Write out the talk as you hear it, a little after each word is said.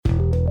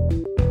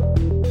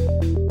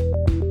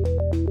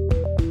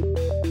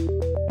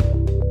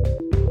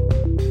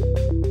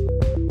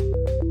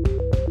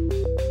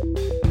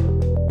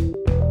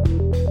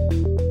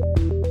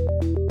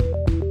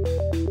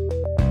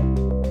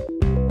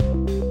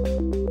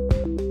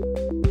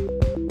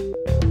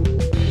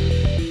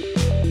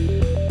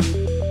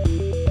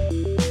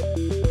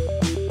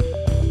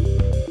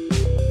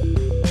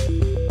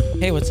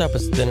Hey, what's up?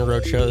 It's the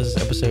DeadEndRoad Show. This is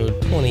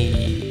episode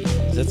 20.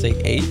 Does that say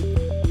 8?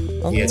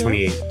 Yeah,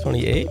 28.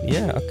 28?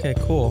 Yeah, okay,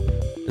 cool.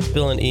 It's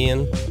Bill and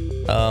Ian.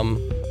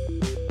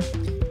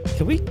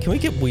 Can we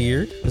get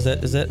weird? Is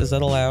that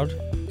allowed?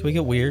 Can we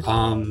get weird?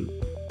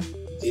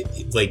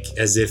 Like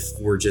as if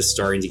we're just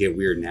starting to get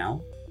weird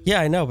now?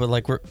 Yeah, I know, but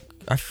like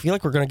I feel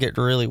like we're gonna get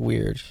really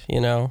weird,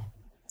 you know?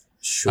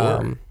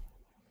 Sure.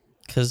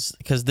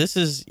 Because this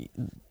is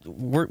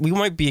we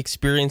might be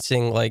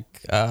experiencing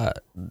like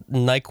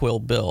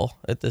NyQuil Bill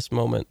at this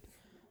moment.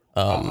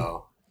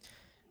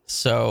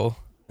 So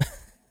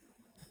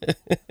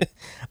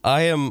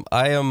I am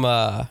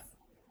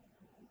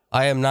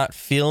not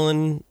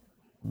feeling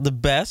the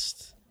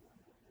best,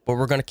 but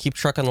we're gonna keep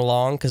trucking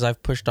along because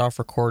I've pushed off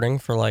recording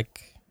for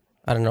like,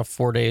 I don't know,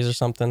 4 days or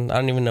something. I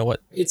don't even know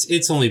what.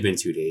 It's only been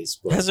 2 days.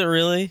 But has it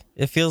really?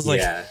 It feels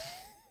like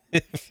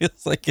it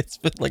feels like it's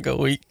been like a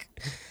week.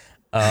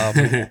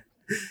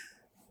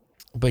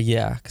 But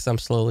yeah, because I'm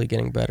slowly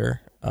getting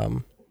better.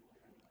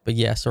 But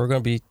yeah, so we're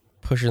gonna be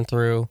pushing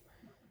through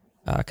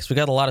because we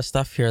got a lot of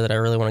stuff here that I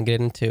really want to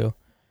get into.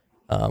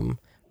 But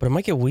it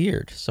might get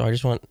weird, so I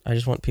just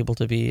want people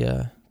to be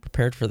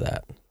prepared for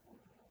that.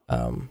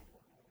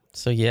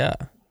 So yeah.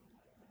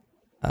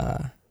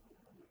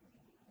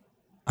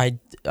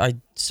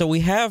 So we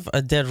have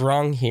a dead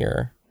wrong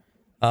here,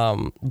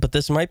 but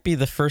this might be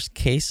the first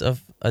case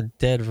of a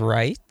dead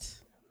right.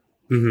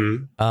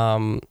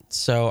 Mm-hmm.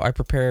 So I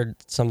prepared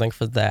something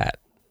for that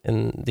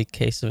in the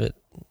case of it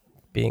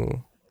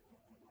being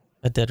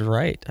a dead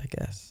right, I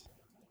guess.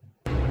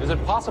 Is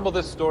it possible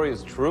this story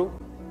is true?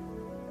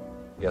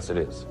 Yes, it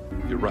is.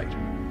 You're right.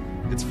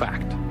 It's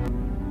fact.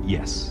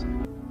 Yes.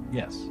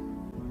 Yes.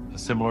 A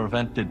similar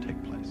event did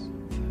take place.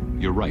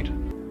 You're right.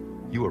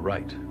 You were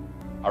right.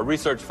 Our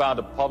research found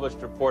a published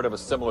report of a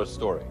similar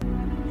story.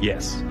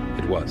 Yes,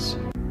 it was.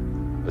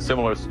 A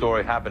similar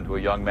story happened to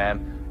a young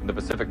man in the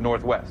Pacific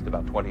Northwest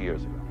about 20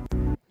 years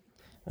ago.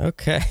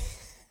 Okay.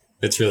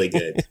 That's really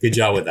good. Good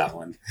job with that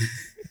one.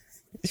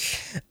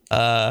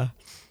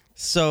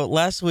 So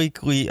last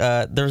week we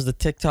there was the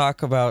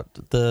TikTok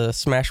about the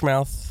Smash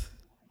Mouth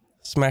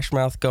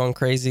going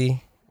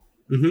crazy.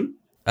 Mm-hmm.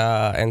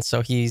 And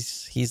so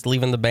he's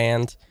leaving the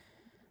band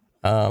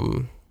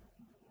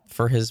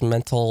for his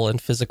mental and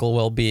physical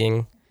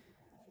well-being.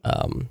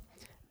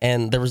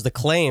 And there was the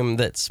claim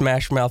that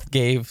Smash Mouth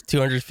gave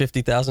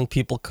 250,000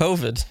 people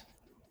COVID.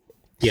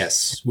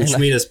 Yes, which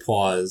made us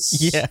pause.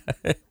 Yeah,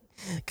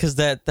 because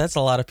that's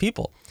a lot of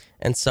people.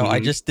 And so I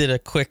just did a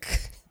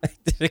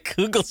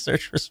Google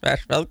search for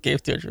Smash Mouth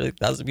gave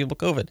 250,000 people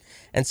COVID.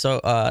 And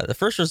so the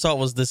first result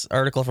was this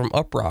article from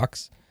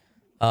Uprocks.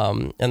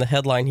 And the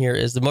headline here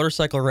is: the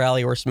motorcycle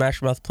rally where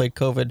Smash Mouth played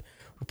COVID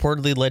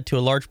reportedly led to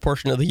a large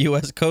portion of the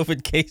U.S.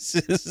 COVID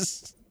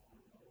cases.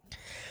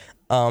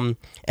 And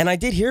I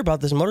did hear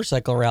about this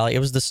motorcycle rally. It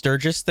was the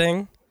Sturgis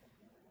thing.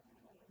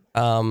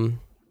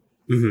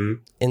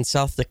 In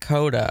South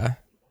Dakota,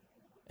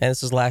 and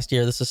this was last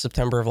year. This is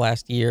September of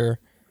last year,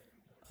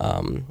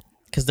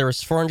 because there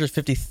was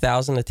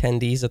 450,000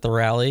 attendees at the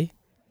rally,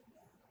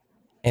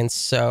 and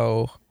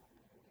so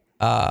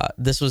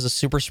this was a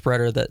super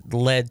spreader that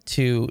led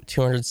to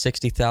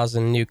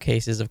 260,000 new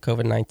cases of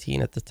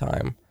COVID-19 at the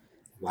time.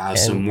 Wow, and,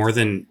 so more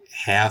than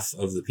half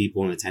of the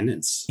people in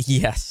attendance.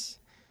 Yes.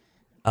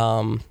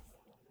 And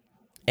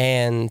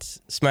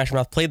Smash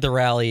Mouth played the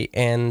rally,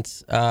 and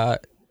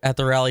at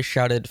the rally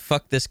shouted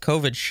 "fuck this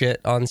COVID shit"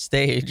 on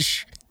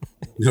stage.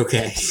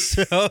 Okay.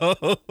 So,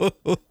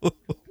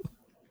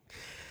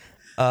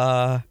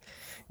 yeah.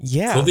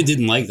 COVID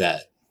didn't like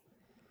that.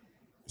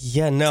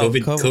 Yeah, no.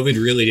 COVID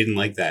really didn't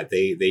like that.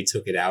 They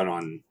took it out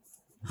on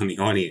the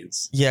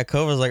audience. Yeah,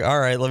 COVID was like, all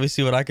right, let me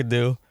see what I could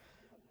do.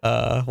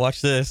 Watch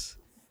this.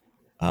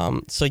 So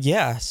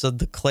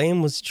the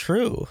claim was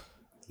true.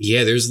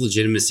 Yeah, there's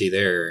legitimacy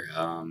there.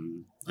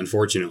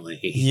 Unfortunately.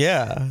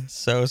 Yeah,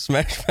 so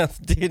Smash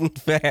Mouth did in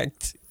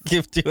fact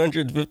give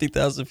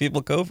 250,000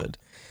 people COVID.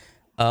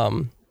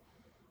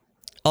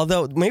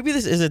 Although maybe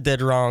this is a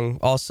dead wrong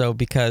also,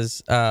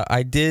 because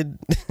I did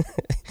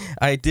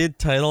I did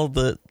title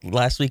the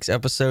last week's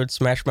episode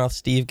 "Smash Mouth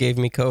Steve Gave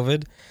Me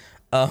COVID,"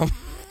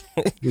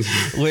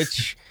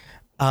 which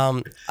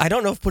I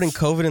don't know if putting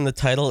COVID in the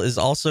title is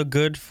also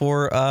good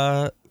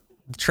for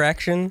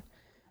traction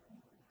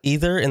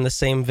either, in the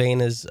same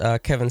vein as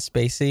Kevin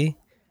Spacey.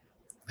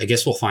 I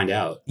guess we'll find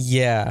out.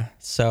 Yeah,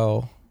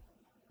 so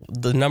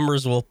the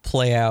numbers will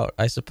play out,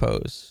 I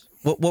suppose.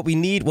 What we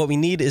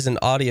need is an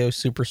audio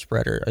super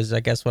spreader, is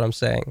I guess what I'm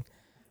saying.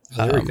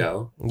 Oh, there we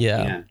go.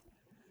 Yeah.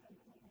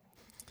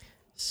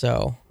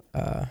 So,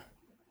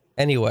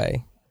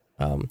 anyway,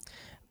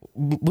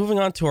 moving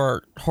on to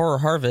our horror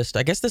harvest.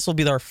 I guess this will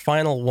be our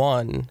final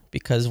one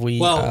because we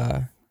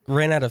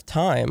ran out of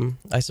time,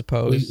 I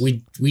suppose.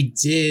 We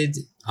did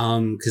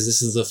because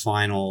this is the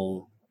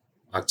final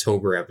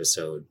October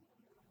episode.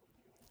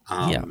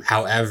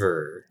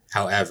 However,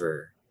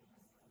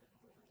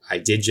 I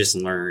did just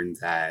learn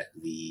that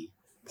the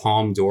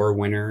Palme d'Or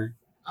winner,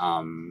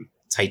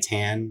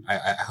 Titan,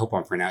 I hope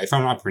I'm pronouncing. If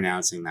I'm not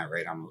pronouncing that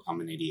right, I'm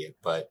an idiot.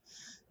 But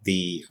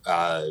the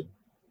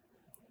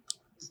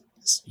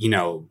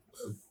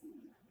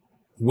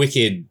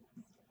wicked,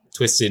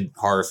 twisted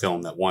horror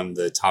film that won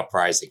the top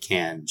prize at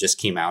Cannes just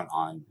came out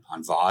on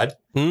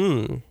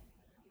VOD.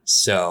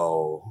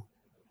 So,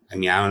 I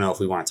mean, I don't know if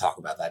we want to talk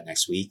about that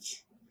next week.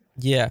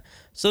 Yeah.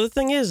 So the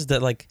thing is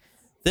that, like,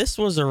 this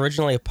was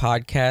originally a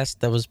podcast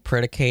that was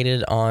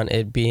predicated on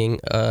it being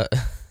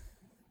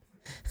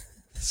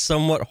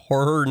somewhat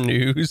horror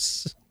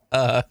news.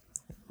 That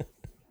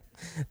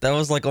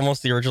was like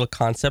almost the original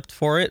concept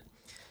for it.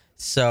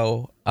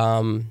 So,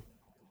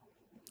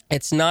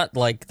 it's not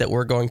like that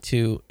we're going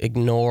to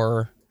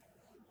ignore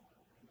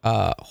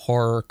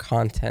horror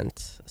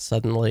content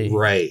suddenly.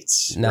 Right.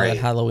 Now that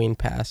Halloween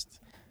passed.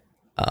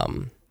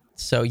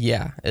 So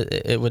yeah,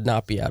 it would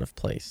not be out of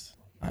place.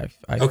 I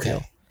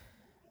feel.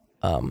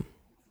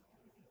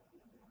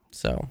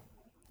 So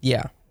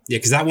yeah. Yeah,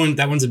 because that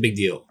one's a big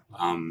deal.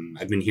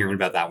 I've been hearing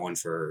about that one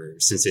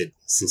since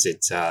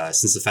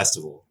the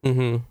festival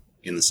in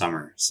the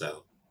summer.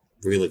 So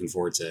really looking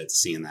forward to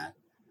seeing that.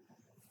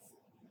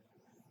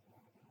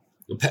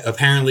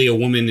 Apparently a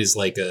woman is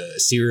like a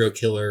serial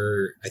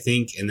killer, I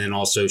think, and then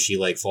also she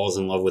like falls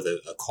in love with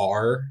a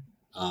car.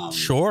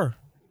 Sure.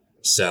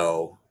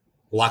 So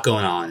a lot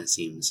going on, it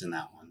seems, in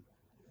that one.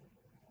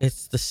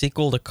 It's the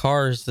sequel to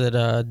Cars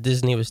that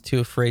Disney was too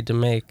afraid to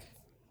make.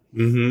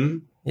 Mm-hmm.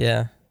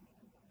 Yeah.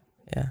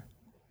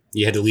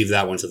 You had to leave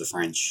that one to the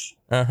French.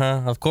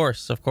 Of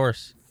course.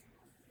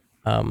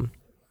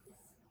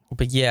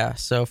 But yeah,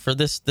 so for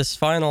this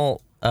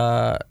final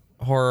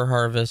horror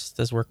harvest,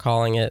 as we're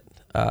calling it,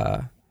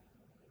 the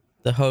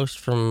host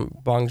from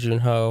Bong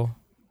Joon-ho,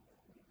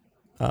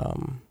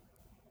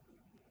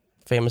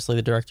 famously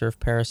the director of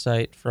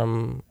Parasite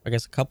from, I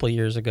guess, a couple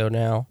years ago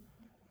now.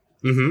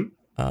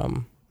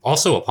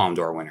 Also a Palme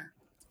d'Or winner.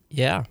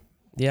 Yeah.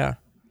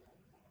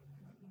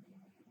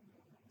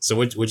 So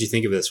what'd you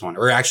think of this one?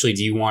 Or actually,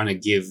 do you want to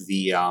give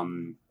the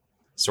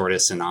sort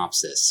of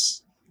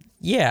synopsis?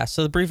 Yeah,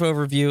 so the brief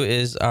overview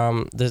is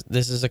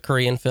this is a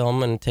Korean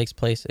film and it takes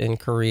place in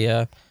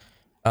Korea.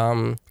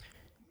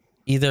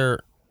 Either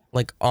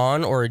like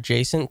on or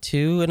adjacent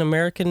to an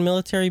American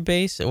military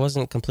base. It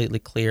wasn't completely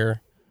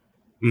clear.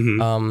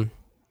 But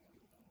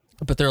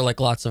there are like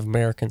lots of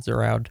Americans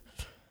around.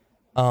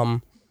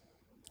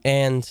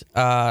 And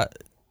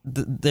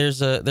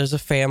there's a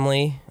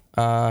family,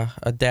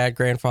 a dad,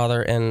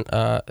 grandfather, and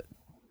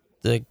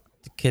the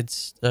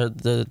kids,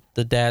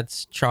 the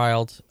dad's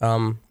child.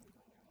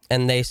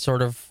 And they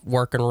sort of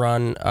work and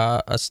run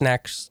a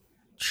snack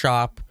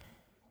shop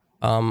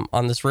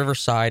on this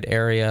riverside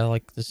area,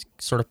 like this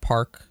sort of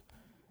park.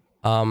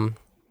 The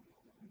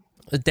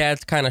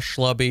dad's kind of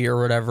schlubby or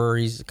whatever.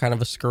 He's kind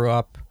of a screw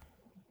up.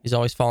 He's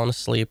always falling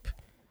asleep.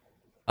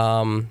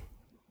 And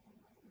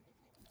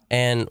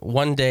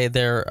one day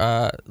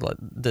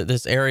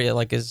this area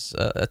like is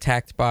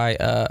attacked by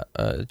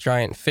a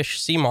giant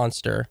fish sea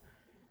monster.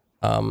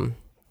 Or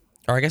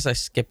I guess I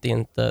skipped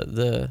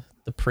the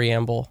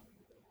preamble.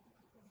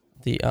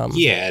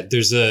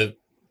 There's the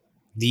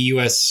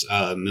U.S.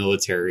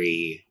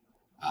 Military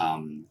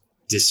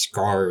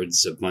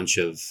discards a bunch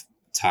of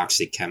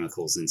toxic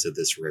chemicals into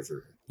this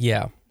river.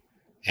 Yeah.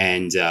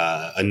 And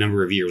a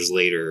number of years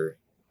later,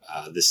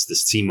 this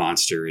sea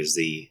monster is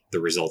the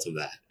result of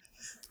that.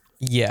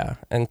 Yeah,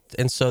 and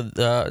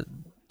so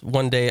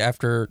one day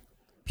after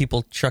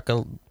people chuck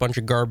a bunch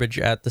of garbage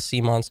at the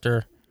sea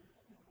monster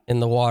in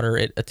the water,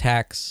 it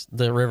attacks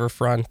the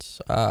riverfront.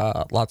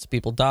 Lots of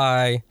people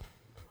die.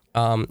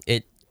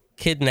 It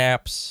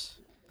kidnaps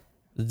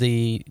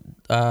the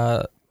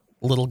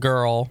little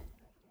girl.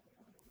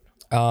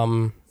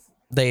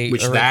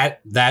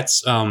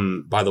 That's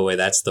by the way,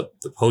 that's the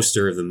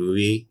poster of the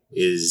movie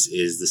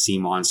is the sea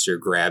monster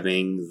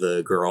grabbing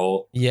the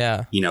girl.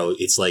 Yeah.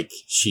 It's like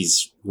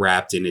she's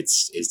wrapped in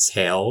its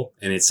tail,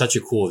 and it's such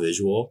a cool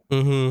visual.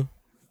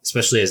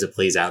 Especially as it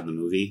plays out in the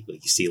movie.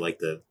 Like you see like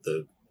the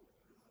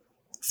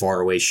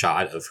far away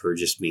shot of her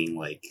just being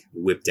like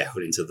whipped out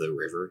into the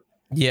river.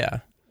 Yeah.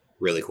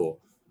 Really cool.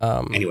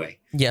 Anyway.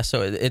 Yeah,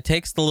 so it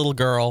takes the little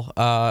girl.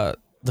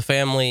 The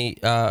family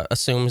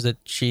assumes that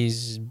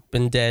she's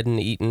been dead and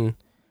eaten.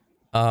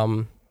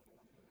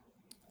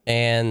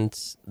 And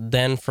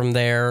then from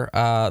there,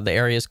 the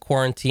area is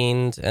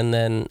quarantined, and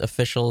then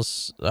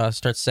officials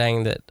start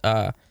saying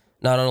that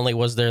not only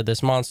was there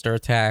this monster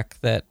attack,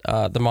 that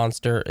the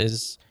monster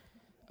is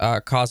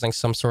causing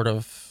some sort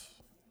of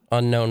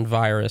unknown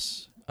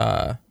virus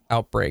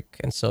outbreak,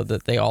 and so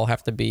that they all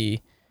have to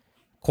be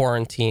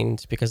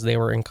quarantined because they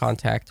were in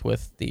contact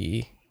with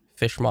the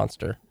fish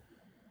monster.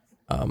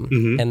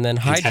 And then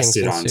hijinks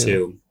ensue. On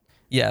too.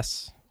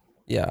 Yes.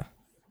 Yeah.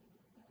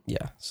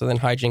 So then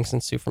hijinks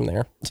ensue from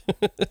there.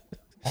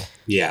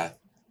 Yeah.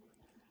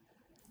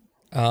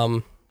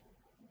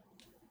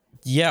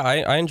 Yeah,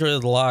 I enjoyed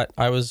it a lot.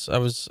 I was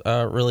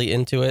really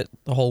into it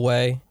the whole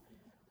way.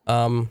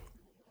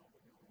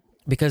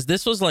 Because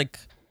this was like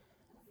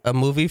a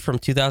movie from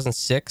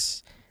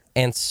 2006,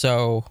 and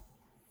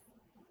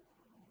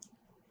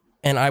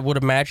I would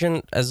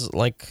imagine as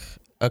like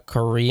a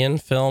Korean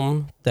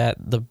film, that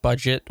the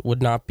budget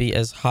would not be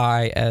as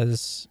high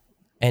as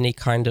any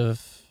kind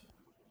of,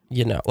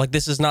 like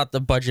this is not the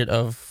budget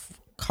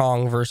of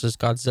Kong versus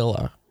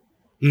Godzilla,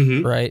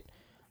 right?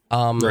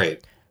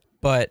 Right.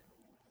 But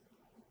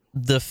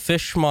the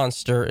fish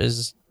monster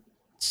is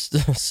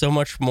so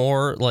much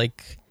more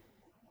like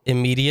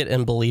immediate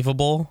and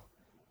believable.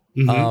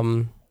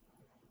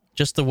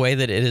 Just the way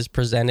that it is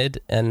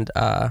presented, and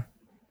there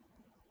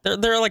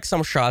are like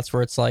some shots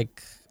where it's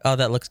like, oh,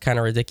 that looks kind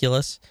of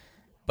ridiculous,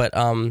 but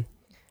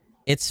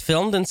it's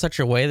filmed in such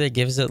a way that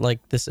gives it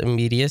like this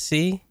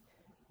immediacy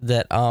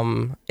that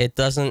it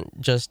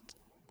doesn't just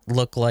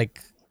look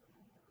like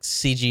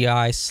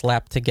CGI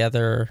slapped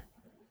together.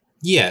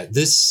 Yeah,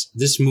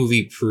 this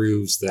movie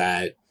proves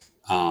that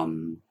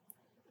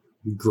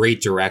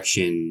great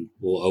direction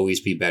will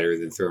always be better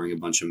than throwing a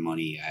bunch of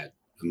money at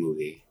a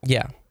movie.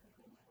 Yeah.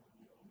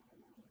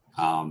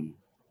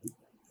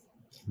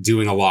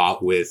 Doing a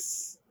lot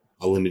with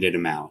a limited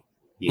amount,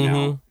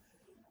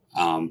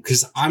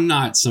 because I'm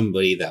not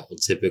somebody that will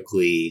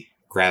typically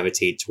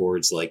gravitate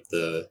towards like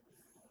the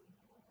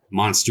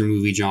monster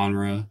movie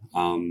genre,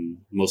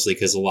 mostly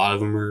because a lot of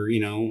them are,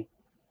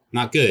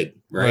 not good,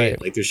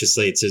 right? Like there's just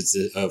like it's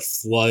a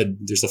flood.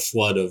 There's a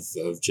flood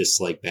of just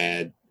like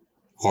bad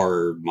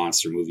horror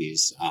monster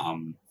movies.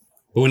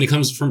 But when it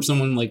comes from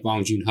someone like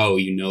Bong Joon-ho,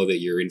 you know that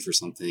you're in for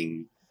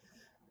something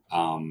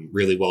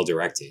really well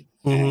directed,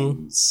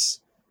 and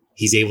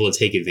he's able to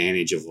take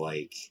advantage of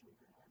like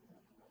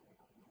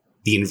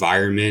the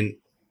environment,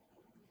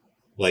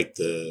 like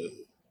the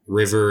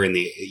river and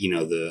the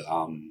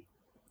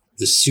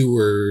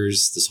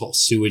sewers, this whole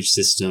sewage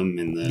system,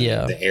 and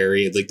the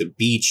area, like the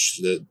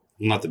beach,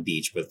 not the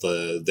beach, but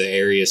the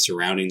area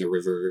surrounding the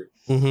river.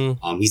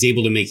 He's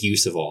able to make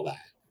use of all that.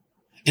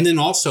 And then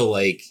also,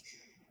 like,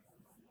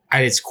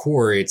 at its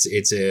core, it's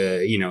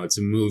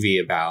a movie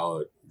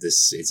about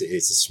this. It's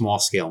a small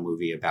scale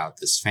movie about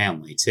this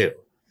family too.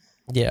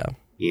 Yeah.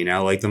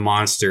 Like the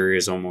monster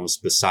is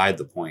almost beside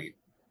the point.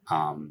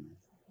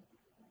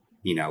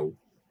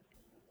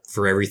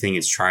 For everything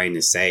it's trying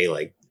to say,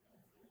 like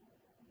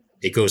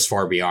it goes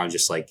far beyond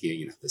just like,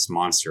 this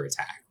monster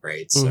attack.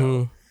 Right.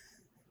 So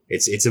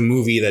it's a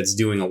movie that's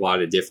doing a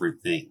lot of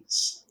different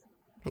things.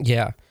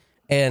 Yeah.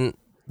 And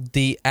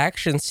the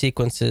action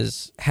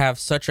sequences have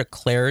such a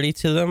clarity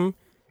to them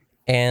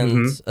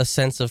and a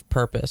sense of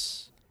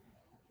purpose.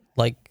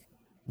 Like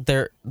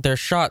they're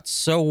shot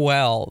so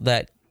well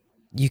that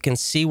you can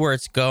see where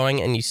it's going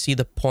and you see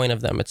the point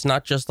of them. It's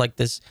not just like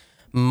this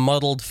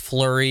muddled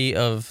flurry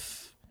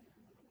of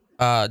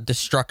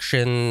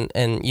destruction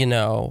and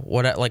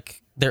what,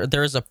 like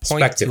there's a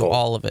point Spectacle. To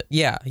all of it.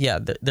 Yeah.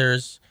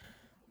 There's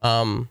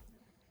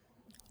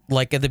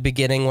like at the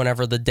beginning,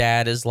 whenever the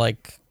dad is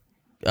like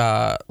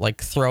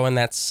throwing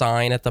that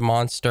sign at the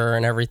monster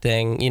and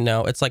everything,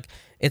 it's like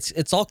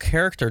it's all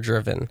character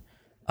driven.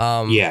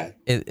 It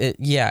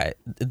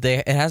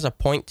has a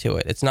point to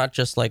it. It's not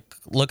just like,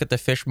 look at the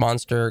fish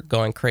monster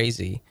going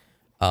crazy.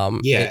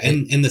 And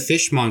the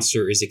fish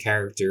monster is a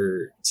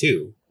character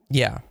too.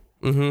 Yeah.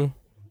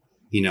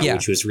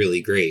 Which was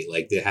really great.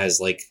 Like it has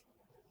like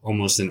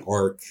almost an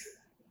arc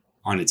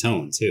on its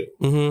own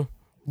too.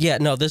 Yeah,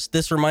 no,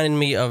 this reminded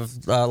me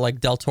of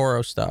like Del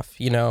Toro stuff,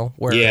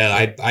 where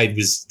I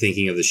was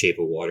thinking of The Shape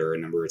of Water a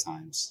number of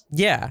times.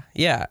 Yeah,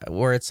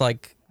 where it's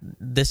like,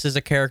 this is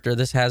a character,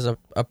 this has a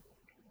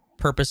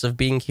purpose of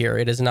being here.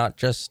 It is not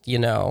just,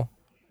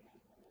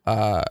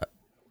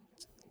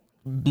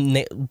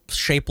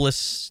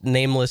 shapeless,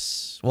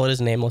 nameless, well, it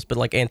is nameless, but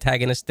like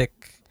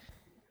antagonistic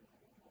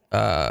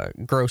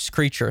gross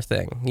creature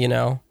thing,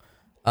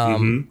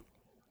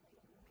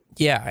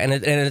 Yeah, and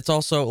it's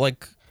also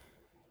like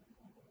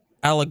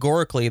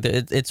allegorically,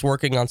 it's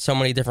working on so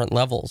many different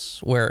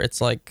levels where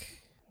it's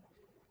like,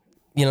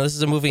 this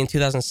is a movie in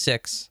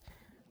 2006.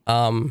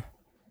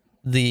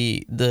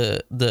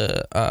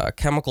 The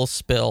chemical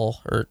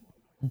spill, or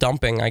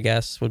dumping, I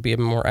guess would be a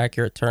more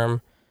accurate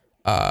term,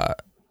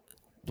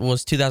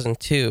 was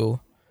 2002.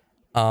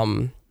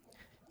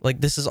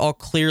 Like this is all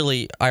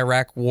clearly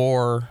Iraq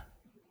War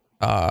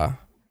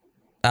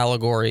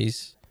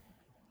allegories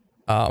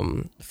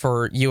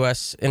for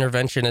U.S.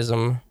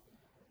 interventionism.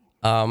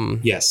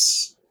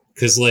 Yes,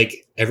 because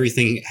like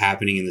everything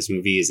happening in this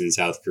movie is in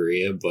South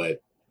Korea,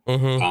 but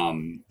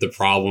the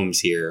problems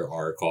here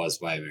are caused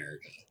by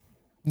America.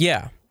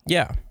 Yeah.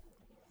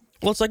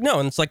 Well, it's like, no,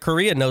 and it's like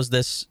Korea knows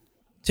this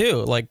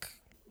too, like,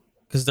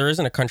 because there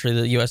isn't a country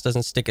that the U.S.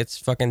 doesn't stick its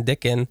fucking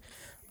dick in.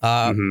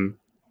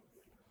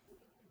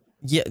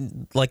 Yeah,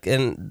 like,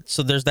 and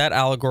so there's that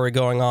allegory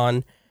going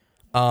on,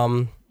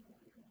 and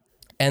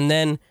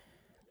then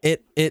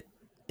it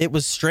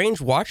was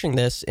strange watching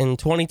this in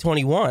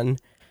 2021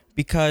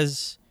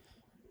 because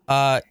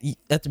at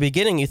the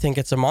beginning you think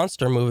it's a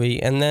monster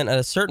movie, and then at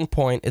a certain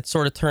point it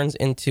sort of turns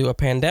into a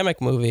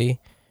pandemic movie.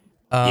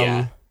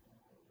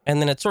 And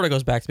then it sort of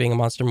goes back to being a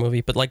monster movie.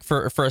 But like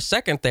for a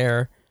second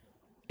there,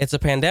 it's a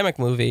pandemic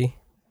movie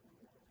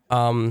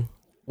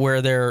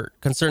where they're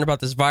concerned about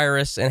this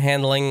virus and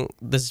handling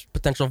this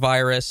potential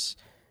virus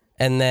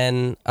and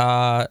then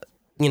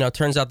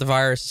turns out the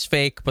virus is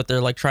fake, but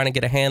they're like trying to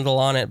get a handle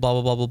on it, blah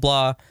blah blah blah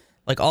blah,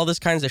 like all this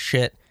kinds of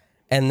shit.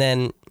 And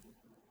then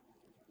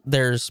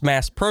there's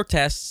mass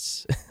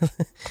protests,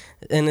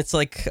 and it's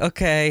like,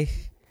 okay,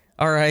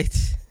 all right.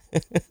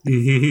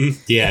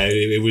 Yeah,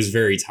 it was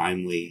very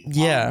timely.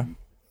 Yeah.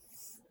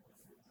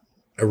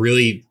 A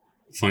really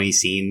funny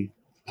scene,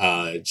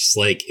 just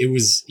like it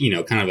was,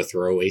 kind of a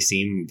throwaway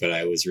scene, but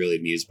I was really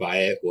amused by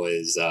it,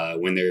 was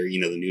when they're,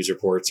 the news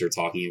reports are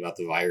talking about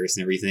the virus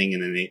and everything,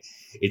 and then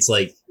it's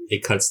like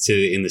it cuts to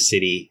in the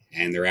city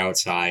and they're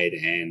outside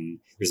and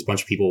there's a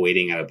bunch of people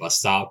waiting at a bus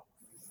stop.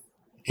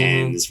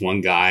 And this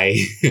one guy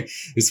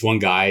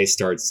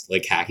starts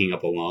like hacking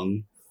up a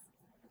lung.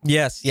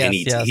 Yes. And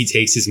he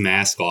takes his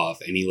mask off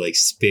and he like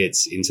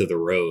spits into the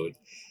road.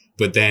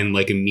 But then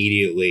like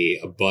immediately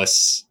a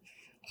bus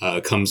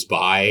comes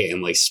by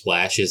and like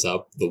splashes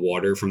up the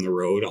water from the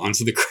road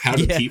onto the crowd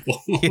of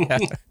people. Yeah.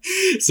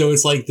 So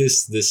it's like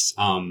this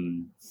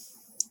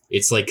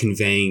it's like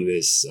conveying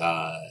this,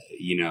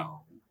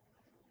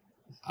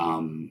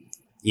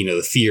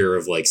 the fear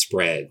of like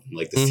spread,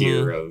 like the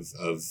fear of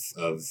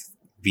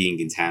being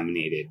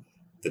contaminated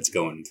that's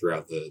going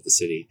throughout the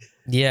city.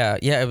 Yeah,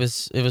 it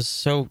was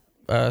so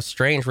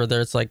strange where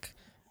there's like,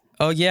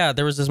 oh yeah,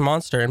 there was this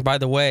monster, and by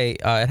the way,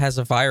 it has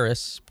a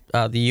virus.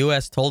 The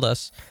U.S. told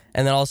us,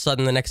 and then all of a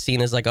sudden the next scene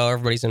is like, oh,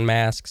 everybody's in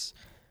masks.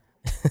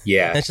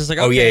 Yeah, and it's just like,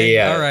 okay,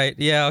 yeah. All right,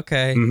 yeah,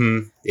 okay.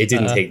 Mm-hmm. It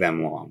didn't take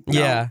them long.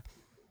 No.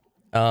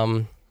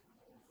 Yeah.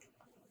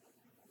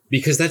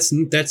 Because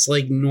that's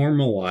like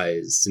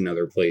normalized in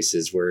other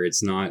places where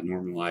it's not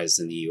normalized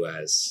in the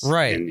U.S.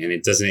 Right. And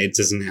it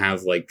doesn't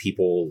have like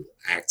people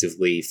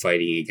actively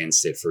fighting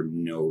against it for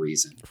no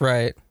reason.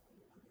 Right.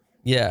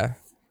 Yeah.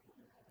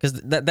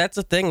 Because that's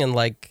a thing in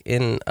like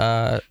in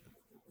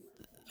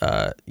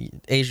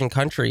Asian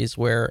countries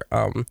where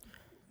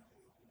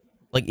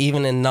like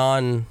even in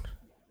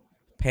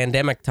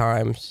non-pandemic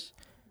times.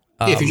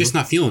 If you're just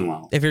not feeling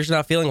well. If you're just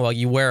not feeling well,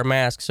 you wear a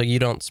mask so you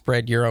don't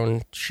spread your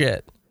own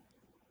shit.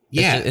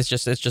 Yeah, it's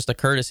just a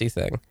courtesy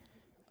thing.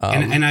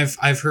 And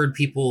I've heard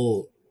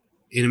people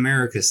in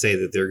America say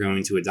that they're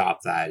going to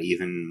adopt that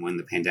even when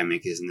the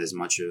pandemic isn't as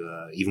much of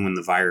even when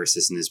the virus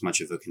isn't as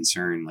much of a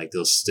concern. Like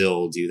they'll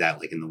still do that,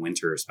 like in the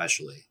winter,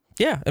 especially.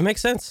 Yeah, it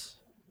makes sense.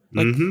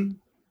 Like,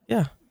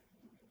 yeah.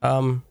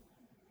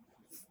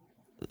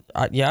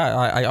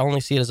 I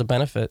only see it as a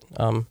benefit.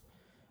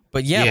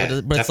 But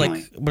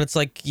it's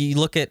like you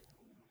look at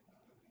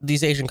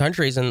these Asian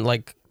countries and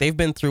like they've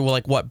been through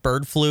like what,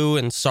 bird flu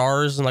and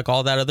SARS and like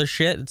all that other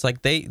shit. It's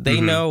like they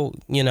know,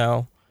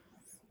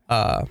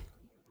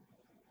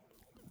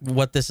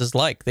 what this is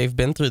like. They've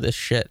been through this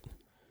shit.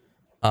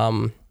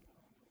 So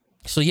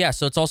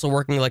it's also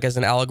working like as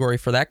an allegory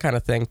for that kind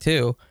of thing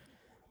too.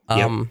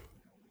 And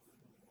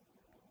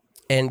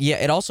yeah,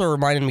 it also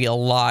reminded me a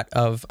lot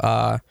of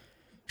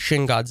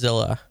Shin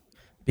Godzilla,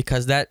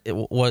 because that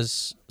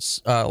was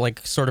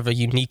like sort of a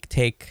unique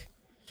take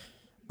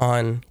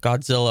on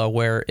Godzilla,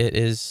 where it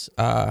is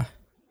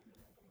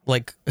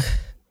like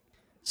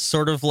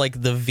sort of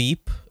like the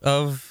Veep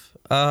of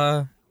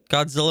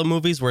Godzilla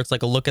movies, where it's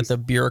like a look at the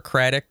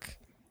bureaucratic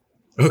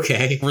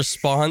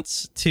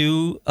response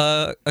to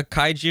a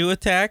kaiju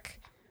attack,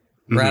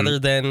 rather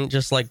than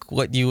just like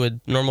what you would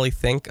normally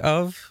think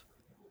of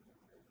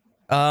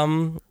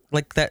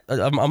like that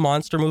a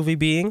monster movie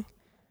being.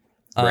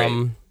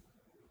 So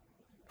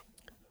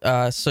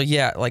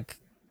yeah, like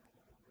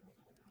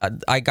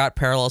I got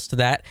parallels to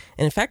that,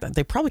 and in fact,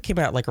 they probably came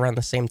out like around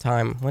the same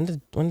time. When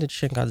did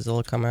Shin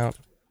Godzilla come out?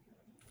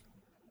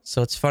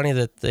 So it's funny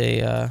that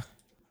they.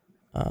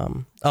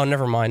 Oh,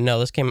 never mind.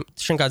 No, Shin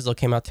Godzilla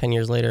came out 10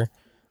 years later.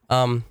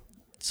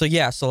 So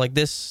yeah, so like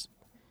this,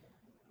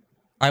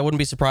 I wouldn't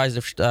be surprised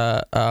if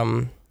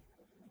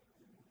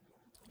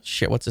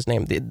shit, what's his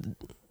name? The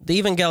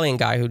Evangelion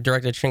guy who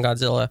directed Shin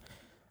Godzilla,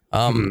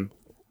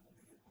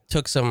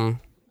 took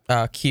some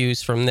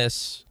cues from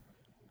this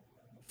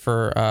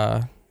for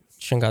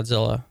Shin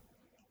Godzilla.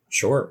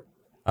 Sure.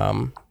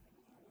 But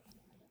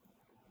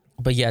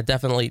yeah,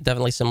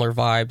 definitely similar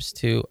vibes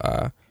to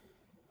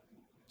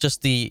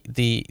just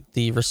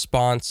the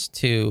response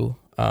to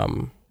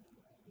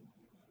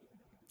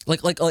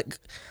like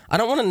I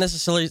don't want to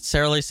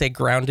necessarily say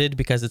grounded,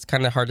 because it's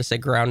kind of hard to say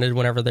grounded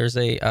whenever there's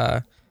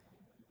a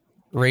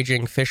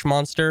raging fish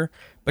monster,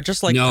 but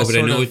just like no, but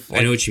I know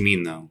what you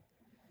mean though.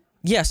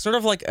 Yeah, sort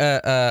of like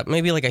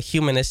maybe like a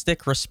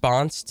humanistic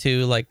response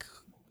to like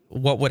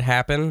what would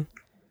happen.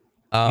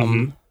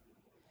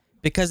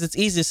 Because it's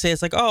easy to say,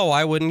 it's like, oh,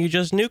 why wouldn't you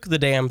just nuke the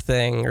damn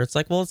thing? Or it's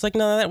like, well, it's like,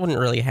 no, that wouldn't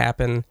really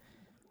happen.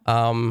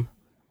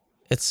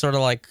 It's sort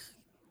of like,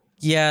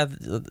 yeah,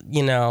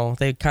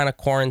 they kind of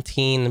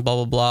quarantine and blah,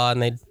 blah, blah,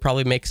 and they'd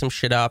probably make some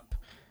shit up,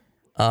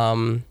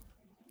 and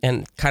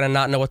kind of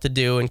not know what to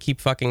do and keep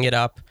fucking it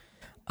up.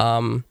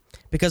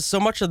 Because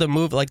so much of the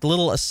movie, like the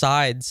little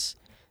asides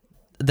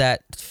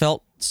that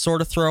felt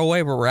sort of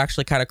throwaway, but were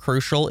actually kind of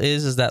crucial,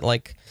 is that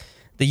like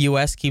the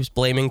U.S. keeps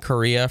blaming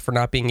Korea for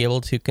not being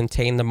able to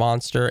contain the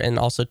monster and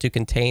also to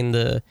contain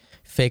the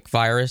fake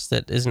virus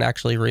that isn't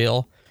actually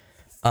real.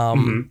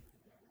 And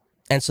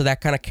so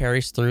that kind of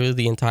carries through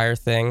the entire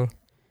thing.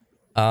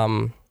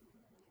 And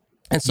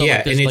so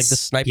like, there's like the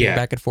sniping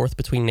back and forth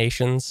between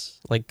nations.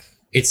 Like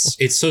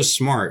it's so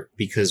smart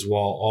because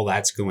while all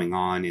that's going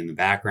on in the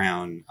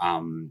background,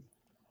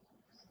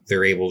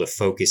 they're able to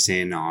focus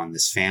in on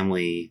this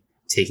family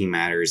taking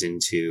matters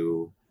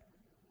into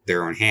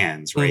their own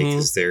hands, right?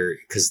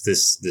 Because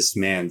this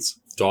man's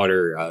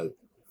daughter,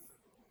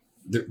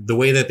 the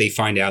way that they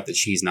find out that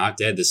she's not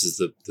dead, this is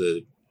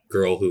the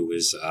girl who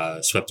was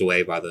swept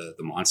away by the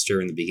monster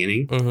in the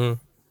beginning.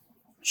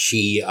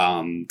 She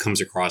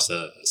comes across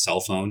a cell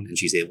phone and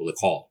she's able to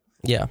call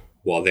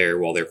while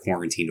they're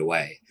quarantined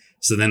away.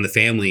 So then the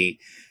family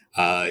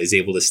is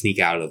able to sneak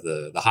out of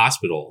the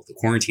hospital, the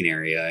quarantine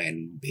area,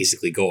 and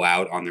basically go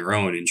out on their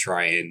own and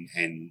try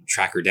and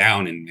track her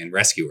down and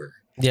rescue her.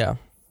 Yeah.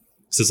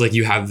 So it's like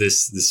you have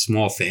this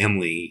small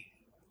family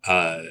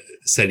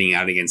setting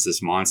out against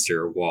this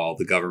monster while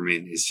the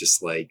government is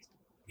just like,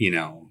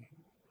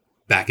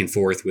 back and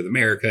forth with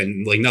America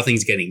and like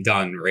nothing's getting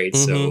done. Right.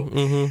 So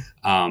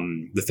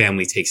the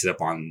family takes it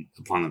upon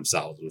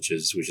themselves, which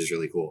is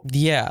really cool.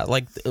 Yeah.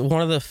 Like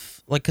one of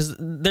the, cause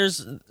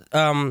there's,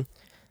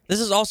 this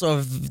is also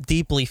a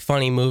deeply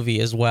funny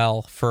movie as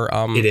well for,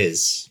 it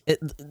is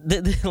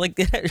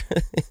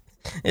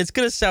it's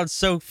going to sound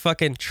so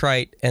fucking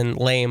trite and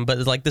lame, but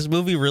like this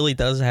movie really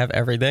does have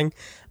everything.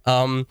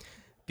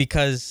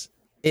 Because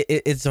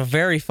it's a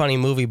very funny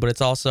movie, but it's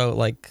also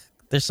like,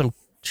 there's some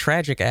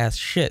tragic ass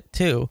shit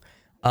too.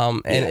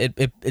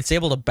 It's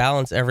able to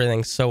balance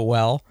everything so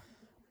well.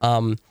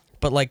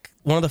 But like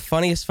one of the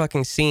funniest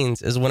fucking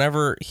scenes is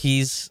whenever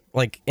he's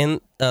like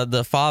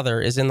the father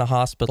is in the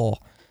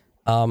hospital,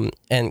 and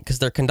because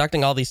they're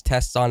conducting all these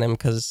tests on him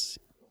because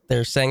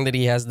they're saying that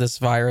he has this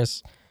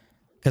virus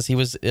because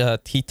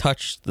he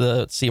touched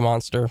the sea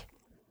monster,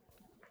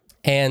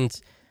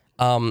 and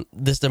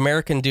this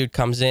American dude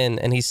comes in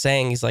and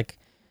he's like,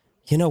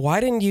 why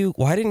didn't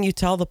you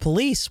tell the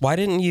police? Why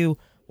didn't you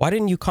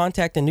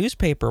contact a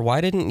newspaper? Why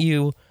didn't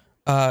you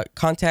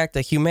contact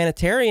a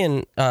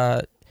humanitarian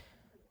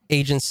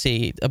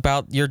agency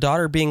about your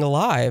daughter being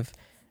alive?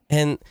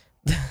 And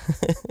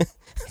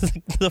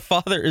the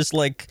father is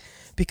like,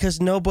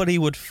 because nobody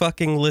would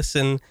fucking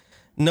listen.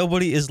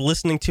 Nobody is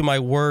listening to my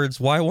words.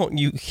 Why won't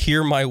you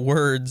hear my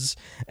words?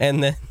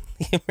 And then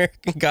the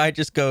American guy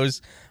just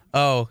goes,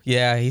 oh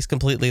yeah, he's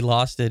completely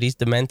lost it. He's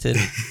demented.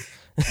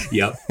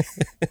 Yep.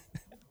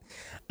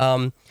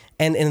 And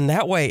in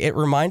that way, it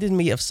reminded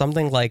me of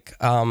something like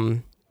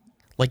Dr.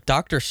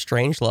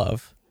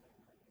 Strangelove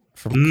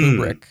from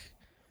Kubrick,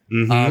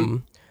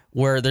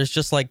 where there's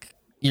just like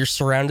you're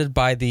surrounded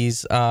by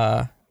these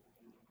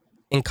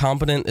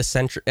incompetent,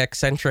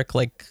 eccentric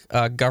like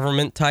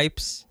government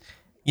types,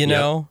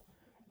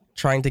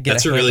 trying to get.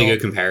 That's a really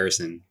good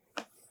comparison.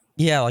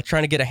 Yeah, like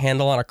trying to get a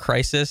handle on a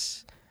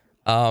crisis,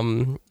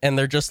 and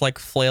they're just like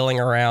flailing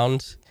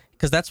around.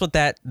 Because that's what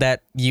that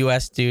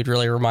U.S. dude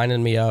really reminded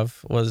me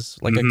of, was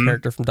like a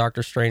character from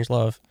Dr.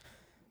 Strangelove.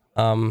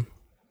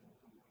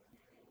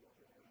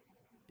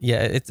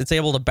 Yeah, it's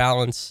able to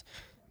balance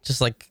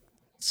just like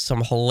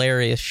some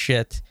hilarious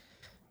shit,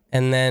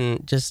 and then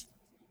just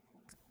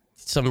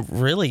some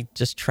really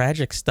just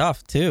tragic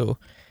stuff too.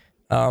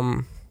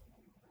 Yeah,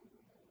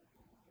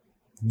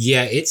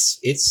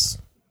 it's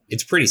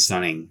pretty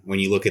stunning when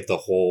you look at the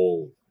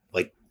whole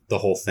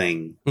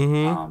thing.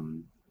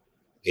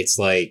 It's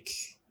like.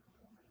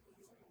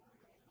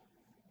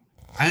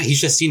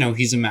 He's just,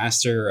 he's a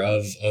master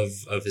of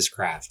his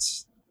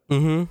crafts.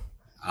 I'm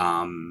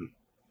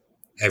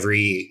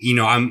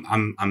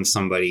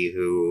somebody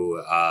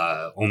who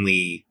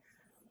only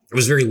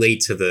was very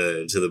late to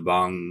the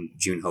Bong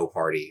Joon-ho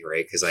party,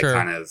 right? Because I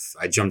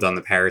jumped on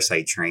the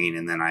Parasite train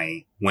and then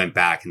I went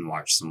back and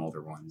watched some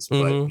older ones.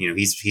 But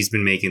he's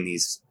been making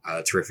these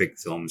terrific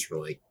films for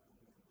like,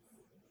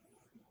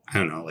 I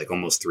don't know, like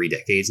almost 3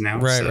 decades now.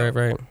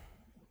 Right.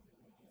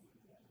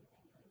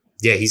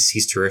 Yeah,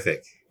 he's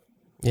terrific.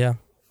 Yeah.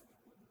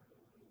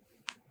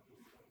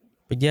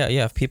 But yeah,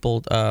 if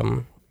people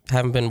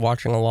haven't been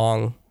watching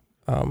along,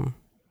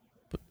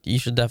 you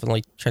should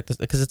definitely check this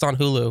because it's on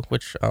Hulu,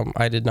 which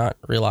I did not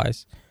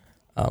realize.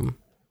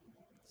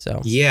 So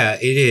yeah,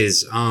 it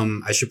is.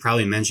 I should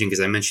probably mention, because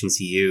I mentioned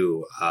to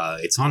you,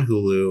 it's on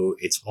Hulu.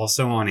 It's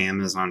also on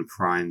Amazon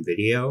Prime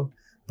Video,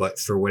 but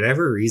for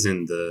whatever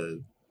reason,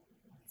 the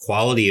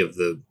quality of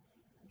the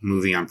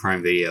movie on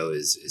Prime Video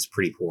is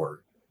pretty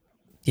poor.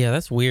 Yeah,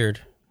 that's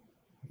weird.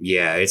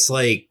 Yeah, it's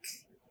like,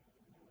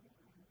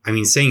 I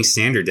mean, saying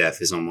standard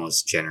def is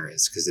almost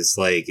generous because it's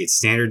like it's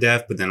standard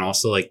def, but then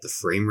also like the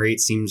frame rate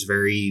seems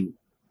very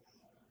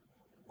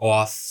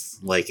off.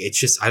 Like it's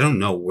just, I don't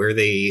know where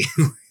they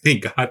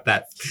got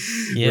that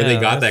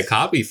that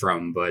copy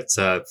from. But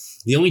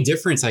the only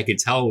difference I could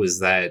tell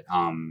was that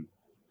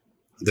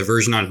the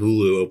version on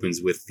Hulu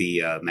opens with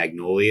the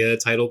Magnolia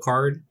title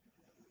card.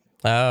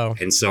 Oh.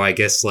 And so I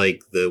guess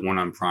like the one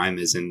on Prime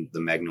isn't the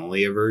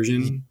Magnolia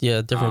version.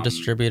 Yeah, different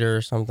distributor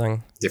or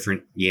something.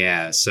 Different.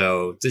 Yeah.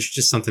 So there's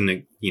just something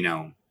to,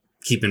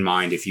 keep in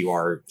mind if you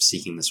are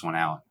seeking this one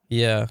out.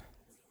 Yeah.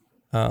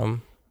 Yeah,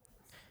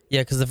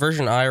 because the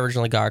version I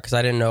originally got, because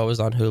I didn't know it was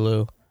on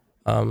Hulu,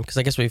 because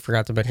I guess we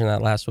forgot to mention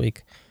that last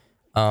week.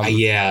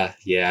 Yeah,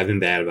 I've been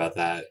bad about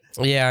that.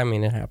 Yeah, I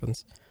mean, it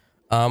happens.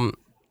 The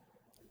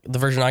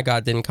version I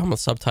got didn't come with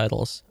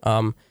subtitles,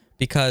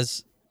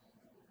 because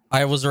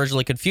I was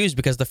originally confused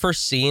because the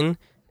first scene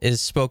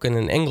is spoken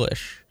in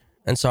English.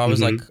 And so I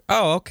was like,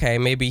 oh, okay,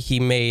 maybe he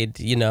made,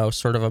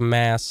 sort of a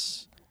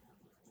mass,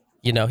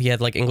 he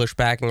had like English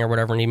backing or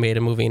whatever, and he made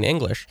a movie in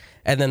English.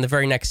 And then the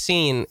very next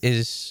scene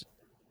is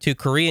two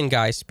Korean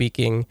guys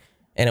speaking,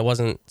 and it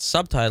wasn't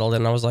subtitled.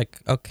 And I was like,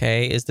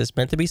 okay, is this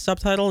meant to be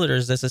subtitled, or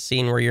is this a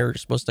scene where you're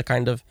supposed to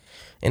kind of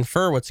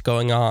infer what's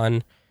going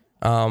on?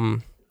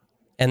 And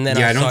then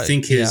I don't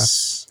think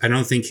his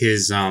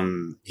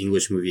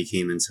English movie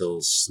came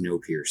until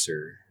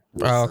Snowpiercer.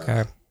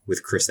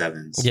 With Chris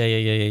Evans.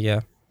 Yeah.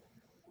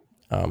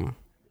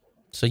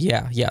 So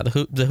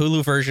the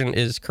Hulu version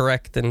is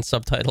correct and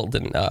subtitled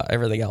and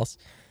everything else.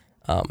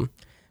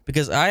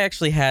 Because I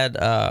actually had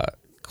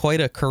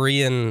quite a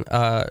Korean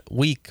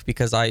week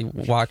because I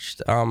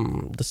watched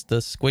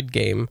the Squid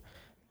Game.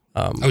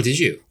 Oh, did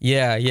you?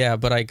 Yeah,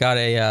 but I got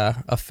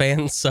a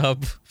fan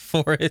sub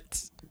for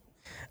it.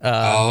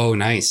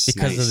 Nice.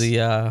 Because of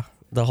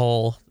the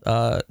whole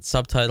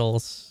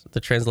subtitles, the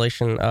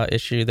translation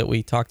issue that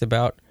we talked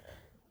about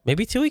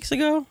maybe 2 weeks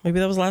ago. Maybe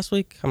that was last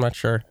week. I'm not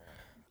sure.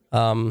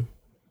 So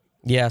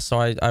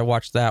I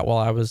watched that while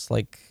I was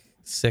like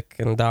sick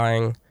and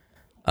dying.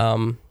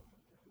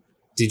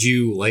 Did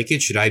you like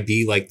it? Should I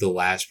be like the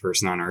last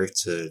person on earth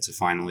to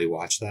finally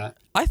watch that?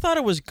 I thought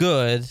it was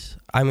good.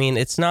 I mean,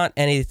 it's not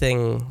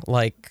anything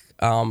like,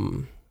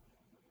 I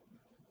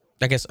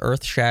guess,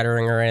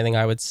 earth-shattering or anything,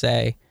 I would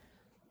say.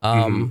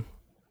 I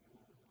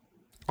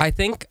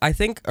think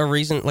a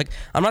reason, like,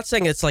 I'm not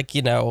saying it's like,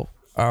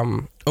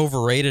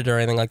 overrated or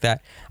anything like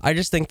that. I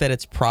just think that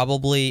it's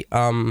probably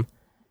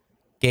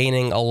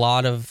gaining a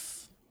lot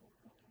is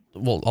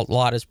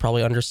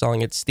probably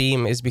underselling its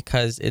steam, is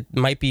because it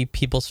might be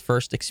people's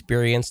first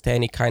experience to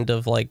any kind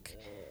of like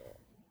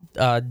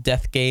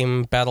death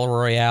game battle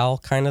royale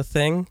kind of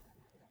thing.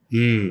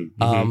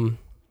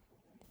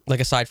 Like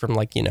aside from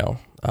like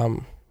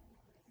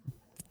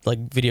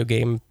like video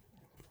game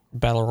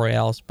battle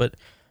royales, but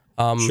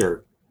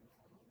sure,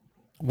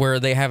 where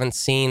they haven't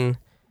seen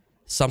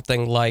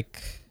something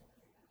like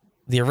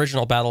the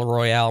original battle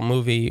royale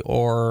movie,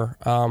 or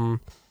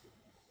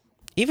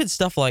even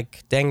stuff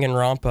like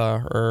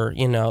Danganronpa, or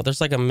there's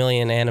like a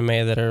million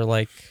anime that are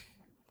like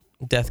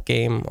death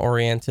game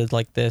oriented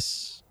like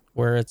this,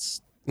 where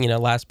it's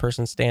last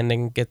person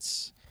standing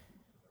gets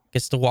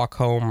to walk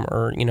home,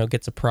 or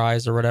gets a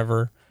prize or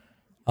whatever.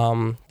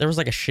 There was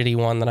like a shitty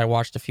one that I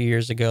watched a few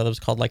years ago that was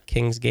called like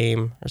King's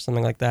Game or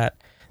something like that.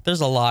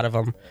 There's a lot of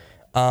them.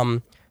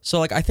 So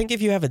like I think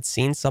if you haven't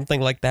seen something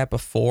like that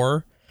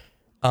before,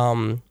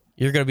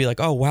 you're going to be like,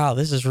 oh, wow,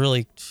 this is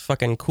really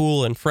fucking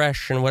cool and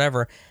fresh and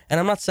whatever. And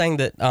I'm not saying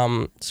that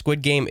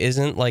Squid Game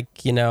isn't like,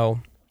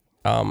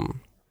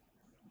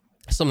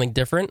 something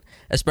different,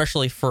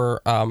 especially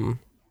for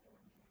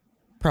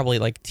probably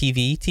like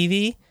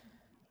TV.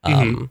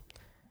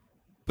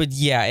 But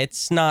yeah,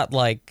 it's not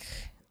like,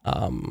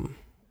 I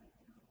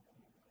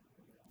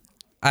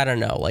don't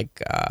know,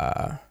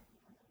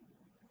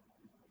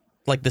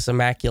 like this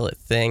immaculate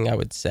thing, I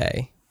would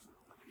say.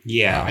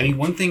 Yeah, I mean,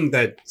 one thing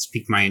that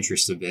piqued my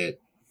interest a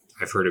bit,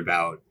 I've heard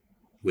about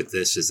with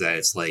this, is that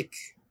it's like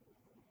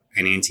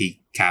an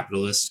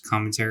anti-capitalist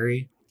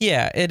commentary.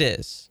 Yeah, it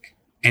is.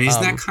 And is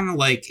that kind of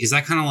like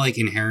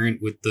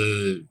inherent with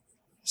the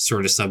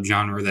sort of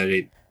subgenre that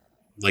it,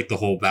 like the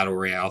whole battle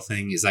royale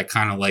thing? Is that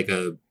kind of like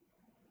what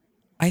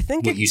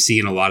you see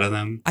in a lot of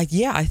them? I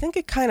think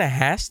it kind of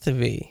has to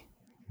be.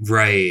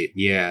 Right,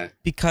 yeah.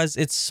 Because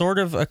it's sort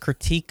of a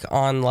critique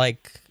on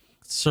like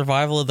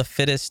survival of the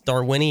fittest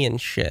Darwinian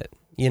shit,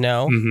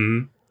 Yeah.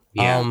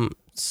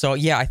 So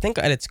yeah, I think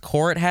at its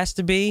core it has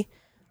to be.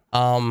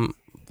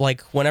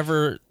 Like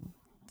whenever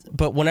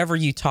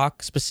you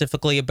talk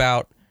specifically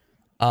about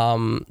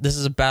this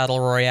is a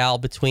battle royale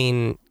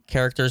between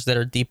characters that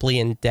are deeply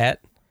in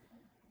debt,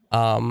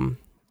 and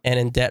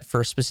in debt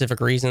for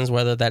specific reasons,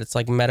 whether that it's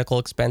like medical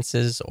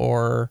expenses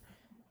or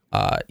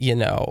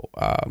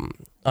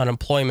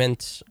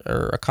unemployment,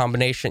 or a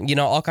combination,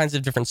 all kinds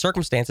of different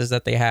circumstances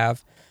that they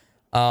have,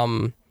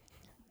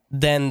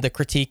 then the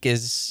critique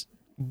is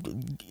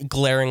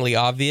glaringly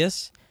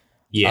obvious.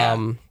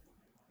 Yeah.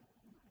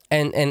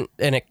 And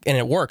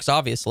it works,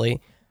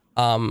 obviously.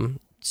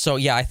 So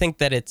yeah, I think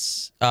that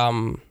it's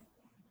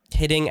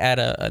hitting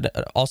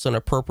at also an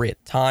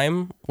appropriate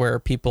time where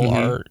people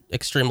are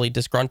extremely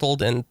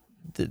disgruntled, and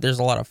there's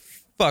a lot of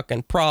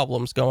fucking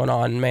problems going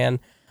on, man.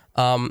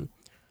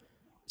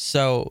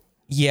 So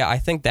yeah, I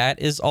think that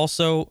is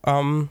also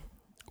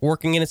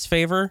working in its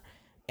favor,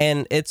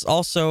 and it's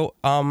also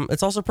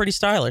pretty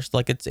stylish.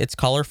 Like it's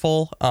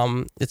colorful.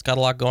 It's got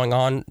a lot going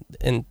on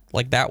in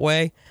like that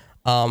way,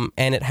 and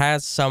it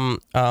has some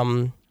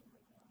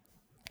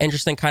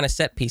interesting kind of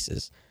set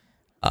pieces.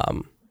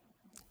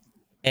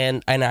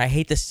 and I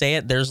hate to say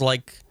it, there's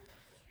like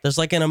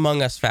an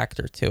Among Us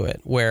factor to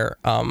it, where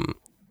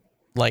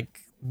like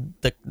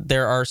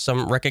there are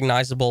some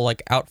recognizable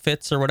like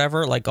outfits or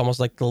whatever, like almost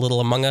like the little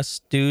Among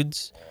Us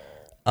dudes,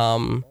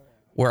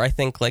 where I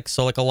think like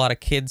a lot of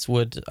kids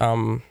would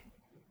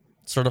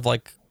sort of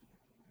like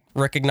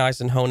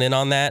recognize and hone in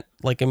on that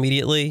like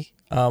immediately,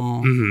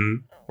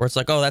 where it's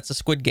like, oh, that's a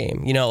Squid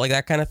Game, you know, like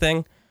that kind of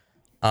thing.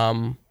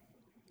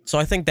 So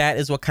I think that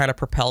is what kind of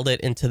propelled it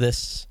into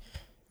this,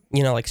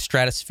 you know, like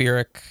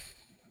stratospheric,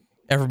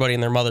 everybody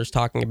and their mother's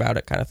talking about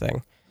it kind of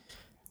thing.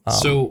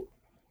 So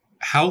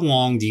how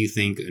long do you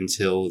think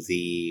until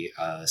the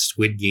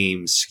Squid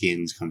Game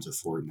skins come to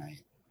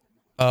Fortnite?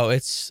 Oh,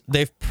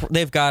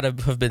 they've got to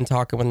have been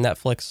talking with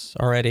Netflix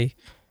already.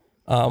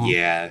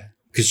 Yeah,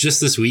 because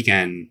just this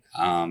weekend,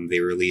 they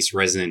released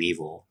Resident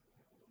Evil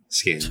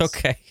skins.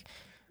 Okay.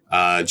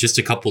 Just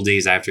a couple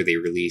days after they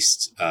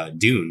released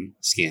Dune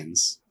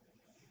skins.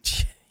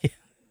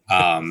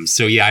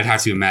 So yeah, I'd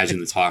have to imagine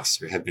the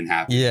talks have been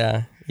happening.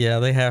 Yeah,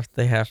 they have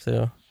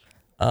to.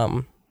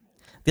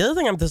 The other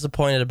thing I'm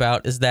disappointed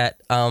about is that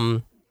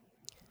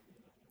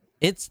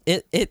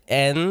it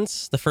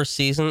ends the first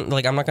season.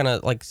 Like, I'm not gonna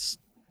like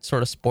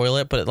sort of spoil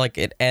it, but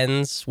it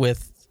ends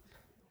with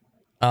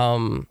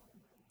some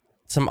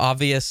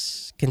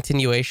obvious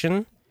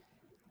continuation.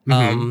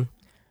 Where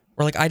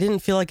like I didn't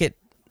feel like it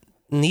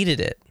needed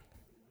it.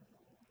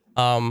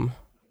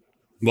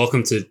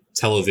 Welcome to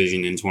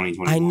television in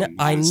 2021.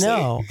 I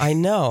know.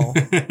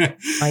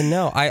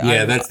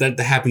 That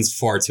happens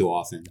far too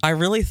often. I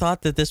really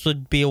thought that this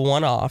would be a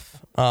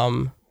one-off.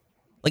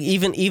 Like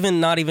even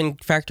not even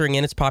factoring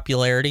in its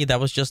popularity, that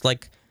was just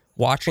like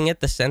watching it,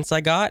 the sense I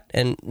got,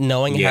 and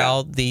knowing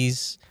how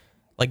this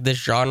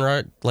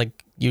genre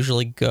like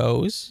usually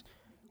goes.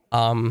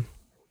 And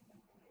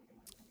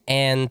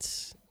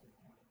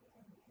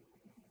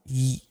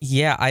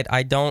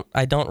I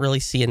don't really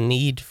see a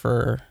need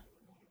for.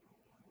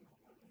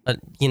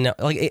 You know,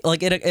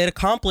 it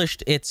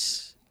accomplished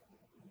its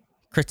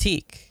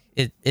critique.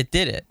 It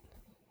did it.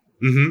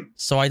 Mm-hmm.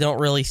 So I don't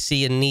really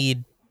see a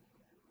need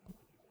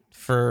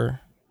for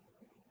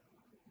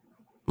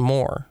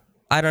more.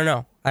 I don't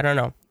know.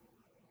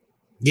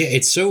 Yeah,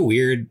 it's so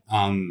weird.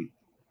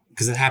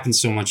 Because it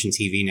happens so much in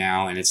TV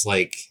now, and it's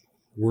like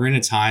we're in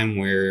a time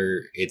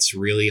where it's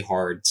really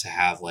hard to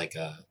have like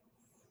a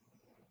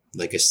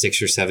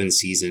 6 or 7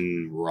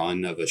 season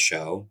run of a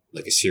show,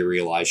 like a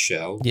serialized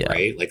show,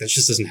 right? Like that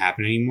just doesn't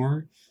happen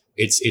anymore.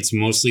 It's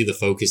mostly the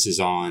focus is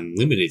on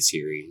limited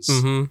series.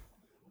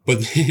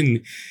 But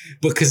then,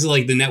 because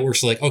like the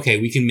networks are like, okay,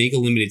 we can make a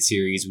limited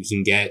series, we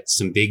can get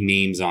some big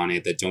names on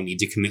it that don't need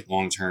to commit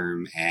long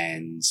term,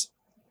 and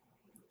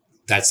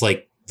that's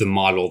like the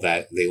model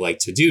that they like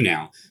to do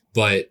now.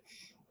 But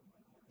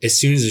as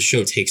soon as the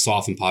show takes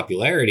off in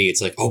popularity,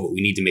 it's like, oh, but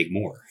we need to make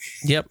more.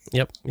 Yep.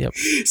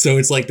 So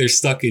it's like they're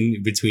stuck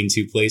in between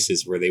two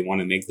places where they want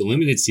to make the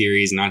limited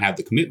series, not have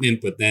the commitment,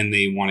 but then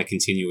they want to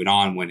continue it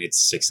on when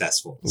it's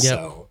successful. Yep.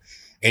 So,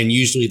 and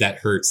usually that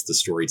hurts the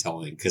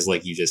storytelling because,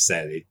 like you just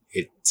said,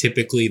 it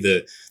typically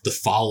the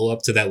follow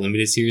up to that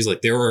limited series,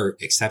 like there are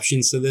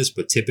exceptions to this,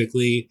 but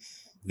typically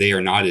they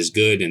are not as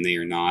good and they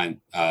are not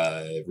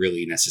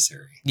really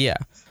necessary. Yeah.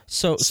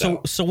 So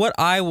what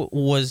I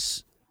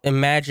was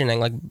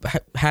imagining, like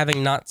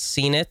having not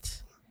seen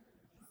it,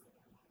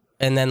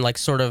 and then like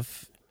sort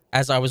of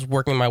as I was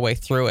working my way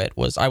through it,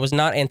 was I was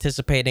not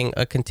anticipating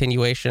a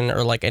continuation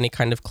or like any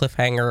kind of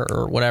cliffhanger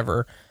or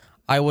whatever.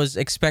 I was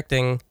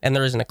expecting, and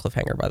there isn't a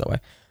cliffhanger, by the way,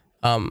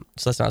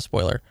 so that's not a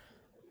spoiler.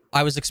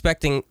 I was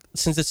expecting,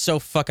 since it's so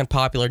fucking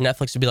popular,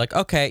 Netflix would be like,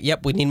 okay,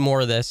 yep, we need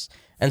more of this,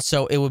 and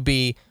so it would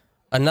be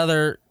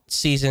another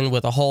season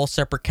with a whole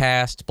separate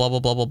cast, blah blah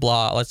blah blah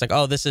blah. It's like,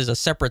 oh, this is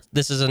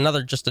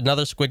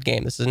another Squid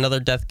Game, this is another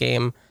death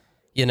game,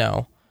 you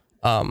know,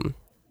 blah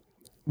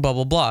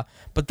blah blah.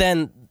 But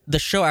then the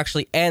show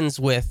actually ends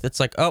with, it's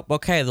like, oh,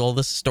 okay, well,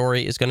 this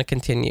story is going to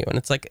continue, and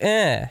it's like,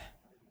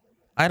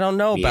 I don't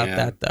know about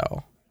that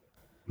though.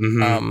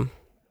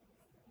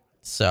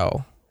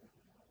 So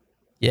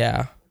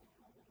yeah.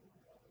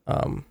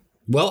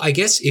 Well, I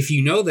guess if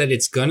you know that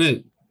it's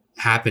gonna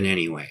happen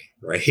anyway,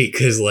 right?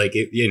 Because like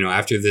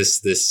after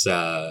this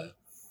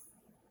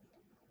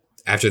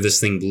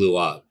thing blew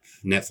up,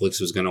 Netflix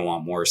was going to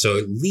want more. So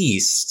at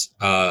least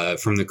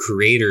from the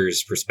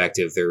creator's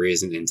perspective, there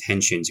is an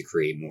intention to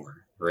create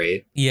more,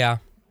 right? Yeah.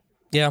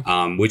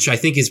 Which I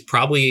think is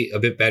probably a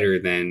bit better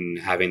than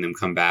having them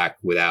come back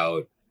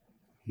without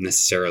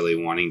necessarily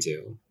wanting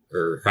to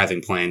or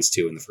having plans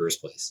to in the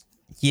first place.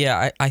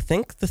 Yeah, I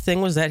think the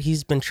thing was that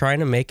he's been trying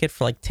to make it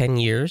for like 10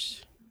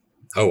 years.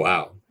 Oh,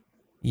 wow.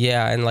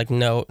 Yeah, and like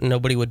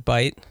nobody would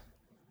bite.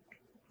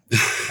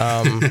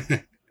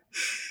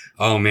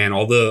 Oh man,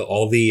 all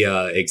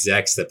the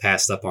execs that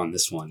passed up on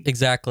this one.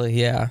 Exactly,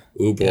 yeah.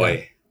 Oh boy.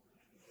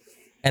 Yeah.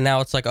 And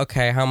now it's like,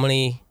 okay, how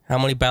many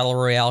battle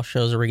royale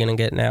shows are we gonna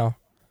get now?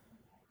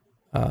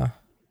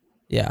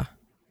 Yeah.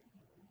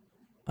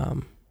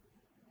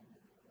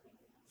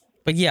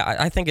 But yeah,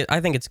 I think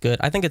it's good.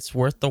 I think it's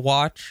worth the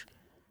watch.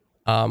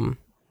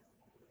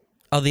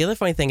 the other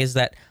funny thing is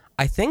that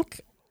I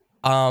think,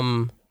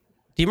 do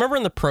you remember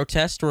in the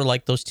protest where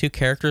like those two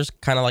characters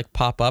kind of like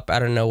pop up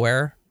out of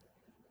nowhere,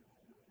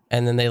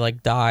 and then they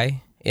like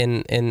die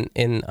in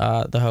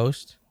the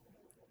host?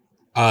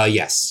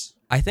 Yes.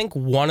 I think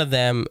one of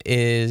them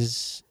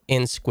is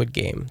in Squid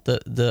Game.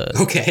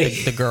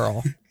 The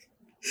girl.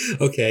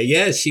 Okay,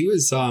 yeah, she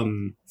was.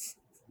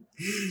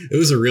 It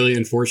was a really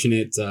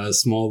unfortunate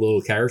small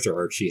little character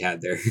arc she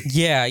had there.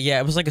 Yeah,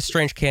 it was like a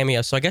strange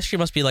cameo. So I guess she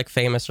must be like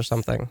famous or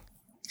something.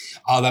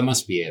 Oh, that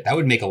must be it. That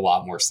would make a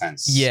lot more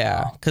sense.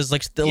 Yeah, because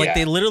like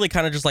they literally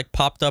kind of just like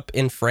popped up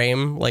in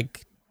frame,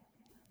 like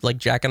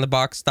Jack in the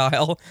Box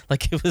style.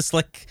 Like it was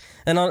like,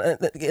 and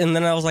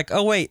then I was like,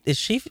 oh wait, is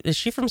she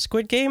from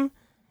Squid Game?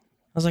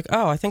 I was like,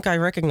 oh, I think I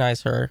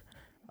recognize her.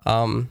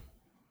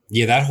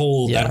 Yeah, that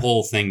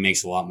whole thing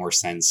makes a lot more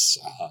sense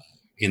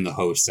in the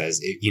host, as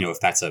if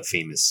that's a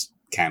famous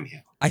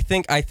cameo. I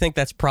think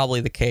that's probably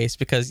the case,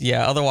 because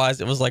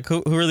otherwise it was like,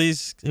 who are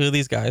these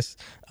guys?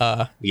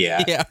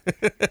 Yeah.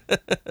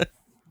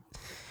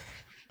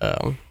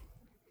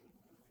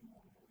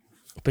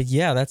 But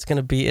yeah, that's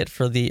gonna be it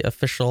for the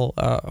official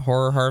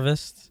horror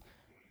harvest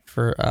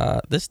for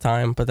this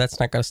time. But that's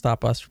not gonna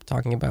stop us from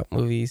talking about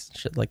movies and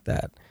shit like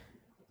that.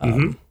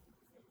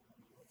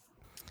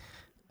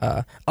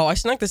 I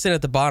snuck this in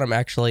at the bottom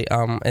actually,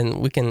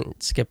 and we can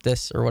skip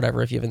this or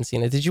whatever if you haven't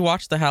seen it. Did you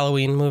watch the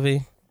Halloween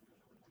movie?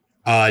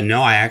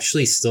 No, I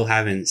actually still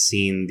haven't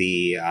seen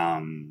the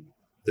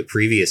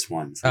previous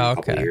one from a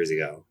couple of years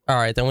ago. All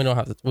right, then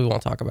we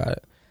won't talk about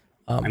it.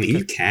 I mean,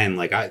 you can.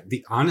 Like,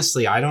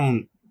 honestly, I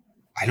don't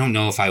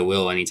know if I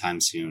will anytime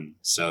soon.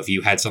 So if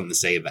you had something to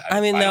say about it, I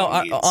mean,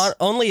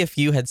 only if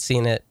you had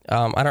seen it.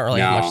 I don't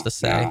really have much to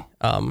say.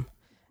 No.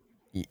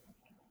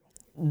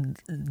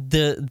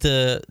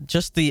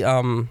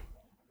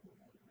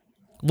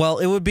 Well,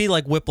 it would be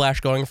like Whiplash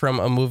going from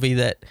a movie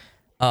that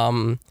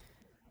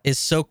is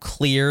so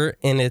clear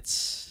in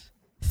its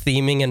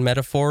theming and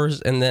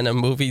metaphors, and then a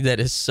movie that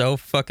is so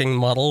fucking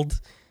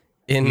muddled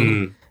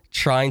in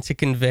trying to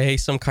convey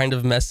some kind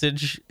of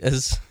message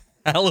as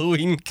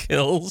Halloween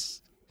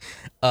Kills.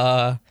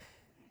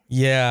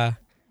 Yeah,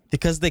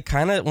 because they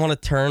kind of want to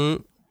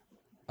turn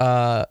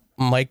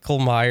Michael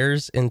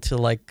Myers into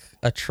like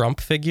a Trump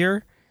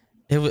figure.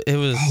 It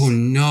was. Oh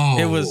no!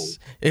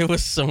 It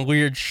was some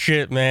weird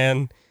shit,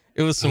 man.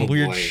 It was some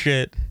weird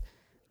shit.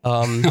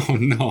 Oh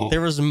no!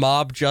 There was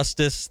mob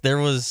justice. There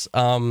was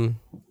we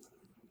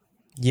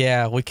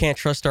can't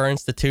trust our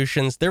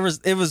institutions.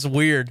 It was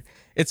weird.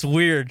 It's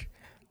weird.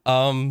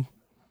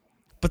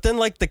 But then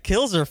like the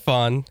kills are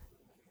fun.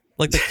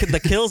 Like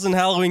the kills in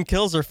Halloween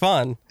Kills are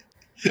fun.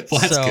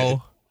 Well, that's good.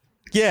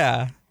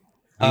 Yeah.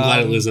 I'm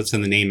glad it lives up to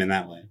the name in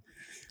that way.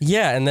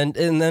 Yeah, and then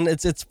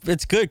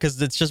it's good because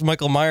it's just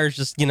Michael Myers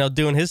just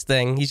doing his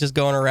thing. He's just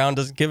going around,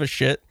 doesn't give a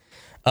shit.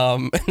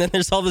 And then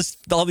there's all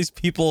these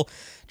people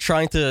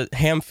trying to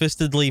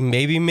ham-fistedly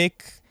maybe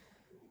make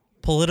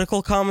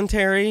political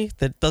commentary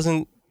that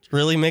doesn't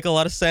really make a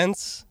lot of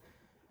sense.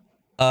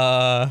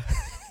 Yeah,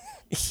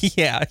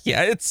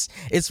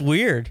 it's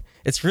weird.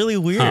 It's really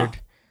weird.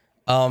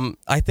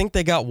 I think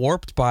they got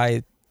warped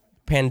by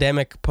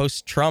pandemic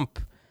post-Trump.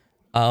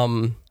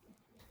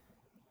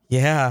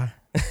 Yeah.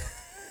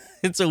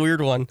 It's a weird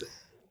one.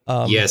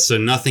 So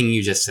nothing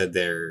you just said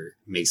there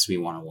makes me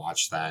want to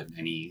watch that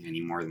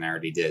any more than I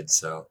already did.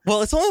 So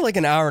well, it's only like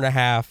an hour and a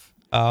half.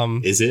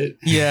 Is it?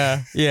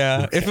 Yeah.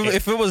 Okay.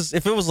 If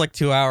it was like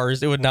 2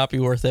 hours, it would not be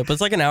worth it. But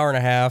it's like an hour and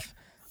a half.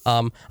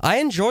 I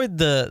enjoyed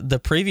the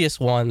previous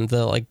one.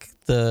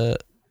 The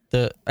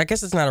I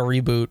guess it's not a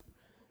reboot.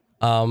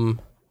 Like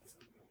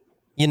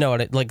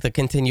the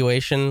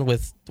continuation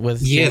with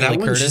Jamie Lee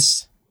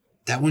Curtis.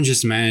 That one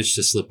just managed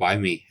to slip by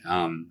me.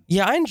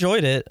 Yeah, I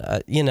enjoyed it.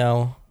 I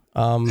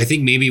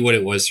think maybe what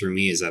it was for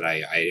me is that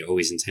I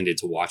always intended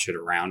to watch it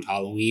around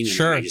Halloween. And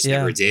I just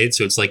never did.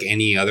 So it's like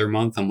any other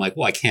month. I'm like,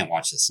 well, I can't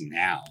watch this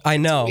now. I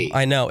know.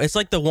 It's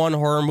like the one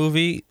horror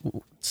movie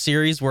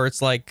series where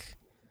it's like,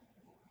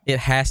 it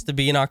has to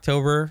be in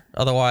October.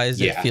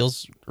 Otherwise, it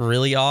feels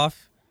really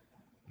off.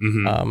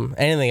 Mm-hmm.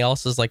 Anything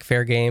else is like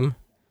fair game.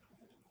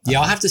 Yeah,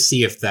 I'll have to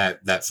see if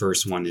that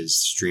first one is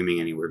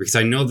streaming anywhere, because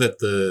I know that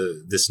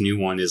this new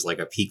one is like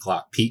a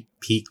Peacock,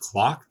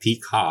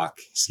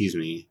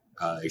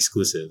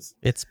 exclusive.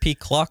 It's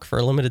Peacock for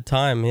a limited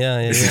time.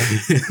 Yeah.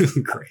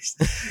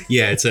 Christ.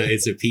 Yeah, it's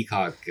a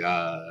Peacock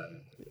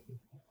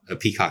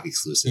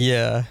exclusive.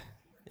 Yeah.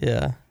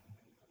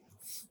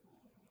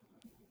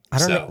 I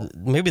don't know.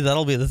 Maybe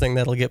that'll be the thing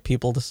that'll get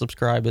people to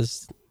subscribe,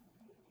 is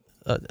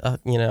a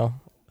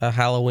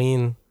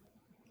Halloween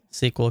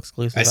sequel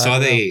exclusive. I saw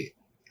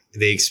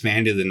they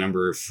expanded the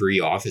number of free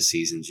Office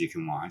seasons you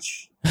can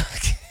watch.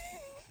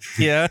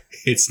 Yeah.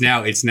 It's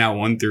now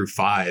 1 through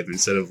 5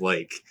 instead of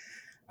like,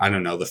 I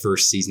don't know, the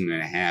first season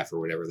and a half or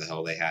whatever the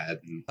hell they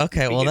had.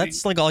 Okay, well,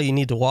 that's like all you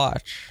need to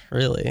watch,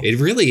 really. It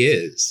really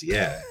is,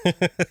 yeah.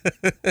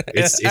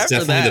 It's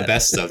definitely the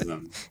best of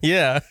them.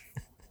 Yeah.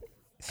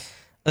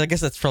 I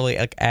guess that's probably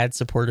like ad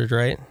supported,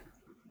 right?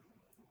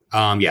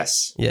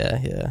 Yes.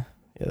 Yeah,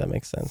 that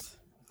makes sense.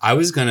 I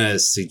was gonna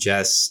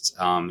suggest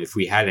if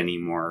we had any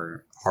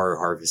more Horror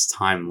Harvest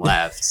time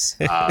left,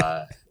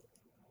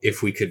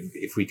 if we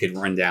could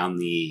run down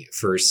the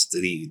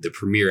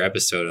premiere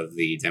episode of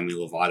the Demi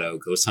Lovato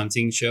ghost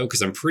hunting show,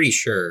 because I'm pretty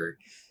sure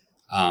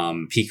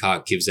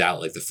Peacock gives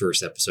out like the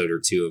first episode or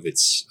two of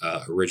its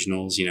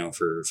originals,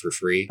 for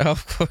free. Oh,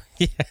 of course,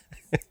 yeah.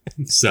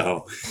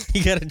 So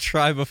you gotta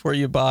try before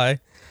you buy.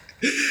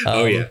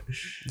 Oh yeah.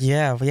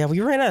 Yeah. We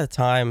ran out of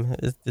time.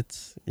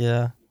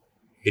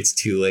 It's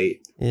too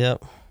late.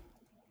 Yep.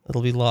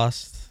 It'll be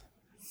lost.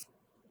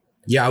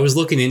 Yeah, I was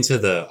looking into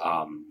the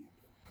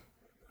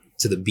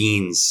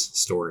Beans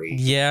story.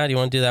 Yeah, do you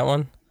want to do that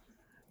one?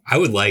 I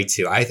would like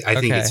to. I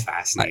think it's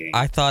fascinating.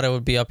 I thought it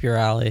would be up your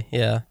alley.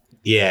 Yeah.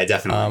 Yeah,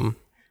 definitely.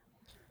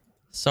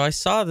 So I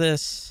saw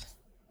this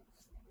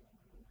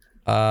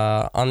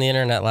on the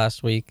internet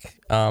last week.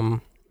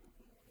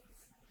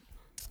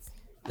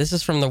 This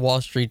is from the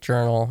Wall Street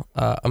Journal.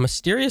 A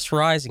mysterious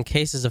rise in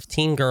cases of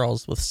teen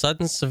girls with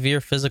sudden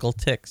severe physical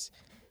tics,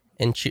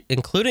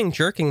 including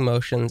jerking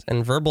motions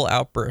and verbal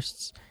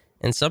outbursts,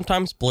 and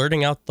sometimes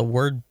blurting out the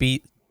word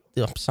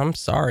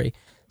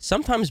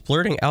sometimes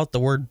blurting out the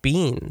word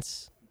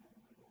beans,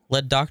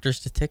 led doctors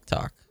to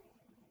TikTok.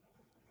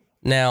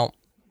 Now,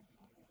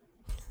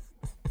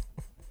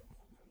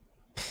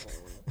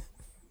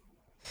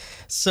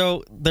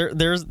 so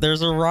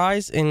there's a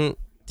rise in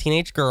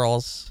teenage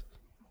girls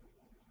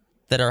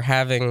that are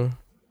having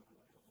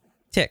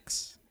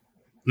tics,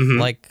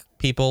 like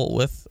people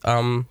with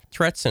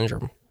Tourette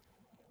syndrome.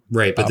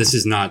 Right, but this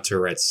is not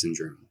Tourette's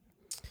syndrome.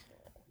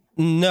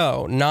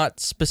 No, not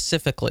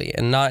specifically,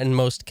 and not in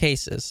most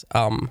cases.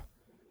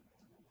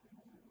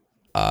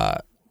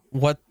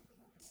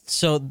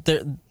 So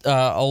there,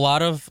 a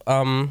lot of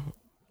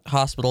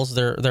hospitals.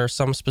 There are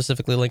some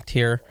specifically linked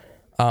here,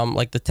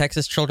 like the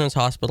Texas Children's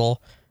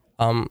Hospital.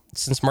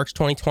 Since March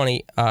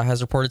 2020,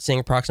 has reported seeing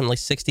approximately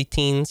 60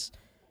 teens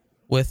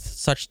with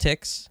such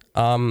tics.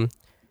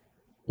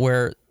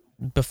 Where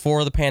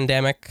before the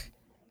pandemic,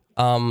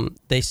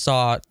 they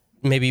saw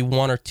maybe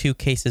 1 or 2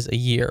 cases a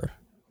year.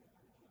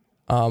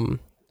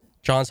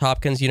 Johns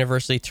Hopkins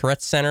University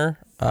Tourette Center,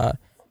 10%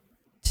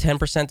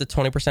 to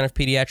 20% of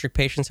pediatric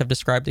patients have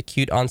described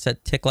acute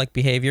onset tic-like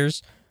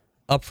behaviors,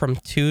 up from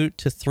 2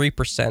 to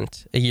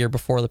 3% a year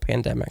before the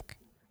pandemic.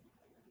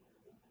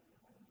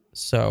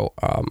 So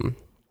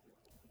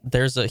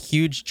there's a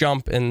huge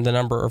jump in the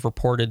number of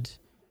reported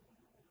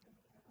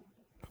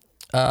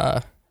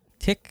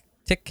tic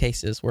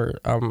cases where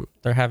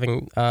they're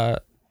having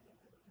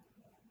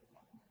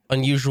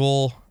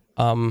unusual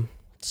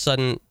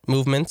sudden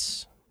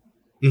movements.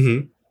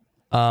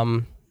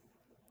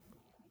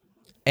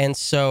 And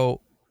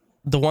so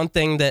the one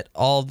thing that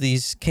all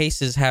these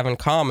cases have in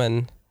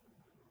common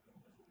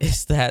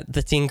is that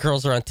the teen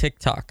girls are on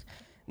TikTok.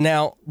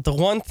 Now, the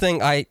one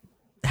thing I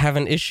have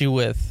an issue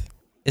with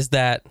is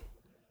that,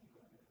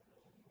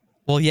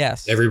 well,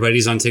 yes,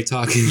 everybody's on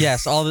TikTok.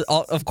 Yes,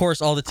 of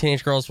course, all the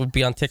teenage girls would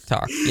be on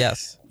TikTok.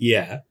 Yes.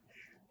 Yeah.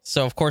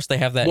 So of course they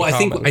have that. Well,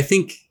 in common.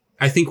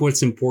 I think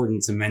what's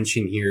important to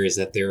mention here is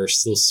that there are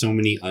still so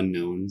many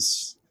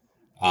unknowns,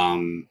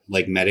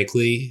 like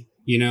medically,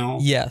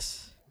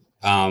 Yes.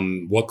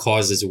 What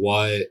causes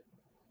what,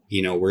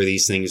 where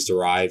these things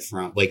derive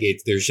from. Like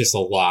there's just a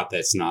lot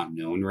that's not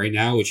known right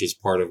now, which is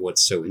part of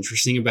what's so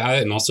interesting about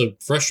it, and also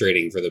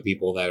frustrating for the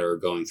people that are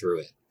going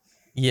through it.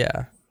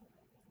 Yeah.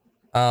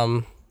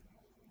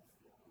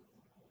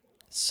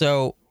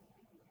 So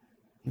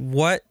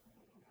what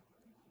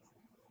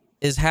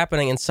is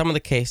happening in some of the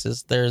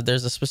cases,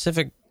 there's a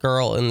specific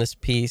girl in this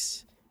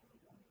piece.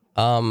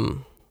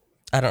 I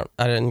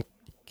didn't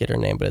get her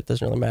name, but it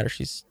doesn't really matter.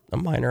 She's a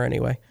minor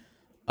anyway.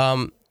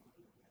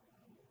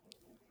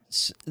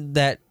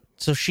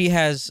 So she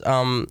has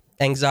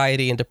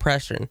anxiety and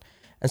depression,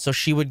 and so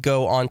she would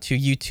go onto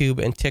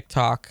YouTube and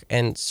TikTok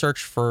and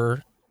search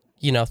for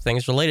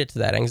things related to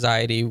that,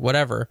 anxiety,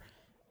 whatever.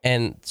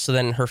 And so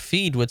then her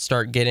feed would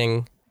start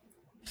getting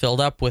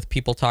filled up with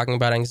people talking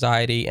about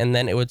anxiety, and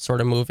then it would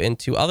sort of move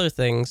into other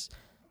things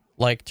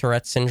like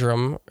Tourette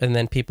syndrome and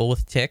then people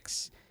with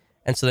tics.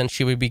 And so then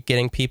she would be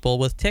getting people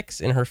with tics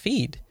in her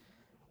feed.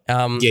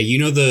 Yeah, you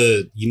know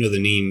the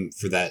name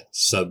for that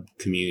sub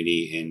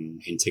community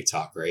in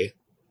TikTok, right?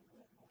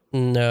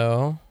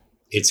 No.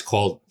 It's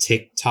called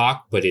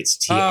TikTok, but it's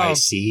TIC. Oh,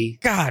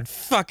 God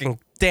fucking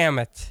damn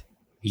it.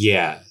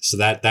 Yeah, so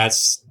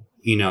that's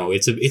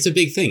it's a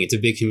big thing. It's a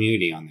big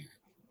community on there.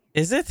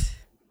 Is it?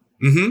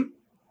 Mm-hmm.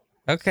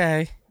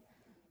 Okay.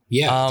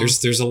 Yeah,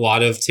 there's a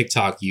lot of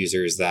TikTok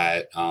users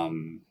that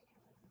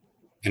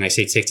and I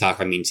say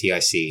TikTok, I mean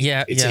TIC.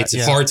 Yeah, it's yeah.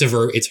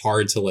 It's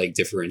hard to like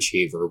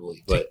differentiate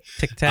verbally, but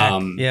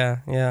TikTok.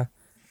 Yeah.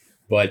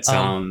 But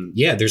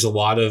yeah, there's a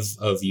lot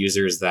of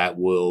users that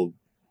will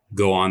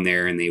go on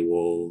there and they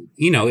will,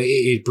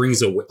 it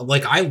brings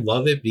I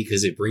love it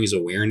because it brings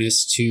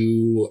awareness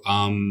to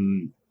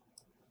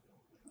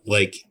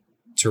like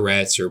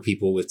Tourette's or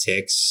people with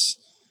tics,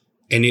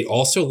 and it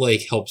also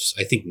like helps,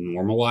 I think,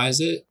 normalize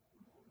it.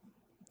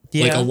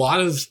 Yeah. Like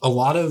a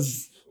lot of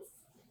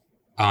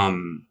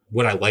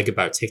what I like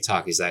about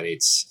TikTok is that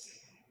it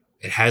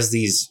has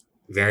these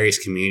various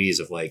communities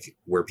of like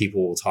where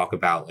people will talk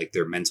about like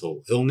their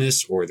mental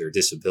illness or their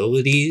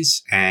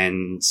disabilities,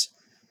 and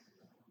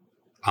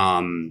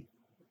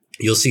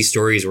you'll see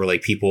stories where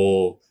like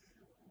people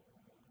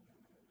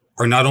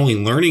are not only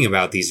learning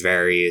about these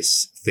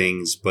various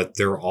things, but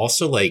they're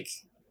also like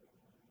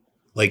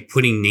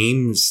putting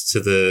names to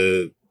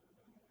the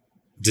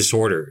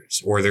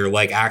disorders, or they're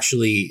like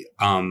actually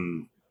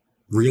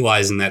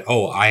realizing that,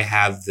 oh, I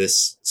have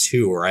this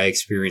too, or I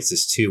experienced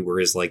this too,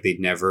 whereas like they'd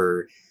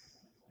never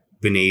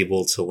been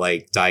able to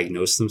like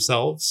diagnose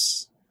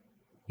themselves,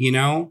 you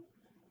know?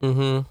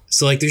 Mm-hmm.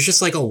 So like there's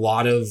just like a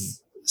lot of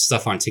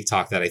stuff on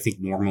TikTok that I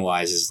think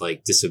normalizes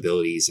like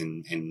disabilities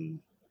and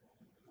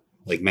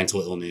like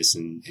mental illness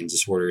and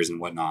disorders and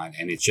whatnot.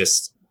 And it's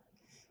just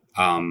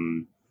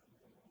when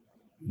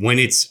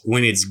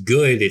it's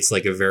good, it's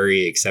like a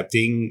very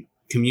accepting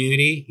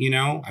community, you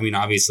know? I mean,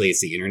 obviously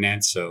it's the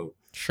internet, so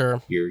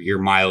sure, your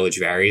mileage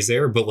varies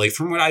there, but like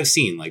from what I've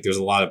seen, like there's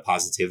a lot of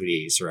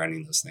positivity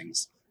surrounding those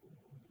things.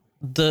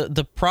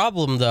 The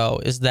problem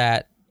though is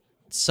that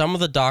some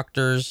of the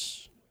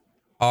doctors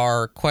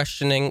are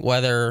questioning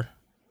whether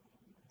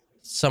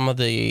some of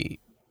the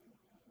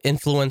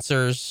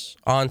influencers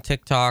on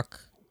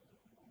TikTok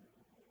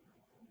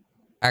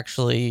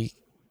actually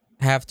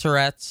have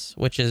Tourette's,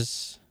 which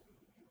is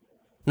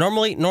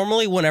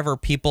normally whenever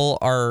people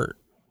are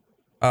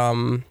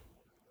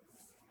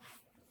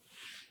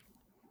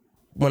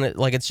when it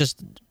like it's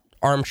just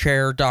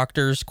armchair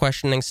doctors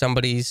questioning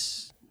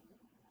somebody's,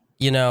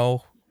 you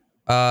know,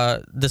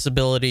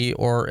 disability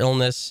or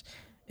illness,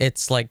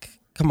 it's like,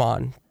 come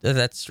on,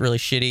 that's really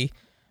shitty.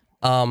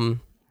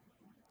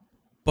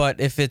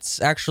 But if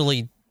it's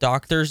actually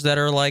doctors that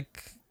are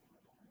like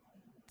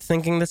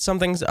thinking that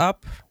something's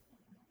up,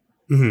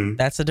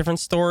 that's a different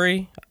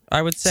story,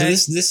 I would say.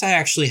 So this I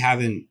actually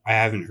haven't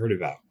heard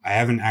about. I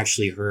haven't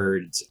actually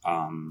heard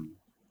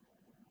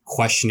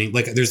questioning.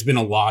 Like there's been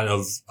a lot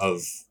of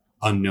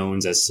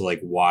unknowns as to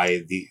like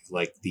why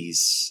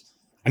these.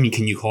 I mean,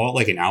 can you call it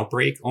like an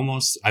outbreak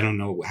almost? I don't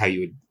know how you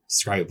would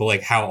describe it, but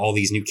like how all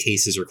these new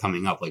cases are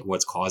coming up, like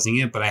what's causing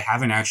it. But I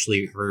haven't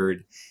actually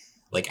heard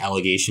like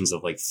allegations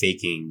of like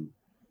faking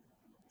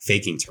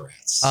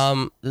Tourette's.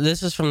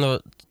 This is from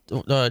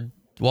the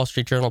Wall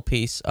Street Journal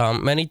piece.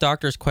 Many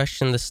doctors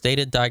question the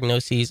stated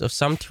diagnoses of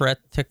some Tourette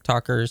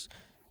TikTokers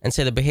and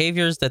say the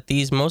behaviors that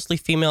these mostly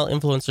female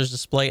influencers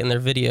display in their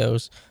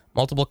videos,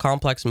 multiple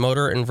complex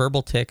motor and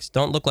verbal tics,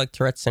 don't look like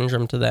Tourette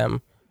syndrome to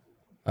them.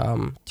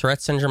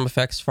 Tourette syndrome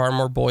affects far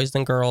more boys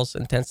than girls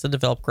and tends to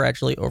develop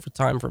gradually over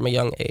time from a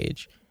young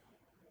age.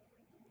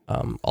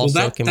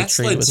 Also can be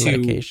treated with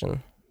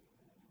medication.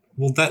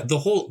 Well, that the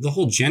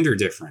whole gender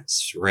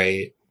difference,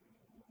 right,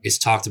 is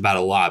talked about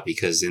a lot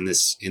because in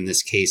this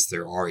case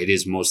it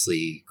is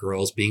mostly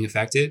girls being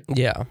affected.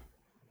 Yeah.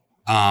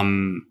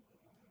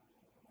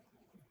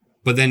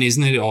 But then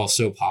isn't it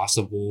also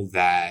possible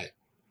that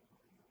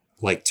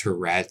like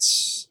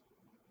Tourette's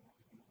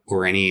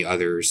or any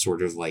other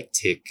sort of like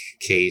tic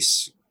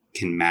case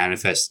can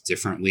manifest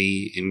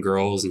differently in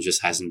girls and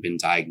just hasn't been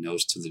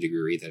diagnosed to the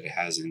degree that it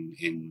has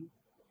in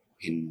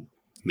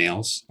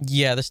males?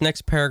 Yeah, this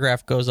next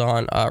paragraph goes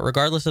on.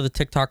 Regardless of the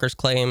TikToker's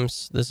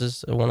claims, this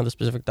is one of the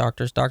specific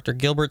doctors. Dr.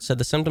 Gilbert said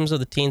the symptoms of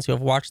the teens who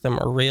have watched them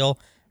are real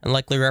and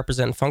likely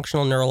represent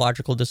functional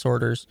neurological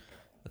disorders,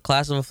 a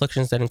class of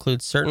afflictions that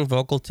includes certain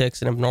vocal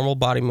tics and abnormal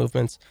body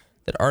movements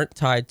that aren't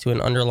tied to an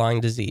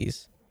underlying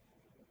disease.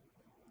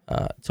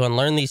 To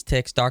unlearn these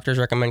tics, doctors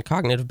recommend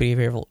cognitive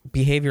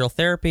behavioral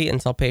therapy and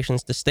tell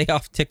patients to stay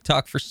off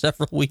TikTok for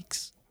several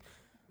weeks.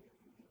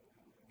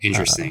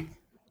 Interesting.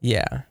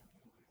 Yeah.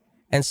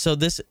 And so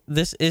this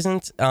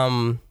isn't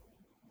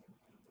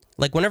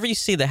like whenever you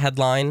see the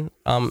headline,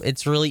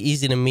 it's really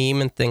easy to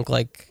meme and think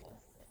like,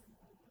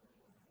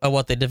 oh,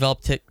 what, they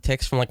developed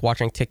tics from like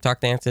watching TikTok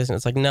dances, and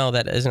it's like, no,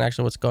 that isn't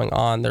actually what's going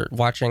on. They're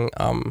watching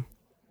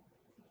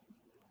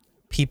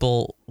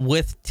people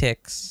with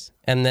tics,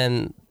 and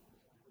then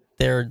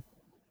they're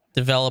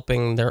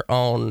developing their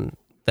own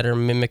that are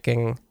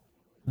mimicking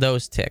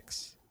those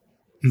tics.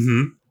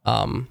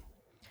 Mm-hmm.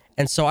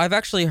 And so I've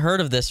actually heard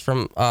of this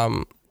from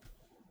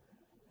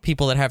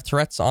people that have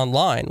Tourette's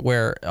online,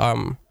 where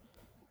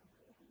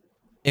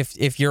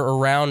if you're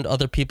around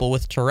other people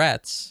with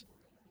Tourette's,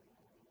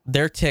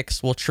 their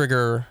tics will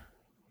trigger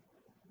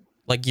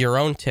like your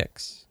own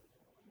tics.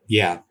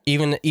 Yeah.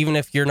 Even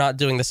if you're not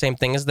doing the same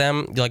thing as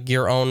them, like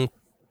your own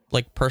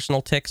like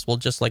personal tics will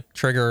just like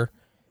trigger.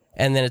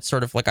 And then it's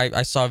sort of like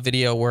I saw a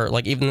video where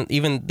like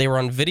even they were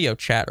on video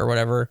chat or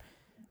whatever,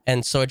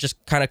 and so it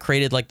just kind of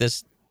created like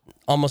this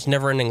almost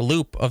never-ending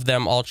loop of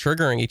them all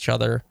triggering each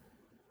other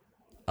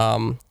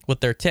with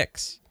their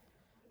tics.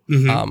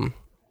 Mm-hmm.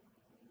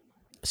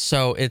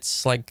 So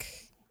it's like,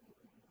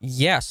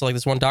 yeah, so like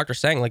this one doctor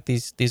saying like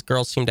these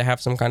girls seem to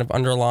have some kind of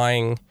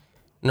underlying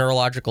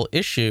neurological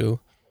issue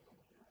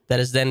that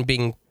is then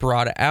being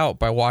brought out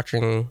by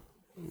watching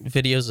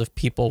videos of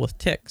people with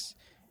tics.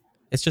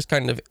 It's just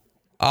kind of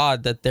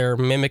odd that they're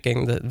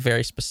mimicking the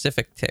very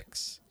specific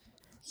tics.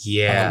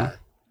 Yeah.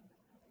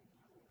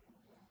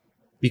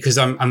 Because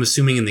I'm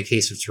assuming in the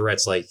case of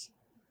Tourette's, like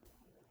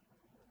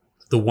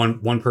the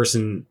one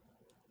person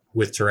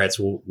with Tourette's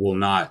will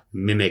not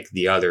mimic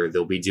the other.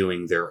 They'll be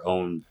doing their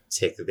own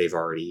tic that they've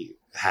already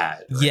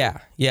had. Right?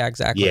 Yeah,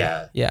 exactly.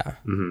 Yeah.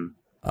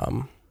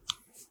 Mm-hmm.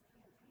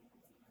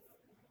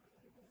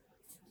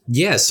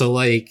 Yeah, so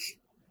like,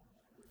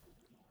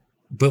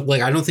 but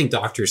like, I don't think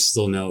doctors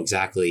still know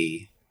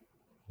exactly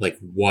like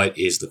what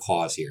is the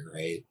cause here,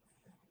 right?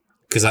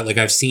 Because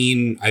I've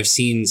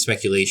seen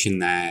speculation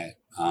that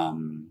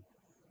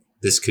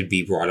this could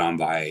be brought on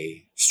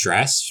by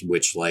stress,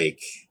 which, like,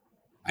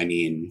 I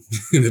mean,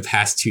 in the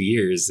past 2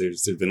 years,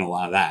 there's been a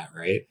lot of that,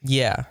 right?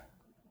 Yeah.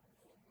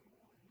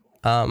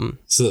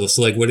 So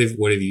like, what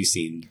have you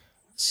seen?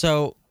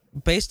 So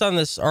based on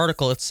this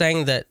article, it's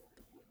saying that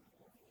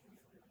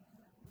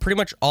pretty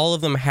much all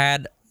of them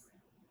had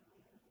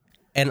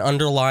an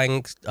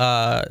underlying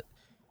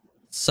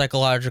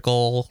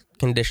psychological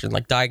condition,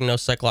 like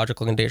diagnosed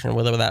psychological condition,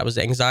 whether that was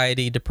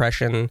anxiety,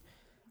 depression,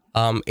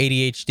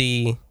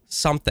 ADHD,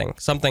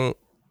 something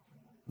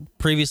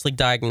previously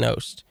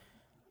diagnosed.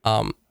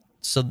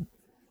 So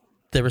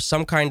there was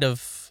some kind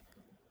of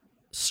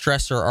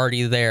stressor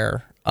already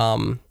there.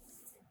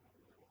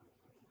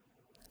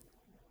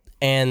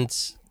 And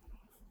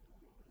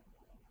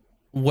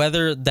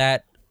whether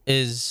that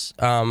is,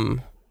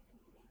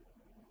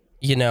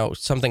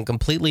 something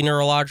completely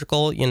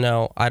neurological,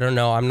 I don't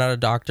know. I'm not a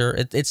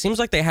doctor. It seems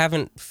like they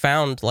haven't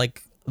found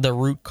like the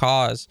root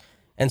cause.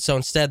 And so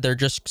instead they're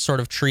just sort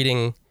of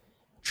treating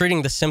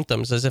the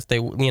symptoms as if they,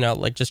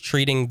 like just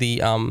treating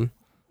the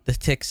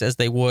tics as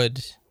they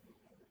would,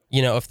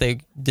 if they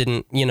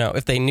didn't,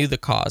 if they knew the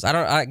cause.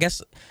 I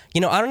guess, I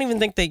don't even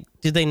think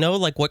did they know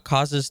like what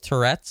causes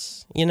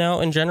Tourette's,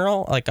 in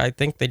general? Like, I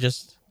think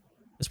it's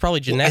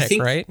probably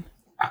genetic, right?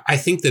 I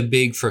think the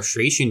big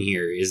frustration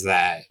here is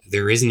that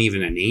there isn't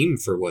even a name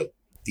for what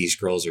these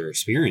girls are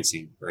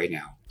experiencing right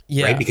now.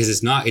 Yeah. Right. Because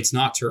it's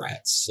not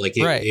Tourette's. Like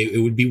right.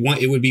 it would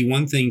be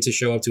one thing to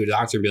show up to a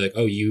doctor and be like,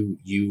 oh,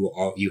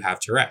 you have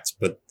Tourette's,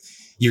 but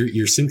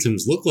your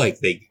symptoms look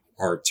like they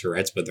are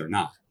Tourette's, but they're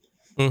not.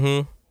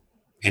 Mm-hmm.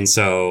 And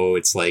so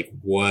it's like,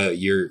 what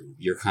you're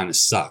kind of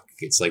stuck.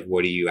 It's like,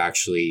 where do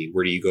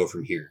you go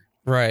from here?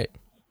 Right.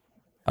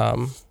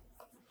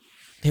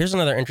 Here's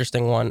another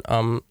interesting one.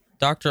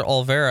 Dr.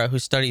 Olvera, who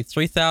studied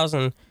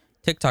 3,000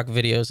 TikTok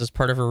videos as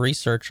part of her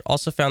research,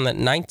 also found that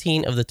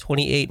 19 of the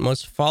 28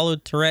 most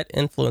followed Tourette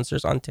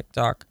influencers on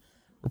TikTok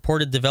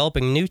reported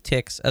developing new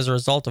tics as a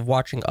result of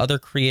watching other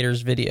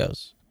creators'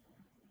 videos.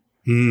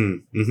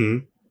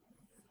 Mm-hmm.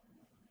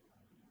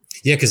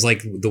 Yeah, because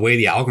like the way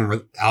the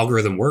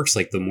algorithm works,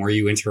 like the more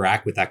you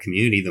interact with that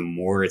community, the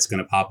more it's going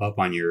to pop up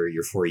on your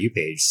For You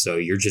page. So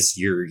you're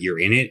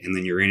in it, and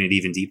then you're in it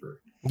even deeper.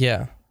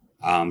 Yeah.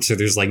 So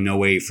there's like no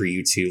way for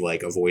you to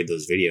like avoid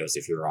those videos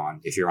if you're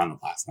on the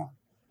platform.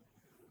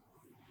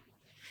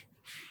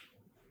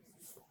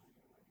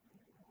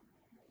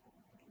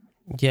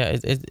 Yeah,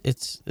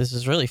 this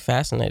is really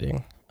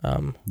fascinating.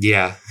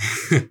 Yeah,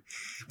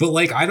 but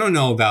like I don't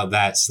know about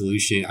that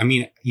solution. I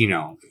mean,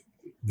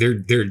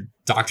 their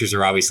doctors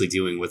are obviously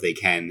doing what they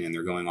can and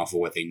they're going off of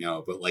what they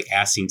know. But like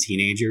asking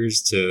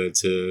teenagers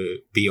to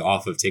be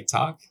off of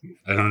TikTok,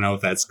 I don't know if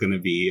that's going to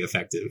be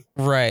effective.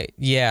 Right.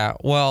 Yeah.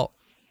 Well,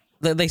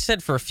 they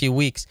said for a few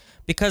weeks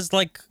because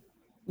like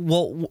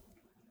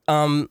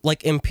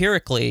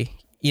empirically,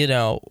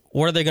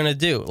 what are they going to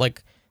do?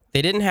 Like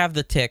they didn't have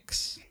the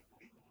tics.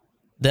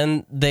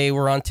 Then they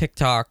were on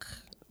TikTok.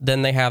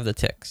 Then they have the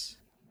tics.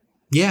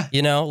 Yeah.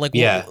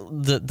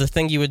 The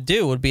thing you would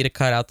do would be to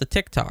cut out the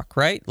TikTok,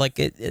 right? Like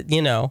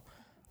sure.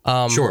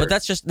 But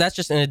that's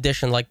just in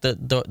addition. Like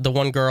the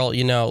one girl,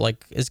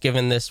 like is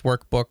given this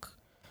workbook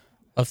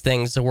of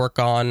things to work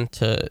on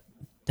to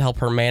help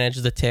her manage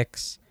the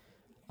tics.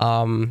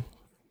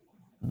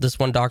 This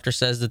one doctor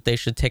says that they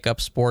should take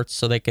up sports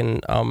so they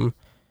can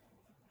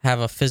have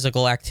a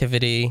physical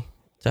activity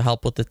to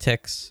help with the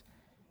tics.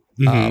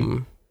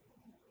 Mm-hmm.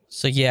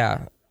 So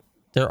yeah,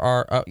 there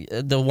are.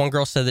 The one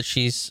girl said that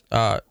she's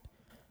watching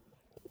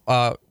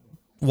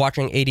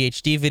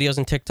ADHD videos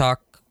on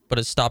TikTok, but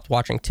has stopped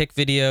watching tic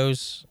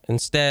videos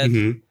instead.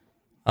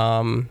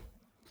 Mm-hmm.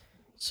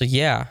 So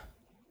yeah,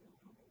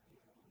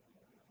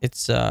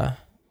 it's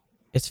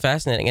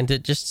fascinating, and to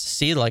just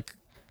see like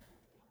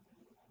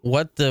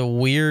what the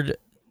weird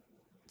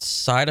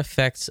side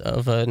effects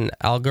of an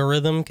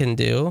algorithm can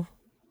do.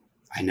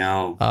 I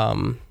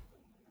know.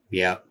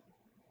 Yeah.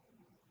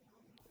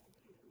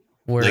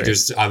 Like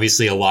there's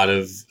obviously a lot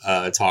of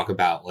talk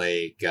about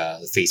like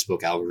the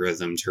Facebook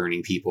algorithm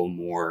turning people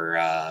more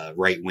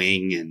right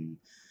wing and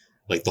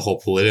like the whole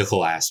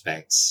political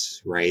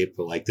aspects, right?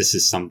 But like this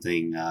is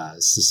something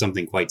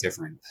quite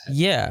different.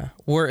 Yeah,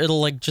 where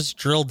it'll like just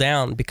drill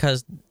down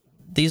because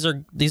these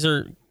are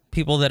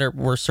people that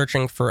were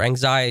searching for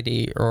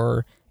anxiety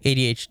or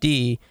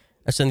ADHD,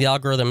 and so then the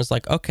algorithm is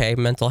like, okay,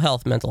 mental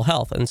health,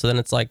 and so then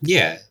it's like,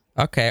 yeah,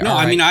 okay, no, all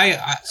right. I mean,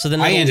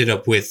 I ended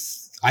up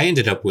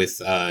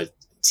with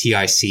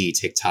TIC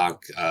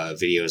TikTok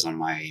videos on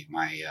my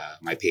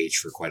page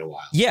for quite a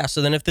while. Yeah,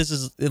 so then if this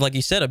is, like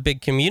you said, a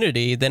big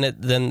community, then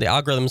the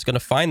algorithm is going to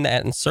find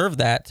that and serve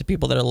that to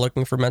people that are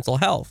looking for mental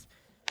health.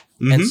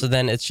 Mm-hmm. And so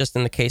then it's just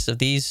in the case of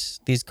these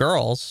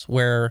girls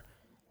where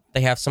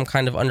they have some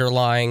kind of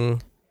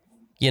underlying,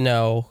 I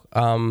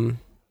don't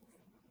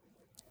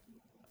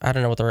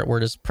know what the right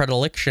word is,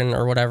 predilection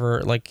or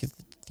whatever, like,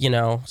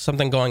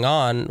 something going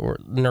on or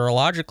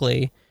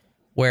neurologically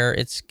where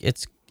it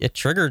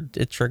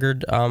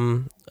triggered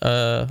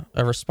a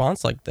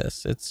response like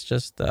this. It's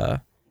just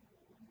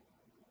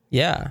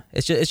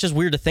it's just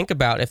weird to think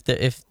about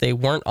if they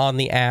weren't on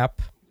the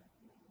app,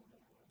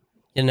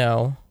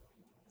 or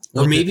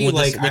maybe would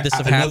this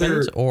have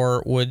happened,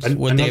 or would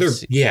they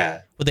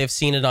have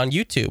seen it on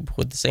YouTube?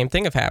 Would the same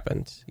thing have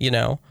happened?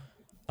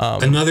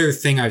 Another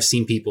thing I've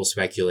seen people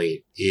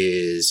speculate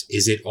is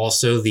it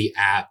also the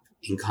app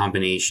in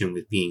combination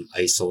with being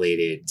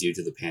isolated due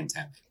to the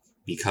pandemic?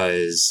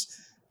 Because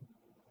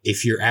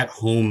if you're at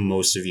home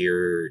most of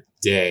your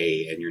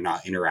day and you're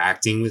not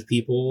interacting with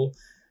people,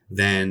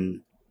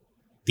 then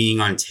being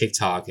on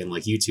TikTok and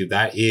like YouTube,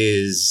 that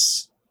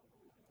is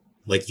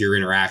like your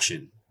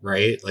interaction,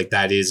 right? Like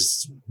that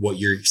is what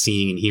you're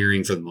seeing and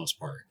hearing for the most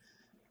part.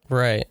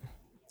 Right.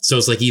 So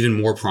it's like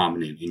even more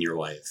prominent in your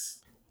life.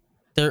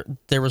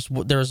 There was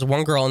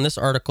one girl in this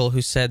article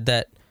who said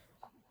that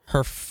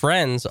her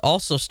friends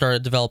also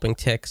started developing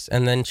tics,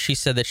 and then she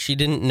said that she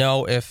didn't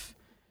know if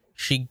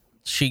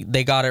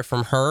they got it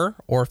from her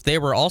or if they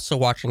were also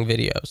watching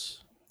videos.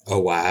 Oh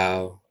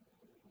wow.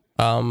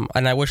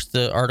 And I wish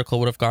the article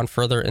would have gone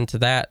further into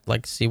that,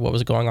 like see what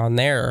was going on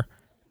there.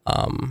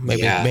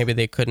 Maybe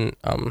they couldn't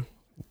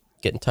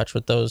get in touch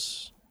with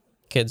those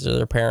kids or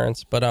their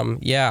parents, but I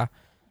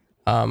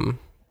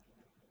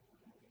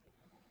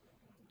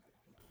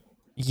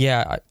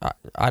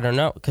don't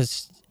know,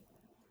 because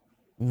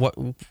what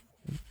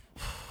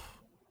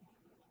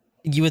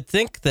you would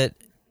think that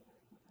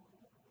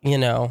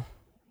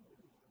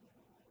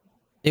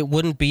it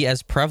wouldn't be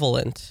as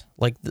prevalent,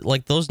 like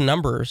those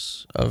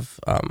numbers of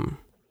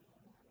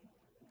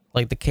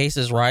like the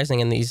cases rising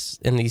in these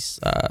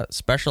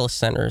specialist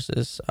centers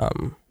is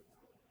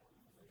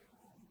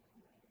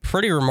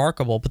pretty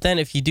remarkable. But then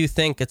if you do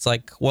think it's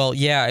like, well,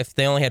 yeah, if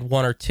they only had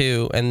one or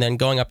two and then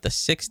going up to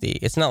 60,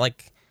 it's not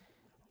like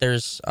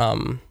there's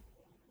that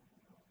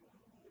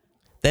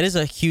is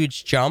a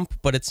huge jump,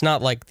 but it's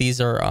not like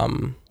these are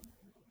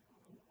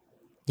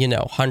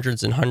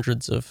hundreds and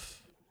hundreds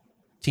of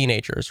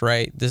teenagers,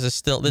 right? This is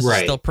still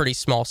pretty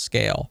small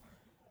scale.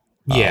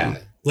 Yeah.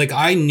 Like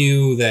I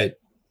knew that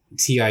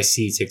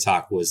TIC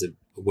TikTok was a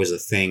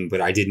thing,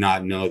 but I did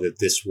not know that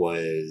this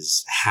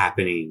was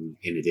happening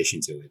in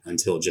addition to it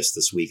until just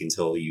this week,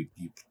 until you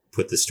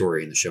put the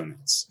story in the show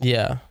notes.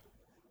 Yeah.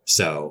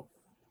 So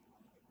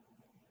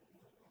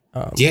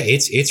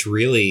it's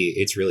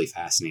really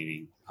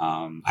fascinating.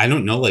 I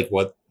don't know like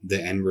what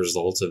the end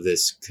result of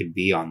this could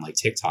be on like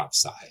TikTok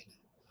side.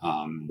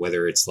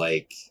 Whether it's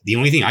like, the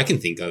only thing I can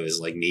think of is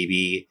like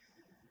maybe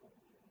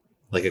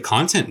like a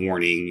content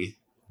warning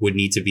would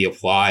need to be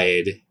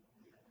applied,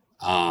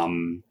 at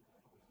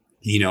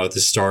the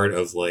start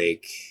of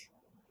like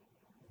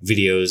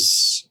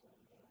videos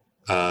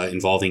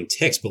involving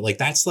tics. But like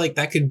that's like,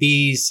 that could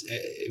be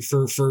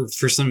for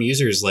some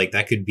users, like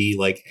that could be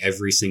like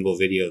every single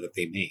video that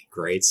they make,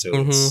 right? So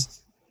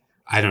it's,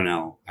 I don't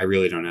know. I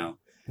really don't know.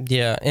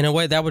 Yeah, in a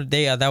way that would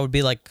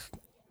be like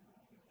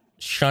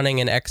shunning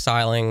and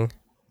exiling.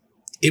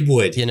 It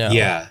would,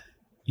 Yeah.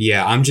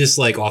 I'm just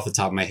like off the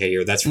top of my head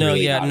here. That's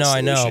really not a solution.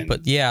 I know,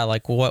 but yeah,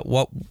 like what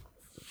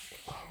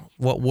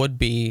would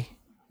be,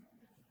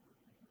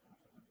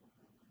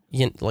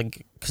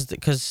 like,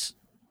 because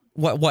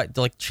what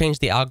like change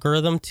the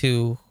algorithm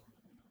to,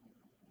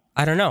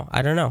 I don't know.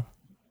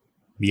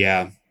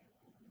 Yeah.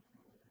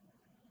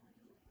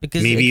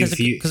 Because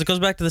it goes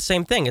back to the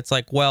same thing. It's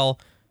like, well,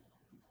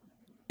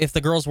 if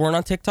the girls weren't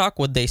on TikTok,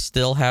 would they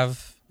still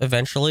have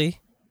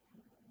eventually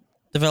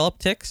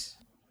developed tics?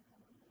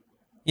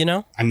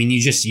 I mean,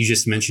 you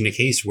just mentioned a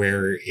case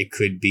where it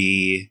could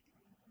be,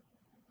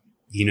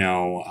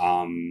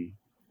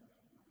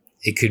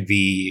 it could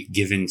be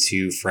given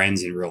to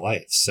friends in real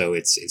life. So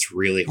it's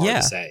really hard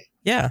to say.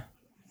 Yeah.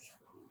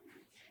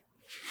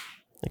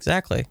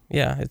 Exactly.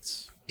 Yeah.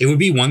 It would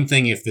be one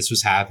thing if this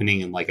was happening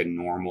in like a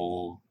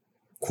normal,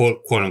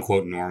 quote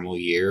unquote normal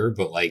year,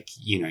 but like,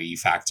 you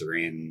factor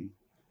in,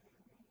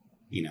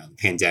 the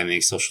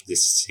pandemic, social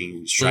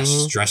distancing,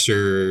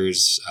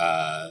 stressors,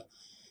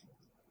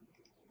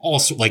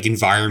 also like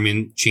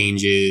environment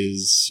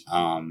changes,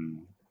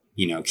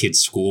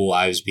 kids' school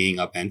lives being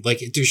upended. Like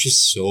there's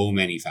just so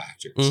many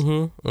factors.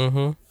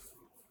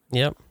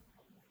 Yep.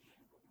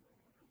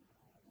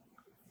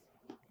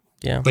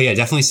 Yeah. But yeah,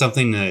 definitely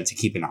something to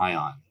keep an eye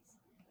on.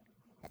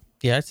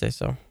 Yeah, I'd say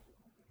so.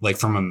 Like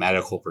from a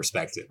medical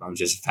perspective, I'm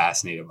just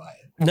fascinated by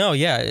it. No,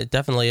 yeah, it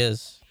definitely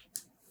is.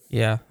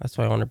 Yeah, that's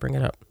why I want to bring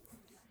it up.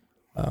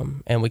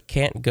 And we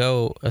can't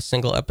go a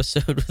single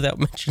episode without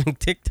mentioning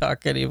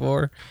TikTok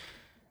anymore.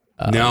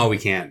 No, we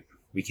can't.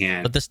 We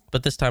can't.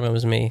 But this time it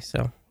was me.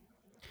 So,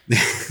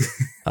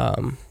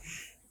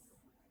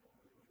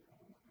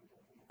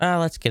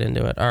 let's get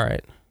into it. All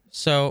right.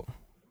 So,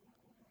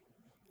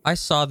 I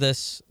saw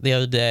this the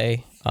other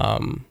day.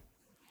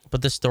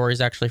 But this story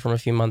is actually from a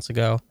few months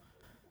ago.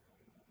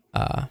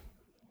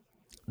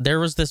 There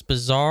was this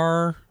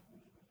bizarre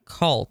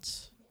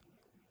cult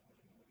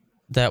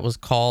that was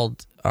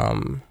called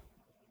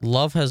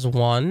Love Has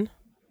Won,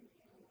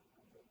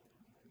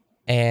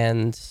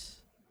 and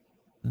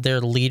their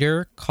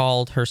leader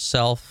called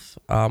herself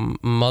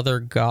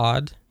Mother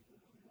God.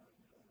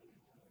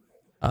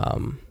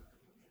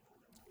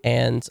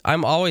 And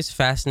I'm always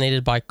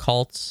fascinated by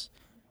cults,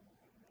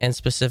 and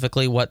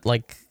specifically what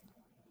like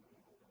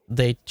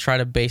they try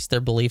to base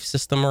their belief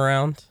system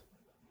around.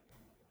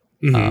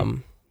 Mm-hmm.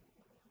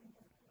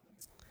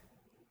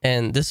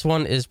 And this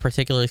one is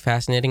particularly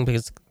fascinating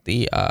because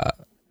the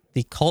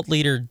cult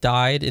leader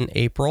died in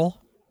April,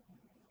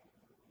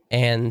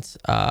 and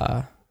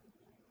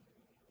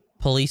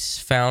police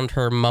found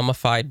her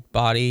mummified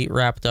body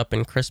wrapped up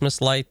in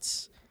Christmas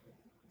lights.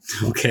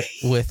 Okay.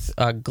 With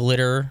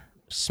glitter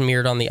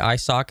smeared on the eye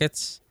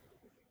sockets,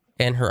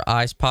 and her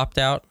eyes popped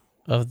out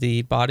of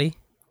the body.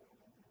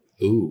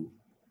 Ooh.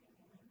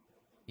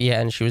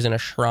 Yeah, and she was in a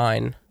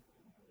shrine.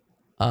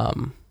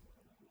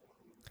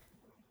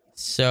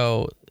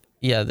 So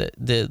yeah,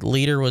 the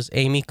leader was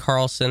Amy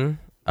Carlson.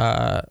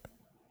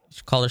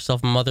 She called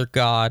herself Mother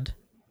God.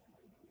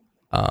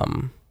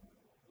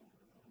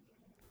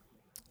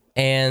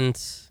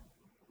 And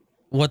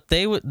what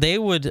they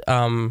would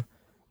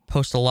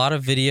post a lot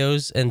of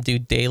videos and do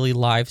daily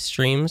live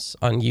streams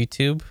on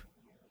YouTube.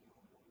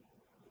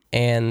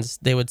 And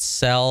they would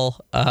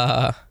sell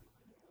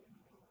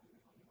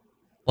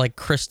like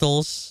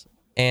crystals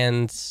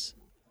and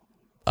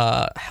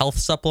health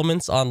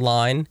supplements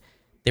online.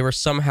 They were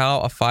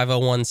somehow a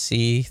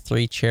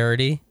 501c3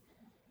 charity,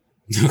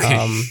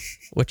 okay.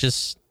 which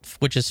is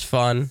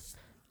fun.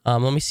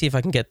 Let me see if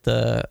I can get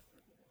the.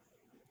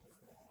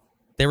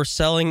 They were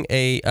selling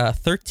a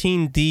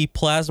 13D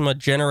plasma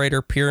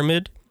generator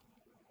pyramid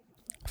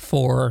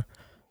for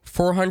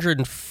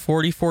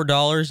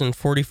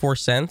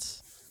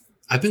 $444.44.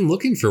 I've been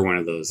looking for one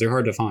of those. They're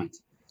hard to find.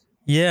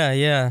 Yeah.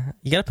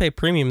 You gotta pay a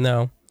premium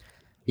though.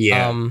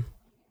 Yeah.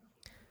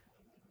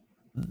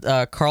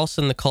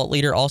 Carlson, the cult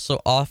leader,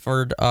 also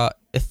offered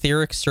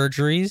etheric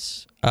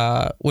surgeries,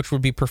 which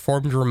would be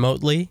performed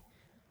remotely.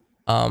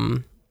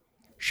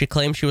 She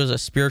claimed she was a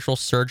spiritual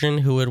surgeon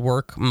who would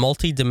work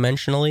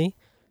multi-dimensionally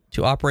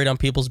to operate on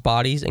people's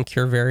bodies and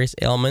cure various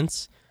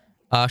ailments.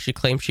 She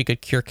claimed she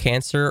could cure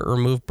cancer,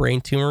 remove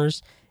brain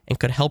tumors, and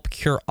could help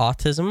cure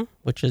autism,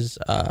 which is...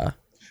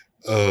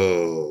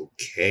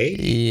 Okay.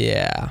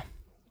 Yeah.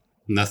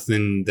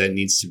 Nothing that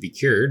needs to be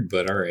cured,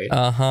 but all right.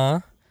 Uh-huh.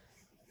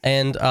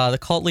 And the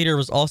cult leader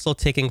was also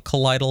taking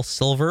colloidal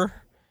silver,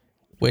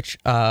 which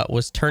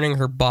was turning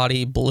her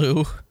body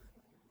blue.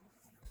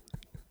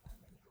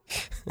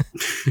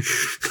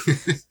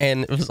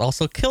 And it was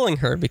also killing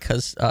her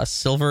because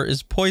silver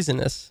is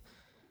poisonous.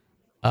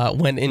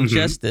 When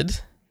ingested,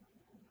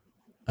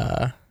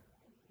 you're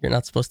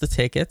not supposed to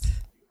take it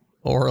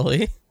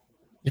orally.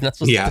 You're not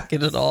supposed to take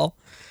it at all.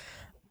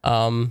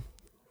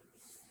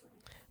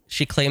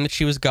 She claimed that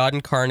she was God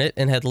incarnate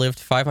and had lived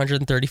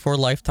 534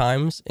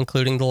 lifetimes,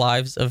 including the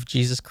lives of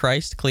Jesus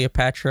Christ,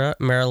 Cleopatra,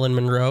 Marilyn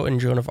Monroe, and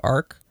Joan of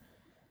Arc.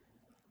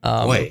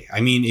 Wait, I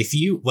mean, if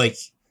you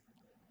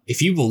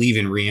believe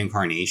in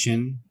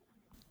reincarnation,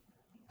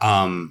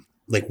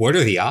 like, what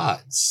are the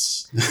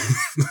odds?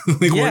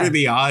 What are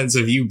the odds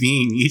of you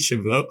being each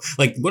of those?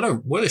 Like, what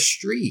a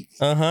streak.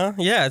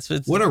 Yeah, it's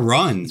what a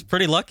run. It's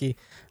pretty lucky.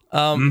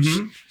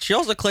 She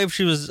also claimed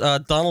she was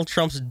Donald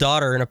Trump's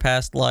daughter in a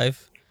past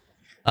life.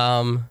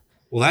 Well,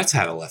 that's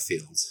out of left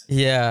field.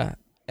 Yeah,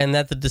 and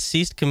that the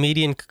deceased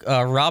comedian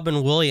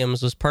Robin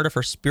Williams was part of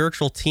her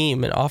spiritual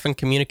team and often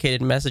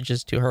communicated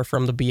messages to her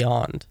from the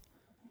beyond.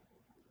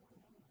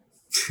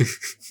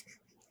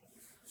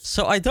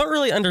 So I don't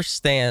really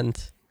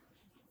understand.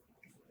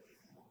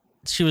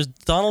 She was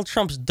Donald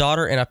Trump's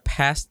daughter in a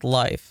past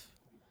life.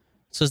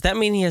 So does that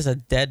mean he has a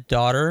dead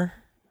daughter?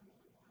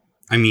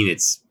 I mean,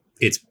 it's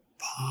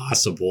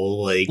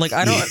possible. Like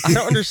I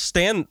don't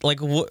understand.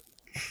 Like, what?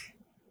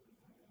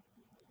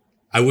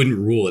 I wouldn't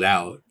rule it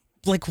out.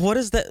 Like, what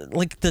is that?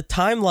 Like, the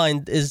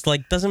timeline is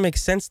like doesn't make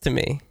sense to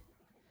me.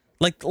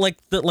 Like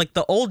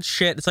the old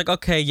shit. It's like,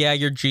 okay, yeah,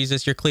 you're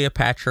Jesus, you're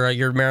Cleopatra,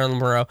 you're Marilyn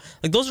Monroe.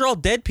 Like, those are all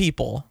dead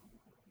people.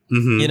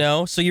 You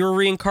know, so you were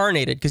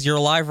reincarnated because you're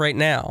alive right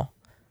now.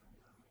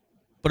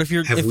 But if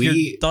you're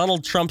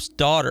Donald Trump's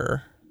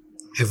daughter,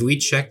 have we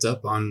checked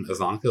up on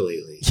Ivanka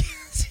lately?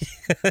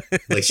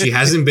 Like, she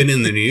hasn't been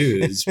in the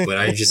news, but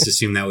I just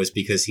assume that was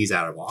because he's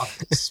out of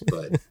office.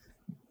 But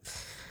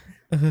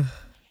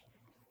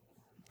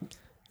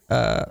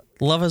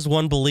Love Has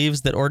Won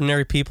believes that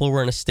ordinary people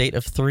were in a state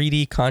of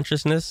 3D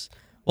consciousness,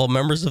 while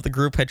members of the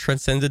group had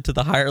transcended to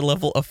the higher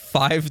level of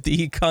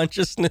 5D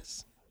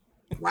consciousness.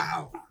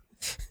 Wow.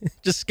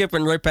 Just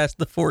skipping right past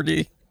the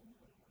 4D.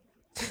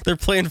 They're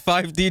playing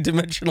 5D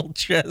dimensional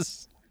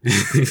chess.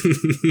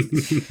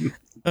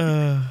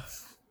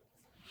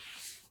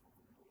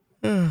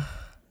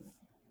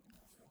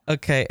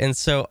 Okay, and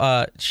so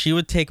she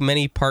would take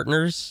many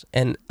partners,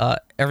 and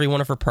every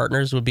one of her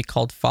partners would be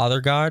called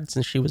Father God,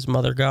 since she was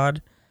Mother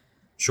God.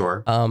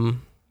 Sure.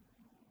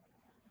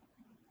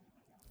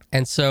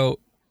 And so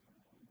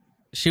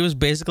she was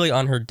basically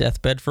on her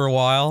deathbed for a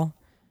while,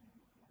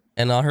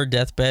 and on her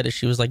deathbed,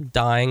 she was like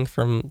dying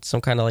from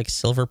some kind of like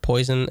silver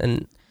poison,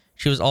 and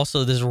she was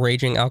also this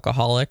raging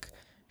alcoholic.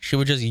 She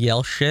would just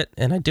yell shit,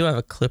 and I do have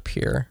a clip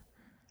here.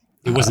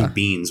 It wasn't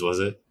beans, was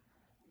it?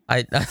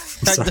 I don't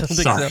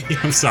think sorry. so.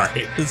 I'm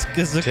sorry. It's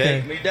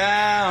okay. Take me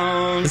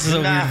down. This is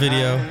a weird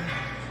video.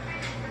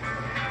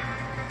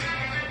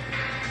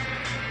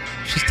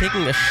 She's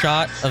taking a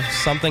shot of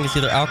something. It's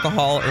either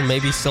alcohol or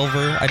maybe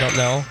silver. I don't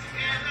know.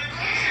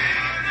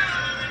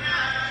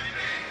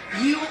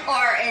 You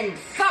are in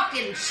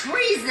fucking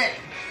treason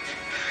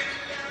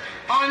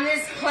on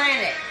this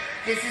planet.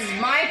 This is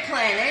my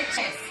planet.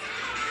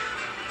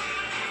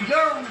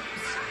 Your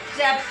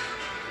step,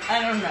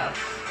 I don't know.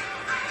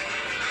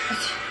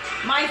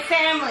 My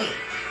family,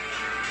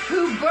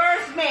 who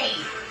birthed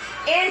me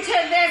into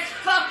this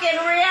fucking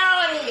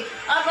reality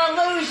of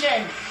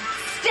illusion.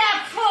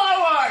 Step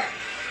forward.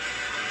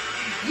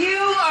 You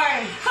are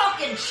in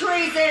fucking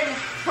treason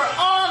for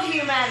all of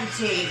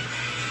humanity.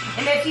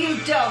 And if you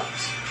don't,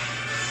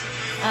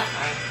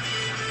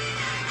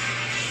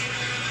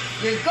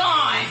 you're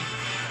gone.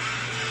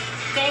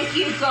 Thank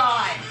you,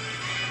 God.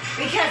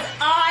 Because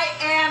I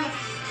am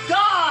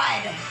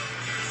God.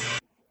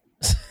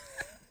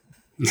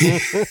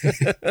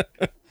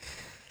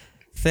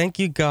 Thank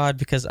you, God,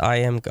 because I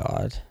am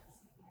God.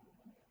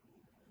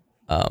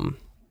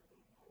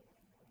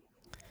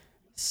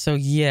 So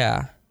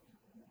yeah.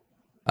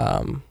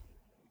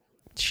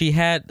 She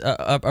had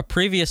a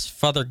previous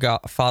Father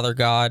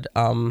God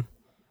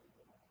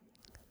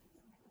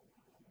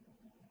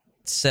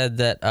said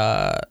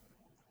that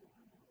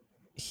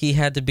he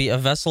had to be a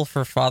vessel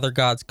for Father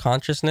God's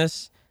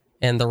consciousness,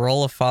 and the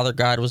role of Father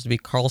God was to be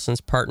Carlson's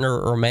partner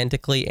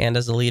romantically and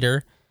as a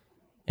leader.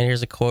 And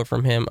here's a quote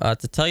from him.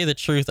 To tell you the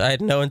truth, I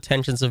had no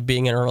intentions of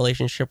being in a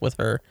relationship with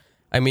her.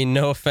 I mean,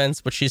 no offense,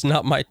 but she's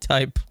not my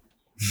type.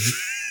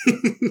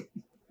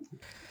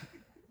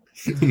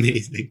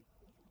 Amazing.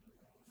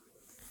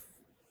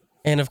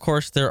 And of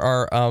course, there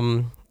are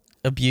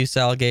abuse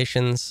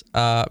allegations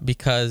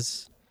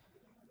because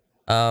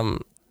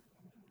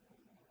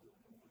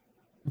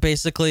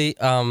basically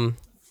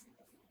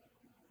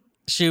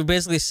she would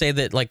basically say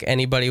that like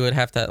anybody would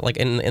have to like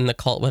in the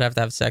cult would have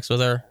to have sex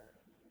with her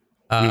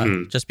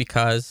just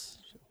because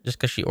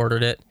she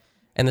ordered it.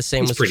 And the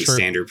same was pretty true.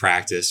 Standard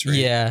practice, right?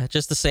 Yeah,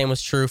 just the same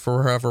was true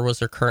for whoever was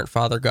her current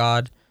Father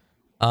God.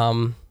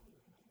 And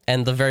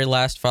the very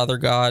last Father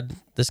God,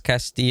 this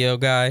Castillo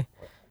guy,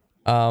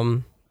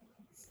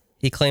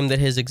 he claimed that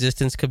his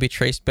existence could be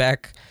traced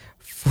back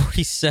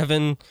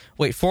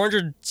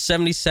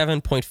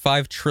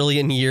 477.5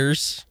 trillion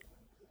years.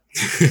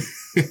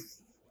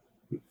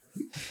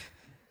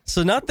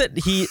 So not that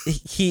he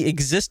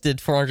existed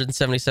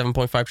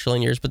 477.5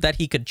 trillion years, but that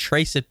he could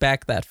trace it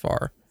back that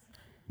far.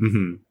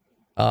 Mm-hmm.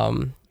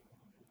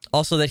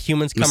 Also that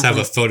humans must have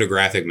a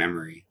photographic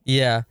memory.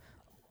 Yeah.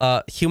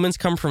 Humans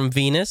come from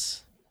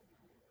Venus,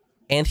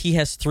 and he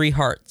has 3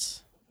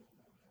 hearts.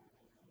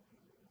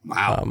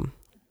 Wow.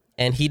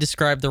 And he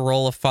described the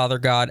role of Father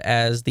God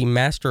as the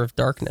master of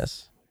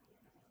darkness.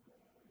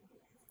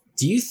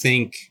 Do you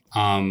think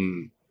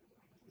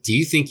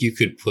you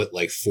could put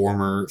like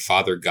former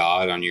Father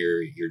God on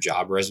your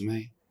job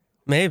resume?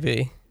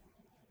 Maybe.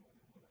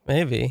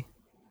 I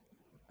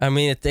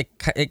mean,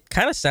 it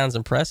kind of sounds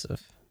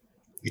impressive.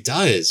 It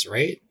does,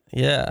 right?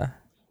 Yeah.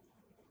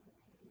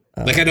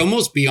 Like I'd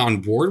almost be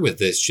on board with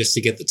this just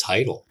to get the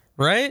title.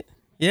 Right?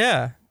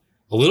 Yeah.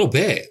 A little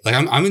bit. Like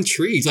I'm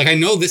intrigued. Like I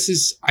know this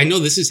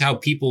is how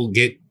people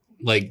get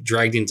like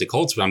dragged into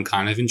cults, but I'm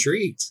kind of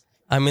intrigued.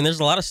 I mean, there's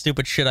a lot of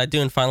stupid shit I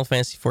do in Final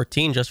Fantasy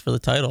 14 just for the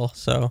title.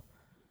 So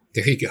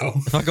there you go.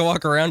 If I could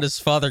walk around as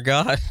Father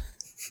God.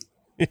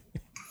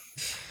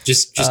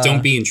 just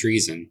don't be in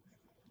treason.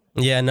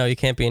 Yeah, no, you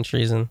can't be in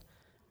treason.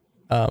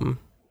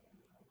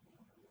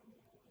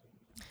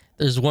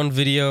 There's one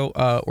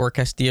video where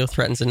Castillo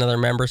threatens another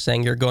member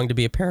saying you're going to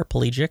be a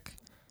paraplegic.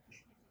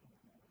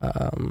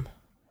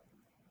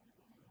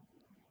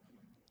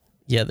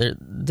 Yeah,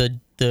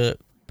 the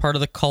part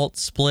of the cult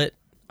split.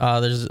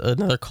 There's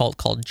another cult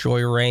called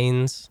Joy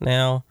Reigns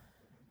now.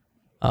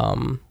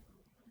 There's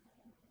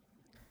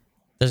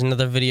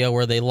another video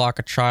where they lock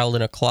a child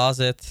in a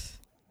closet.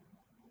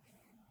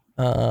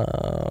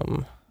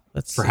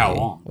 Let's see. For how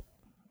long?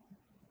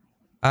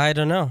 I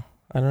don't know.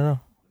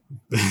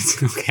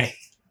 That's okay.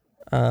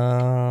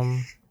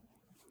 Oh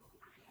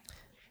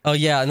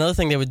yeah, another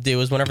thing they would do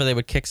is whenever they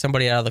would kick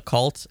somebody out of the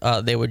cult,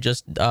 they would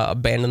just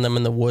abandon them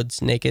in the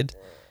woods naked.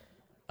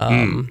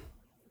 Oh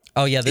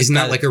yeah, isn't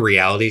that like a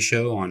reality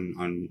show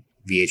on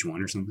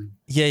VH1 or something?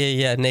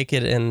 Yeah.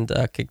 Naked and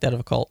kicked out of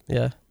a cult.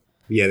 Yeah.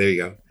 Yeah, there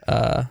you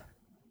go.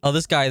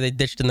 This guy they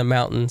ditched in the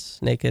mountains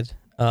naked.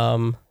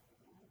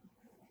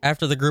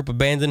 after the group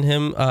abandoned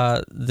him,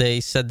 they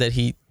said that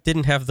he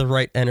didn't have the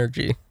right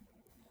energy.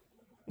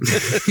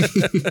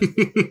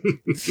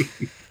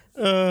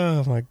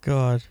 Oh my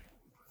God.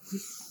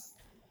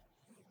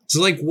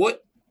 So like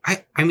what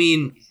I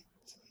mean,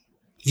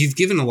 you've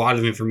given a lot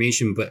of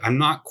information, but I'm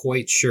not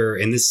quite sure,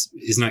 and this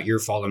is not your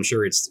fault. I'm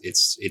sure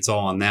it's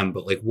all on them,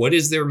 but like what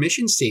is their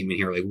mission statement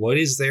here? Like what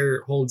is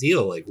their whole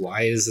deal? Like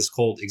why does this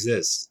cult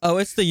exist? Oh,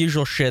 it's the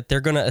usual shit.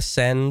 They're gonna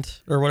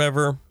ascend or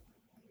whatever.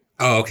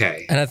 Oh,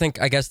 okay. And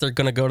I guess they're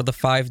gonna go to the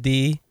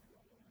 5D.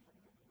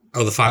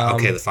 Oh, the 5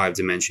 okay, the 5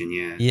 dimension,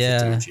 yeah. Yeah.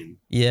 Dimension.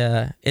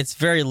 Yeah. It's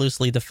very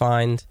loosely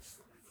defined.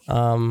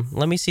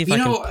 Let me see if I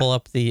can pull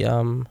up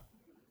the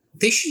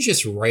They should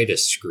just write a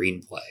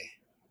screenplay.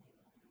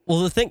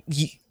 Well, the thing,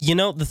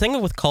 the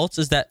thing with cults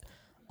is that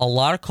a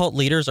lot of cult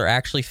leaders are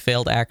actually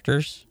failed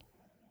actors.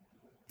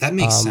 That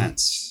makes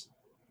sense.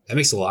 That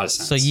makes a lot of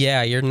sense. So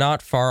yeah, you're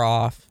not far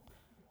off.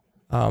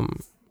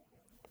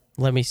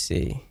 Let me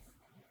see.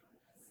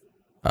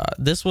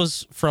 This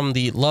was from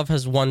the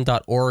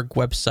lovehaswon.org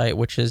website,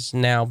 which has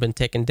now been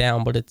taken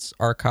down, but it's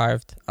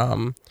archived.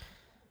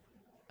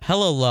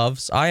 Hello,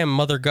 loves. I am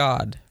Mother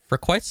God. For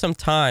quite some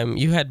time,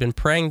 you had been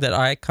praying that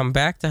I come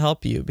back to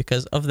help you.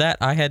 Because of that,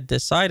 I had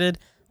decided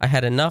I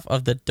had enough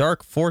of the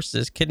dark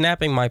forces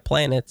kidnapping my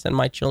planets and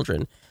my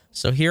children.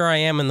 So here I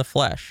am in the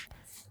flesh.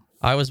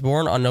 I was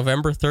born on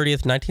November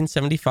 30th,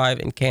 1975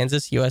 in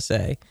Kansas,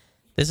 USA.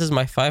 This is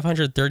my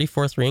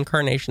 534th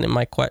reincarnation in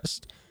my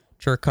quest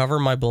to recover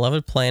my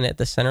beloved planet at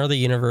the center of the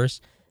universe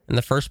and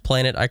the first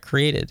planet I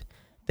created.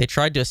 They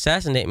tried to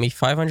assassinate me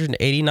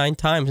 589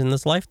 times in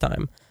this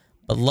lifetime,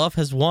 but love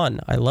has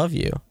won. I love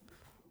you.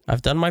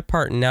 I've done my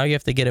part, and now you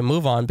have to get a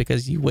move on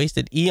because you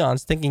wasted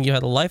eons thinking you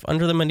had a life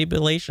under the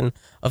manipulation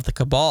of the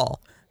cabal,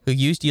 who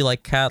used you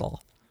like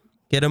cattle.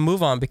 Get a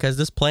move on because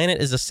this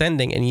planet is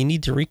ascending and you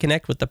need to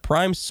reconnect with the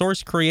prime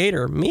source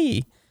creator,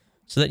 me,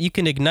 so that you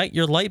can ignite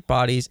your light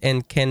bodies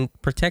and can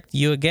protect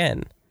you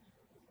again.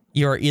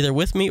 You are either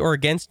with me or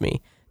against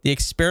me. The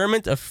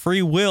experiment of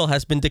free will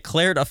has been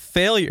declared a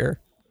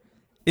failure.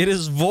 It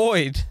is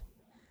void.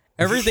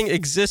 Everything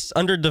exists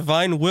under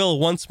divine will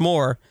once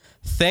more.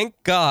 Thank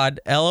God,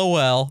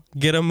 LOL,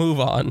 get a move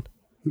on.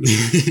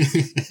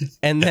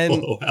 And then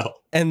LOL.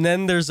 And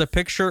then there's a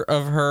picture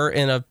of her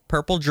in a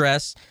purple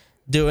dress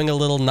doing a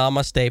little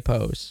namaste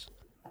pose.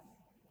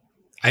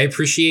 I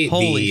appreciate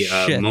the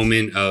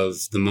moment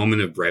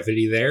of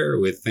brevity there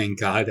with thank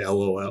God,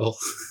 LOL.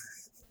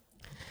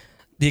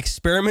 The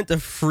experiment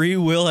of free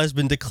will has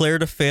been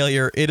declared a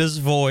failure. It is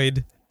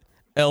void.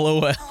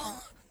 LOL.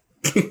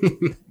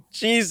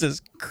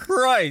 Jesus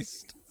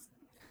Christ.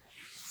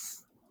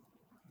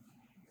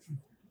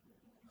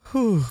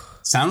 Whew.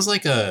 Sounds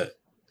like a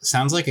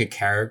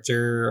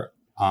character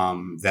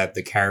that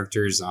the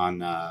characters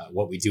on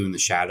What We Do in the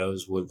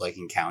Shadows would like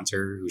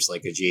encounter, who's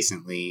like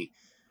adjacently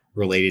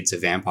related to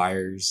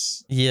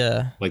vampires.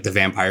 Yeah. Like the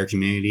vampire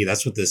community.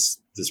 That's what this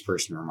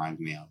person reminds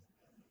me of.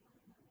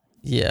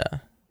 Yeah.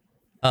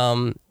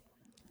 Her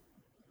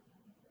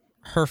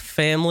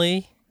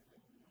family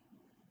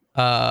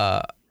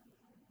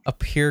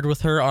appeared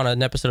with her on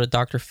an episode of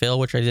Dr. Phil,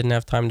 which I didn't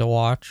have time to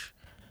watch.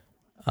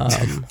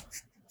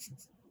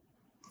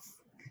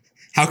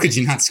 How could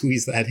you not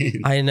squeeze that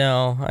in? I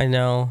know. I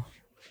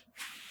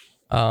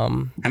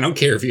don't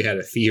care if you had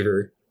a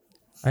fever.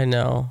 I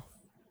know.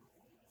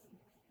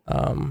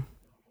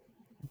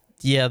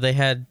 Yeah, they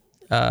had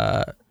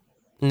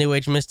New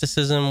Age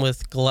mysticism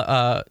with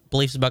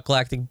beliefs about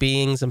galactic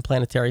beings and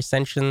planetary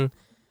ascension,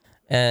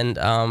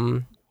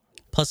 and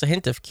plus a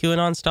hint of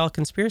QAnon-style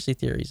conspiracy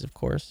theories, of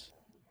course.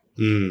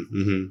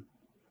 Mm-hmm.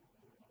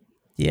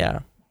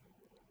 Yeah.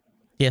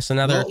 Yeah, so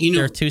now there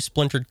are two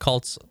splintered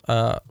cults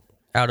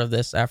out of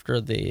this after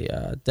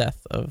the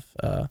death of...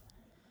 Oh,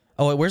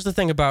 wait, where's the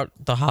thing about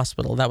the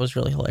hospital? That was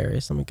really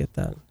hilarious. Let me get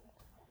that.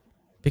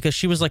 Because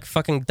she was like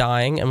fucking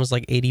dying and was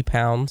like 80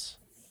 pounds.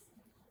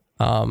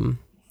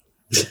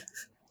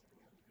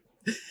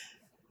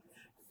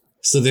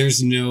 So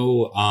there's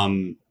no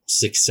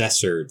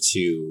successor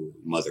to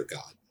Mother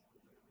God.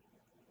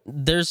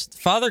 There's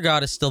Father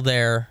God is still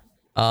there,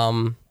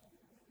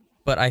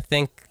 but I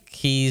think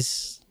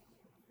he's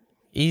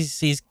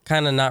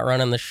kind of not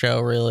running the show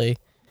really.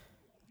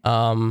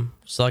 So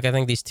like I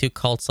think these two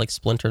cults like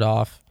splintered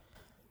off.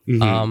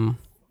 Mm-hmm.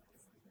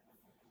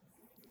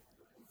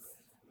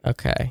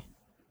 Okay.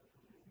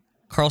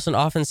 Carlson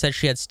often said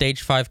she had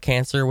stage 5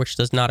 cancer, which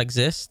does not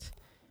exist.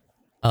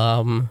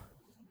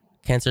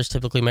 Cancer is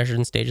typically measured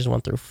in stages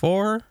 1 through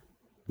 4.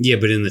 Yeah,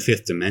 but in the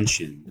 5th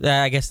dimension.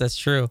 I guess that's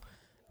true.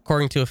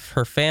 According to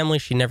her family,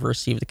 she never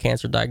received a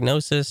cancer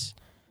diagnosis.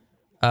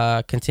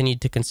 Continued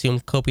to consume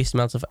copious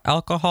amounts of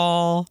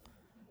alcohol.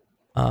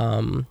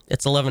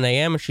 It's 11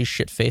 a.m. and she's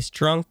shit-faced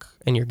drunk,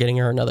 and you're getting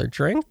her another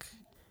drink.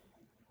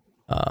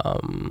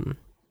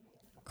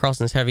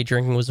 Carlson's heavy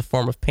drinking was a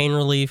form of pain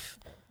relief.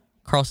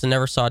 Carlson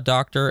never saw a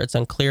doctor. It's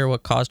unclear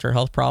what caused her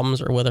health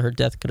problems or whether her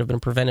death could have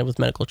been prevented with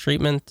medical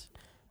treatment.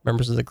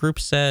 Members of the group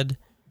said.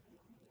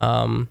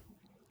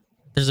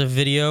 There's a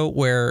video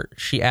where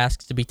she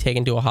asks to be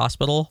taken to a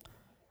hospital,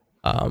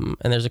 And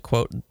there's a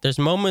quote. There's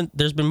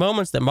been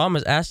moments that mom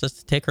has asked us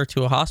to take her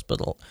to a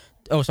hospital.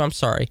 Oh, so I'm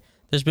sorry.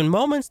 There's been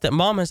moments that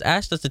mom has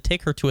asked us to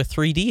take her to a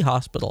 3D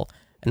hospital,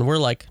 and we're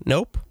like,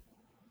 nope.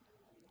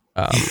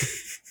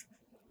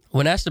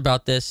 When asked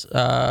about this,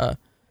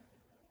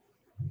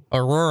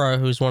 Aurora,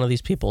 who's one of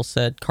these people,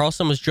 said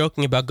Carlson was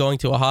joking about going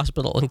to a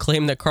hospital and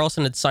claimed that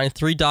Carlson had signed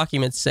 3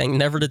 documents saying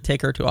never to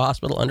take her to a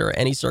hospital under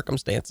any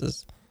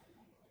circumstances.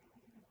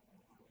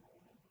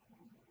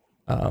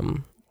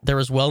 There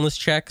was wellness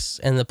checks,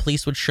 and the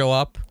police would show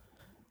up,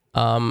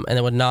 and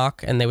they would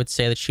knock, and they would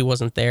say that she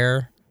wasn't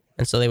there,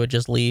 and so they would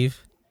just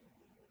leave.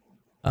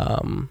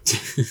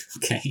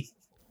 Okay.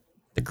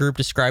 The group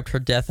described her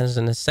death as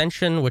an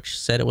ascension, which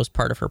said it was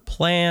part of her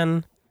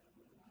plan.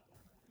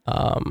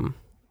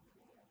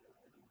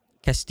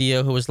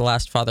 Castillo, who was the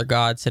last father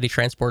god, said he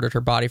transported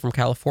her body from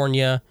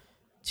California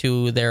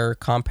to their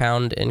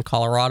compound in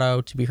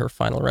Colorado to be her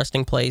final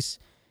resting place.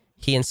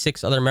 He and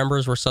 6 other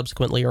members were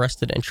subsequently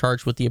arrested and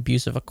charged with the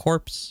abuse of a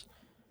corpse.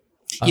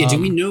 Yeah, do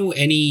we know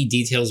any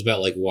details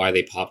about like why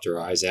they popped her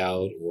eyes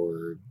out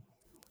or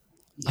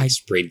like,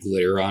 sprayed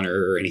glitter on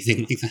her or anything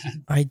like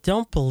that? I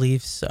don't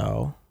believe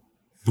so.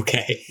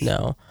 Okay.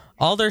 No.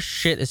 All their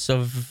shit is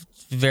so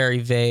very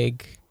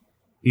vague.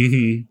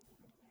 Mm-hmm.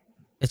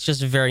 It's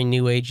just very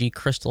new agey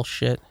crystal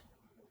shit.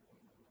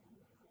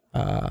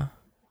 But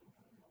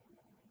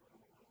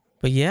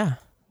yeah.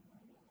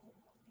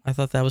 I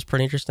thought that was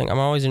pretty interesting. I'm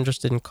always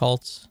interested in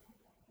cults.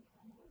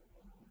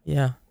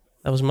 Yeah.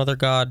 That was Mother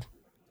God.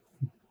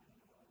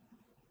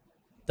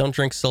 Don't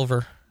drink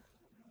silver.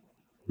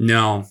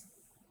 No,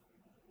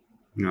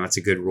 that's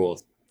a good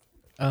rule.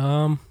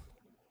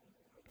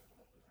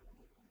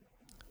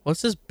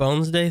 What's this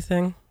Bones Day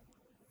thing?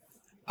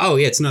 Oh,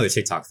 yeah, it's another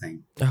TikTok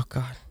thing. Oh,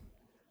 God.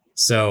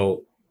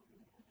 So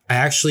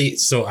I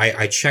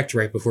checked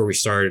right before we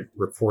started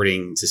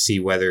recording to see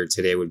whether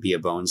today would be a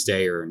Bones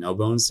Day or a no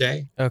Bones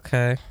Day.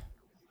 Okay.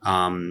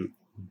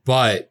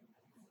 But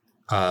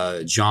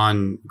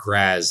John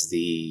Graz,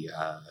 the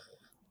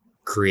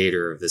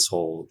creator of this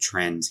whole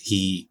trend,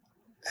 he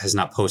has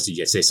not posted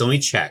yet today. So let me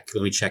check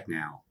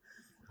now.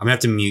 I'm gonna have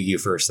to mute you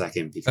for a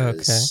second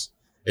because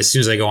as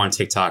soon as I go on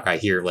TikTok, I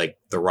hear like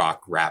The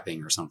Rock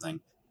rapping or something.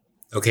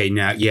 Okay,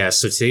 now, yeah,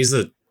 so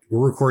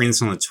we're recording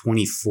this on the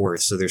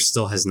 24th, so there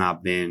still has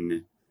not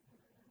been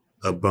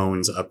a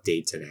Bones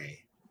update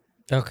today.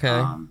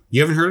 Okay.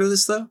 You haven't heard of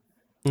this, though?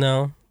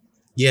 No.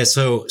 Yeah,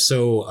 so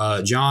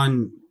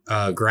John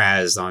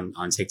Graz on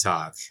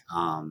TikTok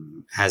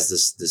has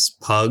this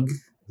pug,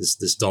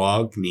 this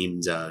dog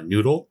named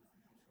Noodle.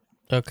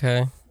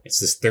 Okay. It's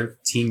this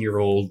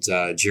 13-year-old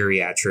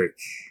geriatric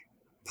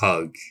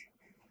pug.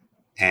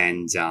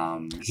 And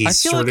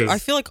he's I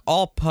feel like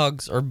all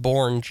pugs are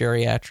born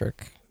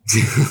geriatric.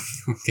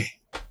 Okay.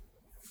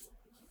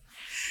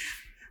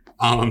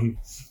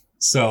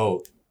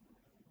 So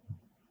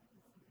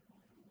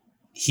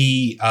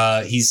he's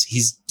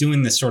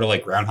doing this sort of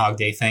like Groundhog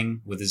Day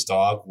thing with his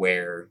dog,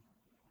 where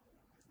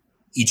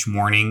each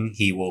morning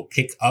he will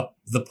pick up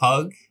the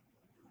pug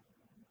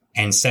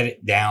and set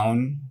it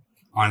down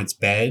on its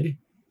bed.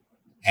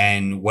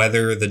 And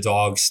whether the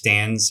dog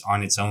stands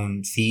on its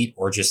own feet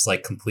or just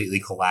like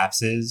completely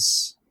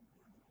collapses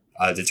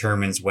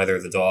determines whether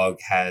the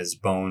dog has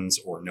bones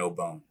or no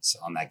bones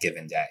on that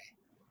given day.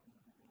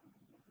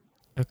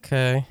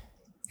 Okay.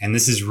 And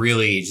this is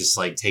really just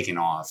like taken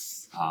off.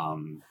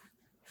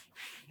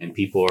 And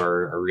people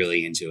are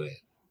really into it.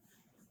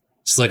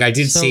 So like I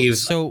did save.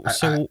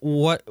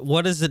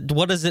 What is it?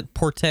 What does it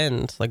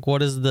portend? Like,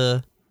 what is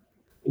the?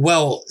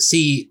 Well,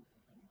 see,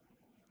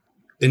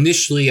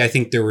 initially, I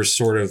think there was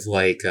sort of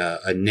like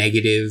a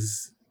negative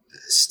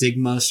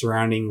stigma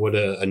surrounding what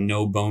a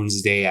no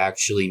bones day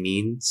actually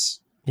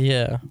means.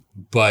 Yeah.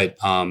 But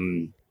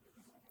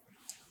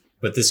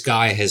this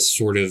guy has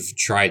sort of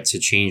tried to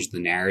change the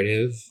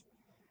narrative.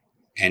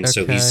 And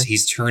so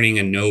he's turning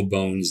a no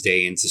bones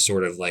day into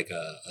sort of like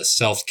a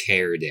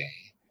self-care day,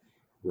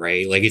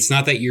 right? Like it's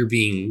not that you're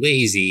being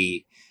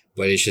lazy,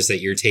 but it's just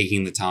that you're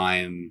taking the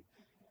time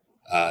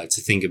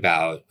to think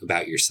about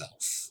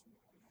yourself,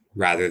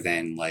 rather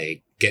than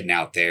like getting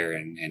out there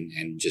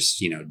and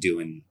just,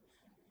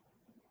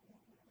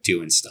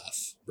 doing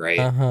stuff. Right.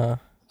 Uh-huh.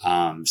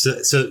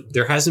 So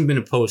there hasn't been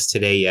a post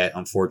today yet,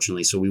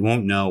 unfortunately. So we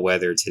won't know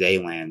whether today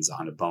lands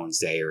on a Bones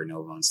Day or a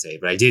no Bones Day,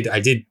 but I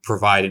did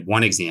provide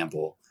one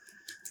example,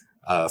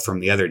 from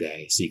the other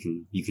day. So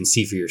you can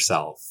see for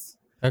yourself.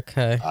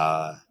 Okay.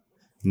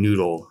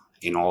 Noodle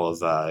in all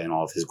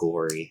of his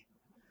glory.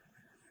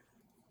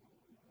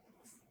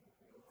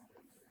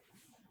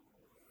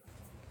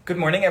 Good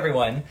morning,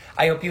 everyone.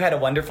 I hope you had a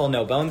wonderful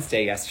No Bones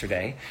Day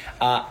yesterday.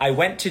 I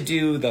went to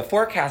do the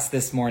forecast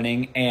this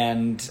morning,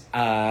 and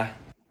I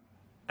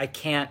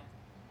can't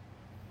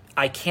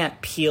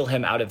peel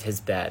him out of his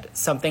bed.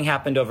 Something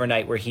happened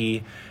overnight where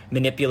he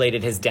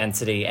manipulated his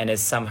density and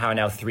is somehow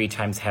now 3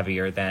 times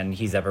heavier than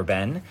he's ever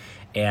been,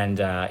 and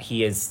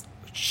he is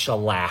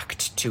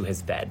shellacked to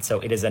his bed. So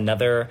it is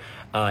another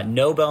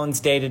No Bones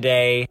Day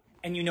today.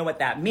 And you know what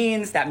that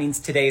means. That means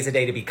today is a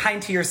day to be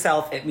kind to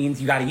yourself. It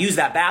means you got to use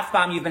that bath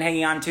bomb you've been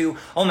hanging on to.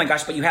 Oh my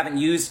gosh, but you haven't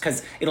used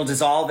because it'll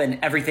dissolve and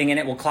everything in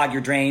it will clog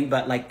your drain.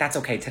 But like, that's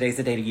okay. Today's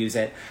the day to use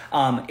it.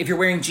 If you're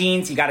wearing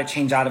jeans, you got to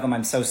change out of them.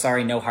 I'm so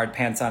sorry. No hard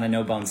pants on a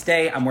no bones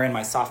day. I'm wearing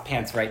my soft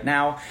pants right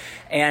now.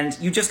 And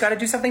you just got to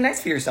do something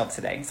nice for yourself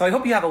today. So I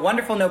hope you have a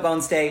wonderful no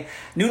bones day.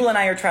 Noodle and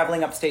I are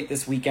traveling upstate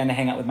this weekend to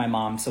hang out with my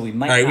mom. So we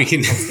might not be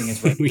posting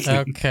as regular.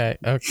 Okay.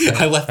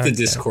 I left the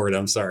Discord.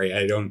 I'm sorry.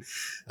 I don't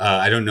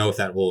know if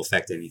that will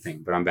affect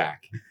anything, but I'm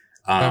back.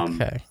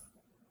 Okay.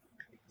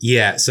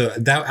 Yeah, so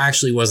that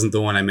actually wasn't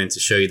the one I meant to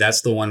show you.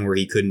 That's the one where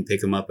he couldn't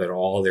pick him up at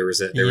all. There was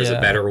a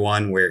better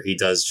one where he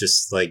does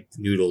just like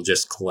Noodle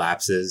just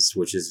collapses,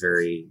 which is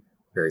very,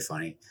 very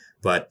funny.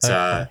 But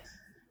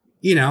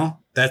you know,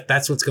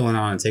 that's what's going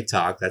on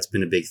TikTok. That's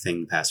been a big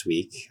thing the past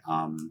week.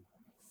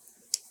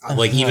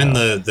 Like even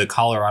the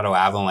Colorado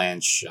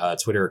Avalanche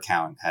Twitter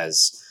account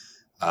has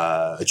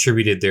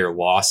attributed their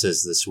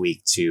losses this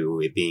week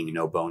to it being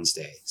No Bones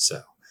Day.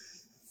 So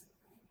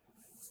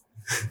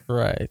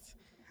right.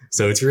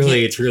 So it's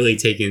really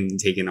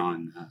taken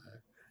on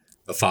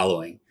a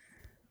following.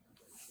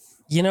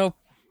 You know,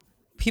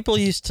 people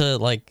used to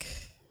like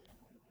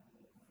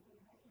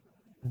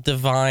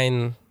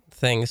divine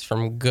things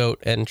from goat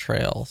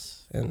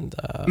entrails and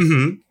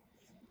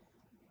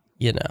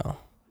you know.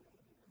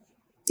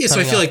 Yeah, so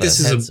I feel like this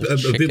is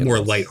a bit more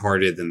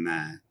lighthearted than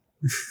that.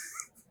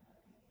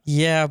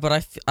 Yeah, but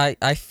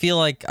I feel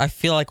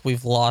like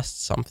we've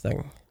lost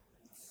something.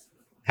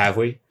 Have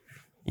we?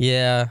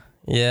 Yeah,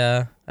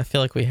 I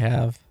feel like we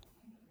have.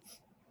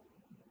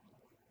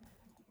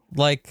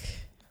 Like,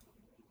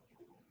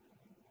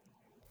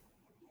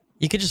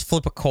 you could just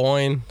flip a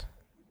coin.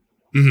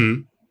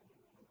 Mm-hmm.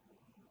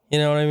 You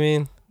know what I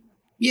mean?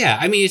 Yeah,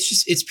 I mean,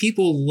 it's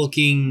people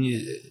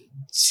looking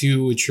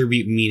to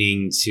attribute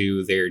meaning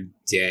to their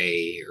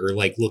day, or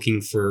like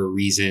looking for a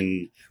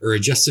reason or a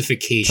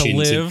justification to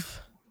live.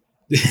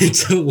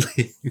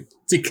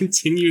 To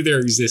continue their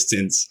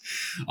existence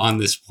on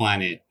this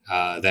planet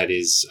that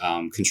is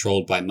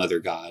controlled by Mother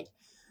God.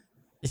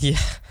 Yeah,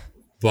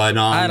 but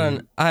I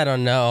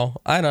don't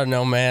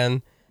know,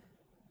 man.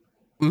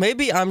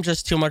 Maybe I'm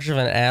just too much of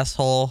an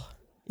asshole,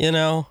 you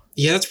know?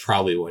 Yeah, that's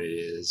probably what it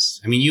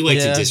is. I mean, you like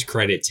to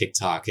discredit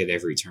TikTok at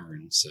every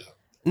turn, so.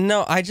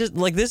 No, I just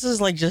like this is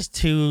like just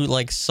too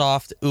like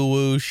soft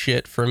ooh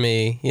shit for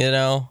me, you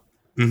know?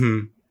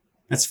 Mm-hmm.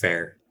 That's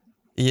fair.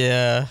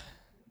 Yeah.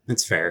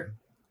 That's fair.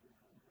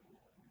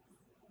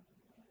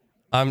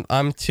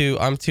 I'm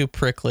too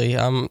prickly.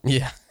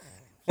 Yeah.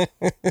 I'm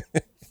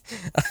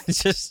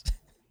just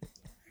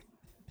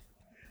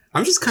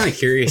kind of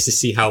curious to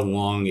see how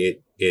long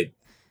it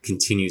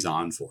continues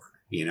on for.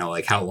 You know,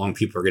 like how long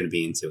people are going to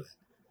be into it.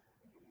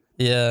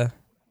 Yeah.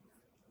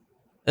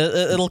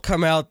 It'll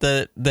come out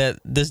that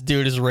this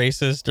dude is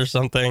racist or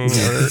something,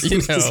 or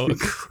you know,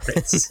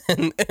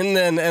 and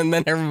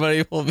then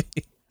everybody will be.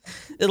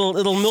 It'll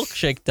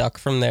milkshake duck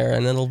from there,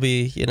 and it'll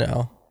be, you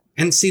know.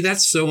 And see,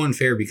 that's so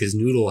unfair because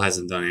Noodle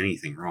hasn't done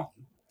anything wrong.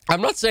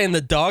 I'm not saying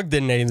the dog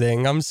did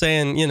anything. I'm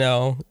saying, you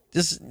know,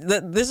 this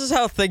is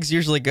how things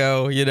usually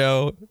go, you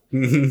know.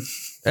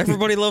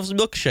 Everybody loves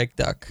milkshake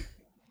duck.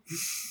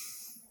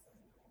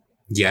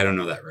 Yeah, I don't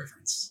know that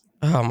reference.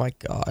 Oh my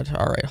god.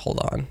 All right, hold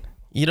on.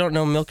 You don't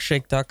know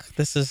milkshake duck?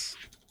 This is...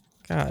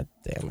 God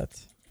damn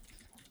it.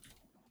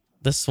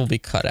 This will be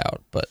cut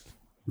out, but...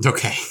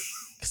 Okay.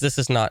 Because this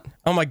is not...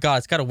 Oh my god,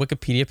 it's got a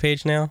Wikipedia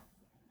page now?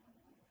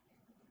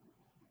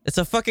 It's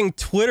a fucking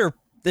Twitter...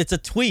 It's a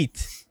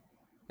tweet.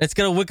 It's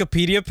got a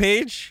Wikipedia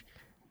page?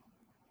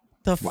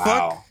 The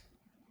fuck?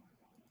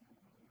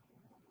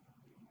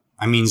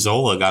 I mean,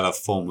 Zola got a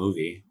full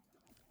movie.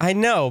 I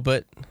know,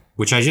 but...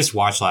 Which I just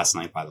watched last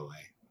night, by the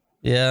way.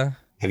 Yeah?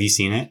 Have you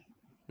seen it?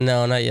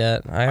 No, not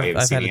yet.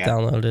 I've had it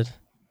downloaded.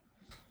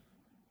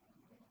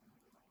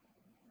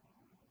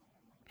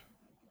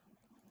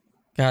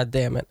 God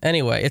damn it.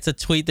 Anyway, it's a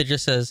tweet that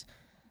just says,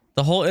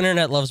 "The whole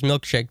internet loves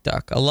milkshake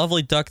duck. A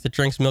lovely duck that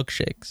drinks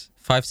milkshakes."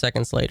 5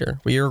 seconds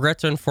later, we regret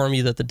to inform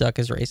you that the duck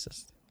is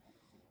racist.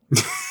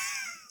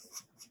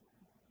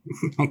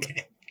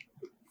 Okay.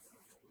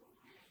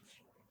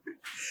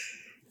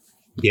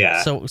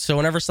 Yeah. So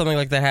whenever something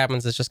like that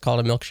happens, it's just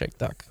called a milkshake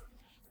duck.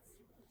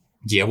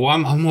 Yeah, well,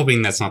 I'm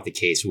hoping that's not the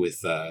case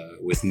with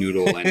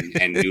Noodle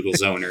and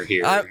Noodle's owner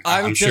here.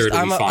 I'm sure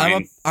it'll be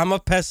fine. I'm a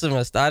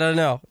pessimist. I don't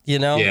know. You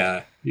know?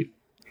 Yeah.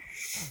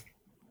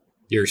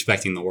 You're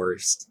expecting the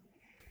worst.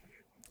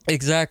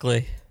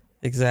 Exactly.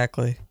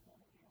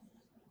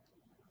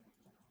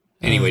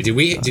 Anyway, did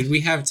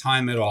we have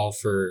time at all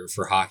for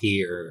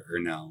hockey or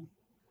no?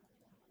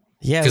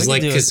 Yeah, we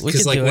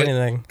could do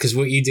anything. Because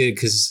what you did,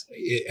 because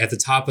at the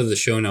top of the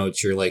show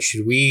notes, you're like,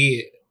 should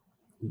we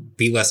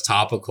be less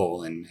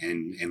topical and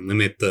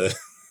limit the,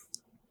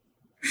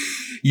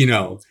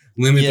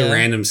 the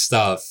random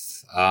stuff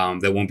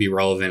that won't be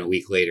relevant a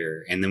week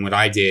later. And then what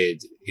I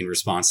did in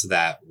response to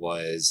that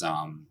was,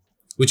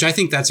 which I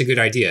think that's a good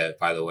idea,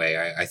 by the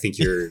way. I think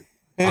you're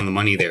on the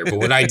money there. But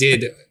what I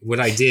did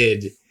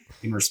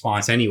in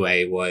response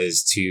anyway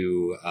was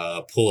to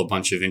pull a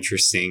bunch of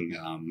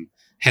interesting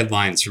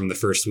headlines from the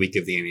first week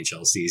of the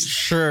NHL season.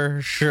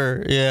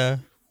 Sure, yeah.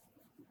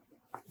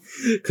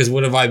 Because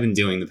what have I been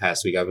doing the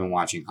past week? I've been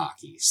watching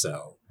hockey,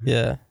 so...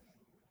 Yeah.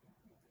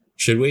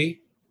 Should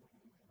we?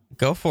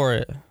 Go for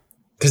it.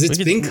 Because it's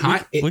been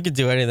we could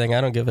do anything.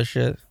 I don't give a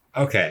shit.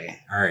 Okay,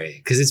 all right.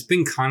 Because it's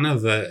been kind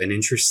of an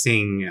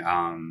interesting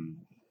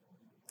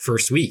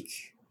first week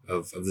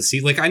of the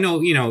season. Like, I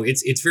know,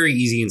 it's very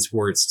easy in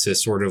sports to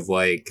sort of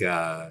like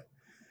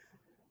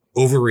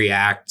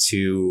overreact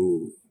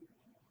to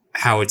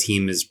how a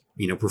team is,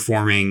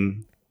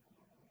 performing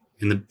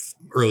in the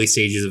early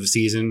stages of a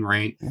season,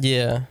 right?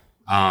 Yeah.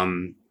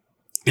 And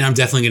I'm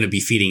definitely going to be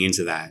feeding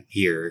into that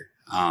here.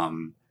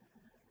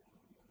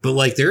 But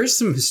like, there is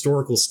some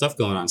historical stuff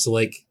going on. So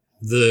like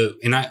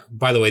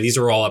by the way, these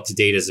are all up to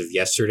date as of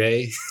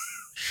yesterday.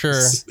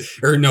 Sure.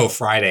 Or no,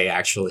 Friday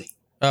actually.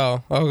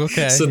 Oh,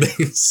 okay. So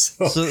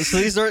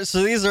these are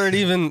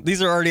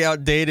already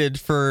outdated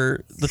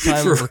for the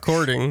time of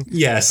recording.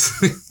 Yes.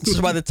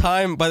 So by the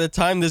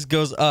time this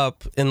goes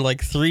up in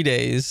like 3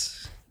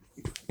 days.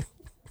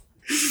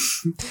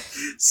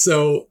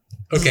 So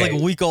okay. It's like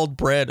week-old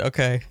bread.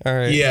 Okay. All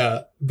right.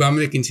 Yeah, but I'm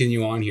going to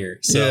continue on here.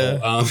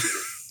 So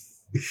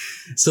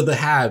so the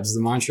Habs,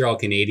 the Montreal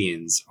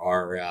Canadiens,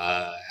 are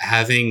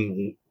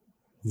having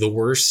the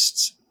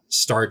worst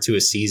start to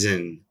a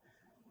season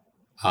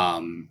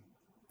in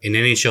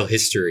NHL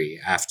history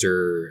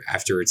after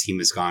a team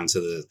has gone to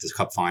the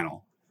Cup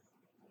final.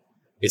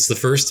 It's the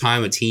first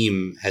time a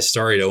team has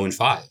started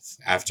 0-5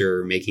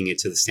 after making it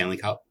to the Stanley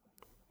Cup.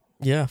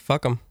 Yeah,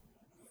 fuck them.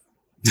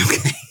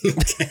 Okay.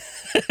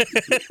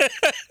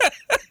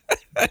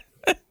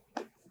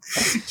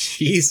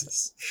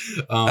 Jesus.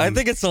 I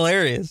think it's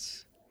hilarious.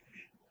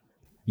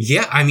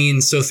 Yeah, I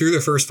mean, so through the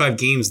first 5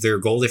 games, their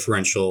goal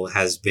differential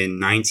has been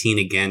 19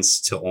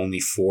 against to only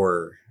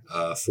 4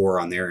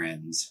 on their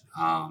end.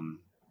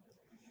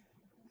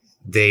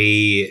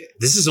 The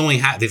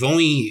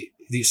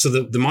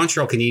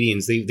Montreal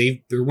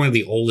Canadiens, they're one of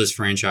the oldest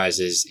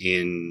franchises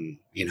in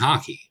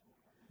hockey.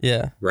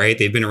 Yeah. Right?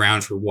 They've been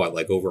around for what,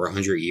 like over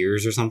 100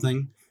 years or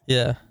something?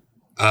 Yeah.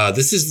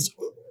 This has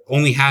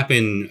only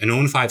happened, an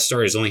 0-5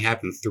 start has only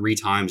happened 3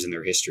 times in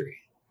their history.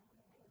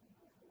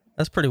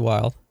 That's pretty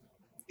wild.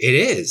 It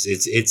is.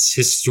 It's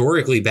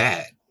historically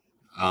bad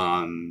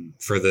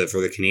for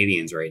the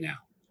Canadiens right now.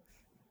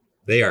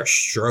 They are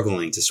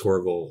struggling to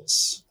score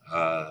goals.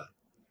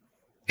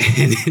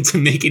 And to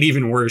make it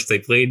even worse, they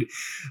played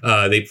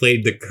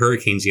the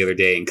Hurricanes the other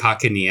day, and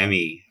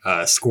Kotkaniemi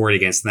scored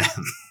against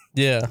them.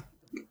 Yeah.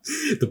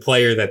 The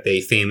player that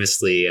they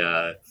famously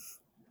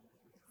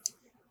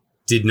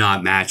did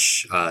not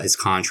match his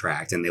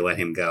contract, and they let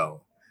him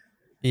go.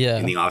 Yeah.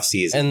 In the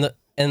offseason.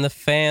 And the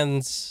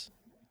fans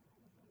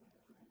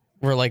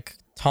were like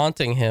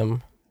taunting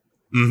him.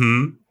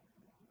 Mm-hmm.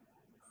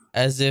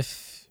 As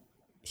if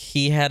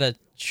he had a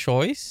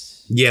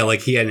choice. Yeah,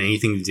 like he had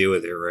anything to do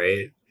with it,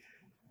 right?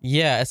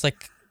 Yeah, it's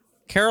like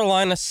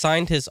Carolina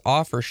signed his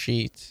offer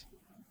sheet.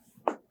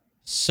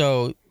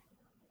 So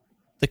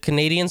the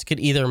Canadiens could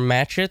either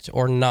match it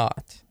or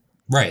not.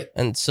 Right.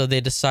 And so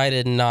they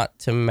decided not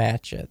to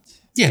match it.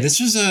 Yeah, this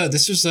was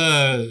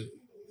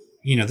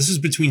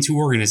between 2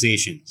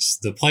 organizations.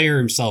 The player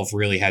himself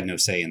really had no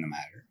say in the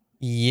matter.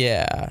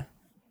 Yeah.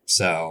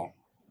 So,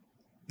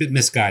 a bit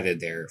misguided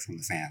there from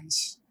the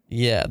fans.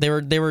 Yeah, they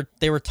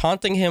were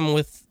taunting him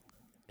with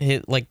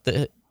like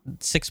the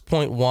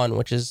 6.1,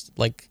 which is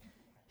like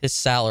his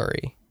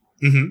salary.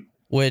 Mm-hmm.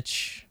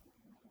 Which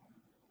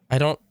I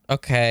don't.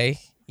 Okay,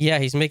 yeah,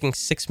 he's making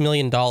 $6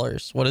 million.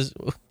 What is?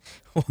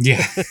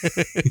 Yeah.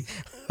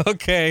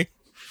 Okay.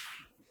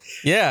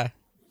 Yeah,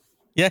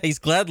 he's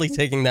gladly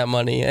taking that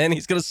money, and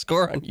he's gonna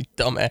score on you,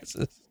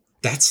 dumbasses.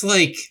 That's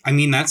like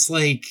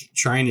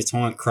trying to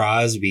taunt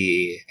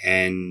Crosby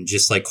and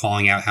just like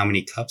calling out how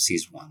many cups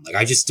he's won. Like,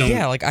 I just don't.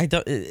 Yeah, like I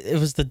don't. It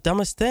was the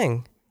dumbest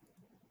thing.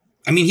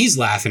 I mean, he's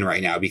laughing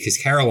right now because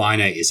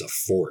Carolina is a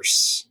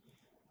force.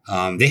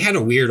 They had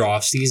a weird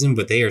offseason,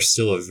 but they are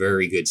still a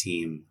very good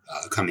team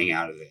coming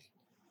out of it.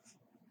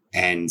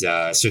 And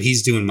so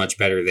he's doing much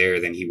better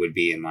there than he would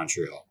be in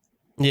Montreal.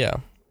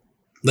 Yeah.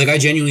 Like, I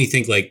genuinely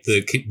think like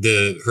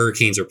the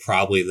Hurricanes are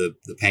probably the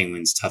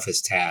Penguins'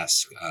 toughest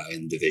task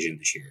in the division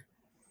this year.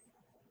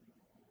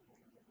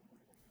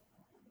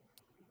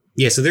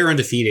 Yeah, so they're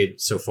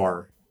undefeated so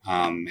far,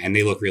 and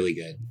they look really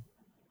good.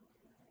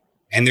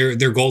 And their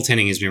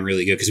goaltending has been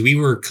really good because we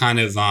were kind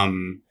of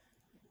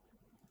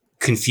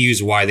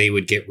confused why they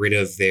would get rid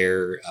of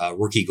their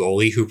rookie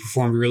goalie who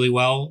performed really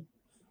well.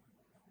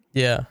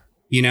 Yeah.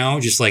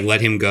 Just like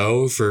let him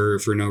go for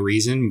no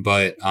reason,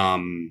 but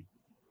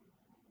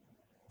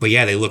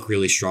yeah, they look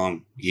really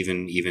strong,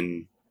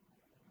 even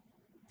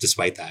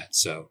despite that.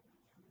 So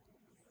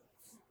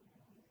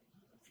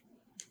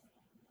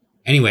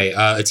anyway,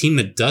 a team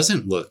that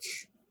doesn't look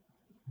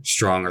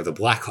strong are the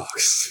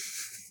Blackhawks.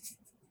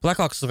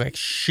 Blackhawks look like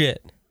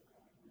shit.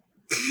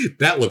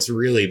 That looks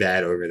really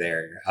bad over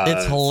there.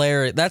 It's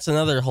hilarious. That's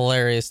another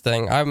hilarious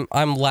thing.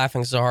 I'm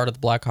laughing so hard at the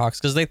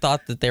Blackhawks because they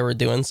thought that they were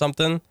doing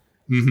something.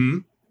 Mm-hmm.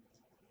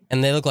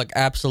 And they look like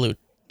absolute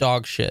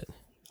dog shit.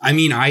 I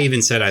mean, I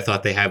even said I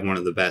thought they had one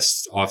of the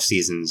best off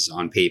seasons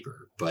on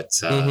paper, but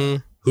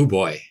oh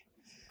boy,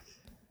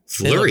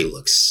 Fleury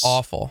looks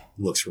awful.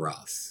 Looks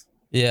rough.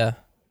 Yeah.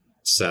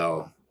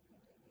 So,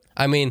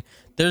 I mean,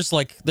 there's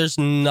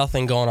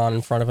nothing going on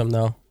in front of him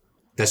though.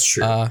 That's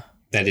true.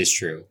 That is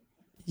true.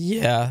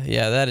 Yeah,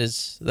 that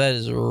is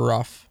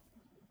rough.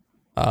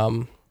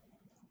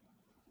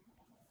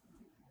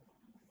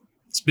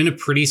 It's been a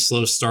pretty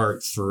slow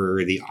start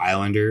for the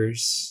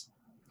Islanders,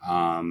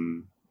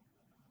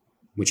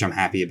 which I'm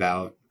happy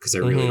about because I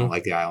really don't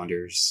like the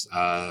Islanders.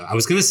 I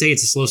was going to say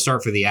it's a slow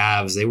start for the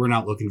Avs. They were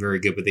not looking very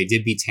good, but they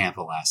did beat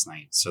Tampa last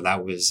night. So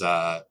that was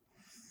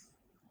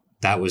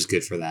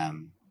good for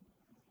them.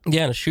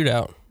 Yeah, in a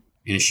shootout.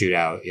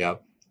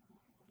 Yep.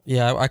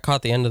 Yeah, I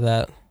caught the end of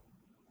that.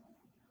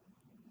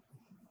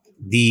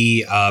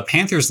 The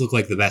Panthers look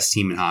like the best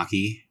team in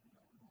hockey.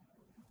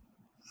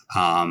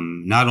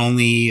 Not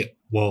only,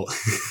 well,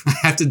 I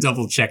have to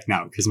double check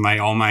now because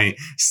all my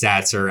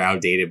stats are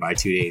outdated by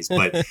 2 days,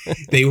 but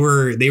they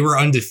were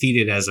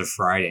undefeated as of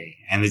Friday,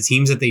 and the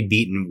teams that they'd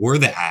beaten were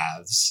the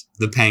Avs,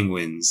 the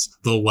Penguins,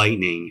 the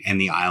Lightning, and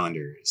the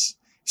Islanders.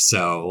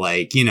 So,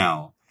 like,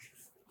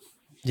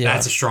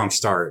 that's a strong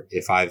start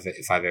if I've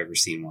ever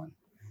seen one.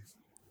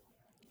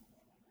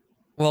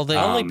 Well, they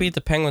only beat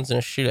the Penguins in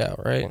a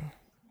shootout, right?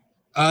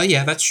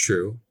 Yeah, that's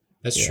true.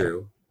 That's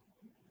true.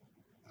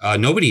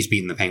 Nobody's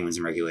beaten the Penguins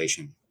in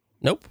regulation.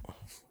 Nope.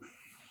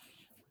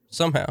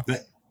 Somehow.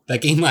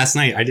 That game last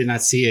night, I did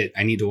not see it.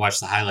 I need to watch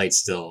the highlights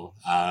still.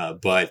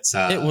 But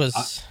it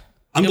was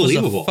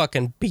unbelievable. It was a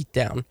fucking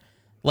beatdown.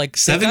 Like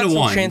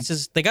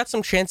 7-1. They got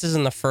some chances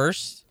in the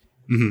first.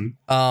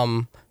 Mm-hmm.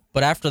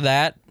 But after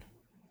that,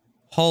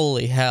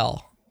 holy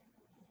hell.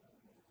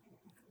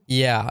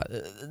 Yeah,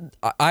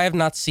 I have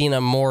not seen a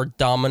more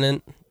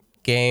dominant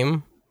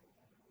game.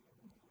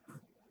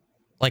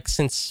 Like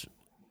since,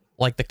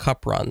 like the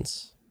cup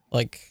runs,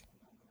 like.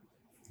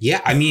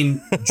 Yeah, I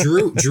mean,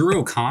 Drew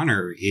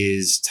O'Connor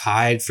is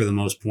tied for the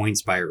most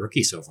points by a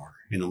rookie so far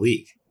in the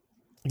league.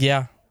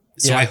 Yeah.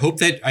 So I hope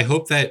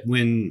that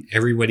when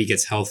everybody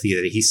gets healthy,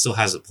 that he still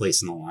has a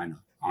place in the lineup.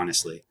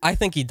 Honestly, I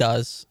think he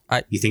does.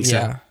 You think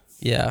so?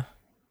 Yeah.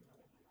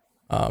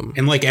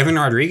 And like Evan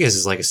Rodriguez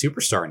is like a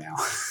superstar now.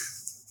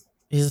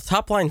 He's a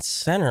top line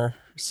center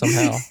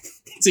somehow.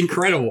 It's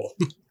incredible.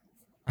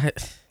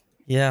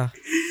 Yeah.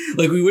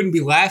 Like we wouldn't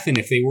be laughing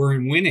if they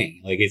weren't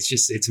winning. Like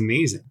it's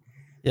amazing.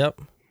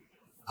 Yep.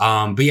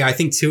 But yeah, I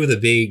think two of the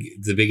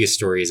biggest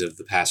stories of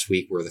the past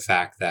week were the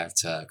fact that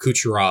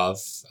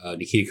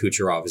Nikita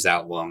Kucherov is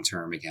out long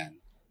term again.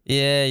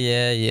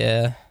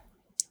 Yeah.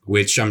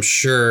 Which I'm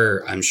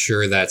sure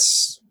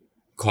that's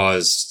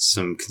caused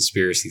some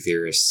conspiracy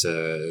theorists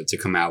to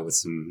come out with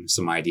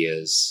some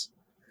ideas.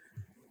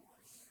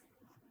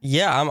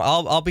 Yeah,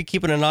 I'll be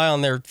keeping an eye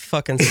on their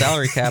fucking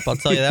salary cap. I'll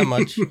tell you that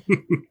much.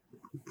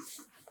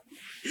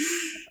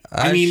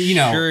 I mean,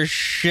 sure as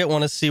shit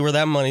want to see where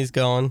that money's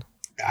going.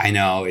 I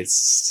know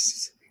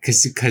it's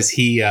because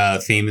he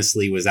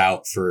famously was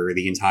out for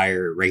the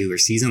entire regular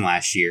season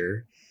last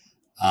year,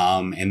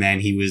 and then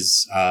he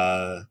was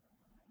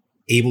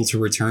able to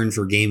return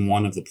for game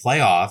 1 of the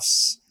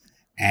playoffs,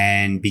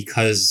 and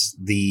because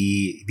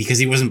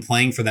he wasn't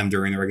playing for them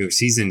during the regular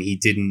season, he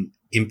didn't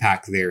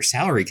impact their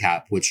salary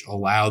cap, which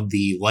allowed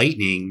the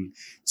Lightning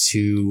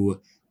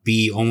to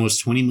be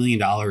almost $20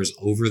 million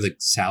over the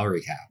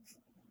salary cap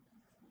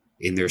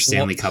in their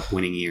Stanley Cup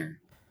winning year.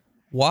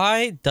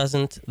 Why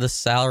doesn't the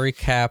salary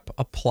cap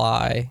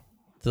apply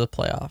to the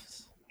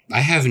playoffs?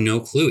 I have no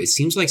clue. It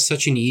seems like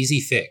such an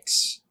easy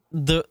fix.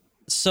 I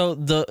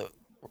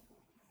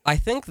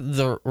think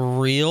the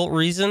real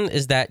reason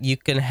is that you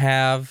can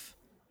have,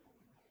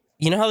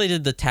 how they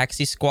did the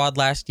taxi squad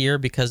last year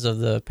because of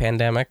the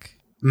pandemic?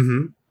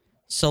 Mm-hmm.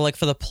 So like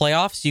for the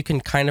playoffs, you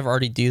can kind of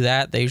already do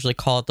that. They usually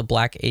call it the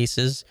Black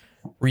Aces,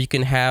 where you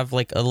can have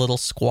like a little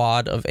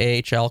squad of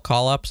AHL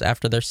call-ups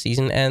after their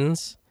season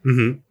ends,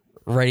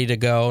 ready to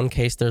go in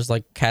case there's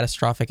like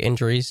catastrophic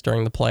injuries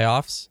during the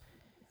playoffs.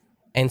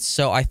 And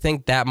so I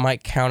think that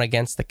might count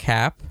against the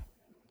cap,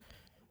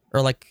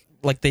 or like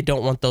they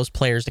don't want those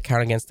players to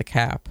count against the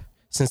cap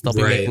since they'll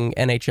be making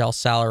NHL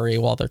salary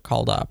while they're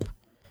called up.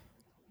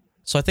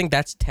 So I think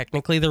that's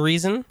technically the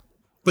reason.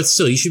 But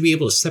still, you should be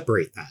able to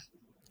separate that.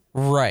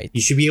 Right.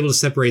 You should be able to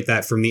separate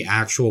that from the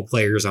actual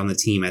players on the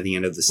team at the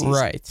end of the season.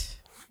 Right.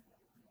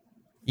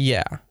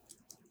 Yeah.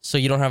 So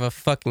you don't have a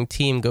fucking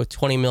team go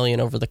 $20 million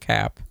over the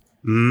cap.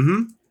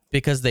 Mm-hmm.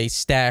 Because they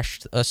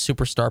stashed a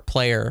superstar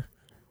player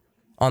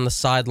on the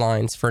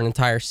sidelines for an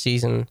entire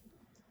season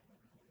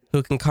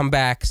who can come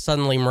back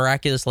suddenly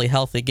miraculously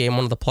healthy game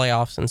 1 of the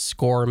playoffs and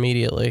score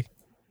immediately.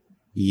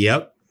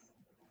 Yep.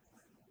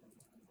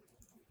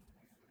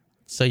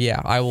 So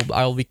yeah, I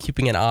will be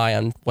keeping an eye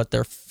on what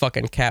their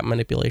fucking cap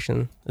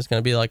manipulation is going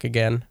to be like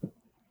again.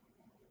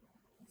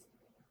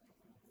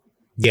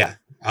 Yeah.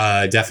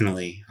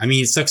 Definitely. I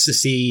mean, it sucks to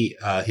see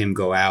him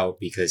go out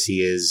because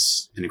he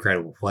is an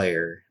incredible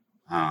player.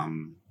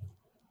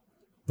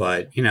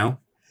 But,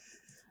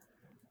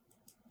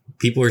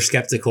 people are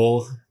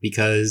skeptical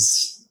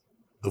because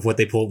of what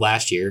they pulled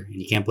last year,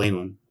 and you can't blame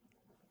them.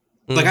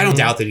 Like, I don't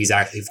doubt that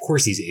of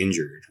course he's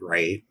injured,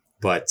 right?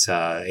 But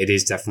it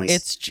is definitely...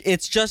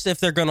 It's just if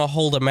they're going to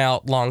hold him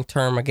out long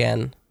term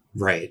again.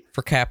 Right.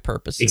 For cap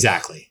purposes.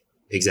 Exactly.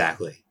 Because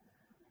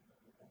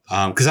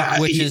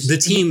the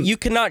team... You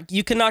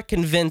cannot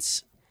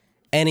convince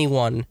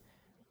anyone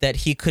that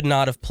he could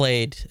not have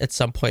played at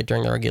some point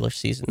during the regular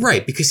season.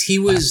 Right, because he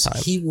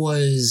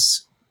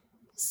was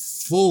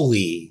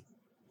fully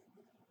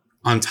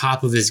on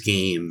top of his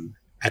game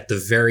at the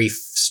very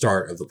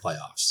start of the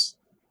playoffs.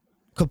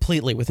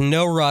 Completely, with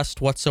no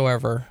rust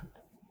whatsoever.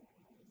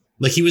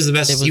 Like, he was the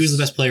best. He was the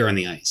best player on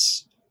the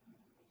ice.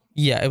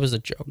 Yeah, it was a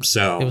joke.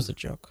 It was a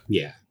joke.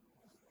 Yeah.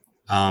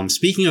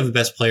 Speaking of the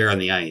best player on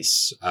the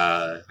ice,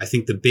 I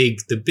think the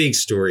big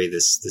story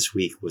this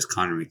week was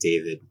Connor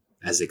McDavid,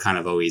 as it kind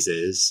of always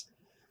is.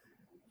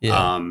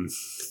 Yeah.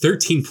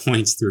 13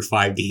 points through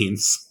 5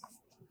 games.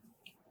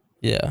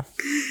 Yeah.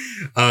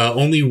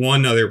 Only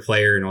one other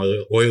player in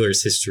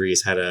Oilers history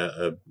has had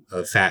a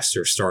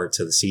faster start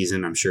to the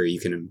season. I'm sure you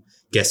can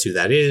guess who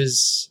that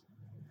is.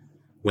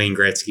 Wayne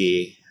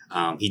Gretzky.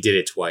 He did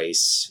it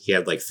twice. He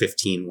had like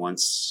 15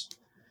 once.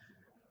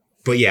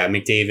 But yeah,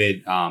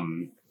 McDavid,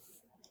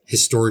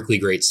 historically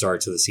great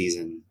start to the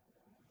season.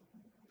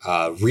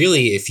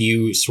 Really, if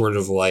you sort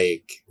of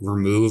like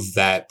remove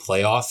that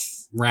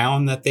playoff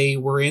round that they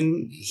were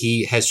in,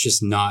 he has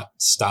just not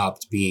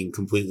stopped being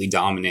completely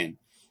dominant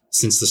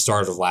since the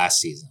start of last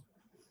season.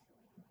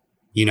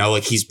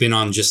 Like he's been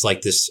on just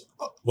like this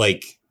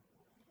like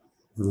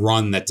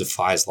run that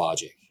defies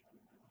logic.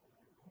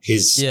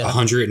 His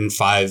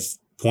 105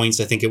 points,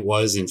 I think it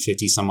was, in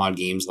 50 some odd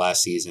games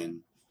last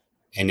season.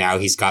 And now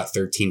he's got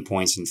 13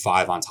 points and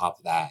 5 on top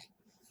of that.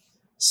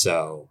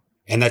 So,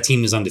 and that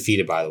team is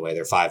undefeated, by the way.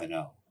 They're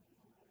 5-0.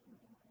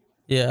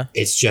 Yeah.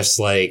 It's just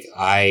like,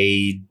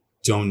 I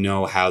don't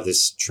know how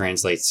this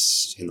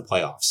translates in the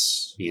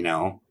playoffs,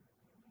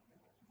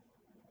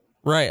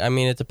 Right. I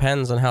mean, it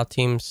depends on how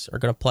teams are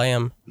going to play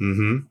him.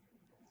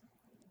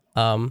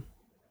 Mm-hmm.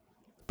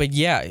 But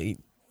yeah,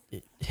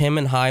 him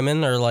and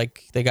Hyman are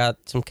like, they got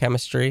some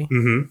chemistry.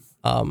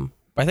 Mm-hmm.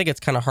 I think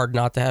it's kind of hard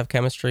not to have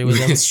chemistry with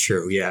him. It's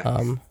true,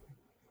 yeah.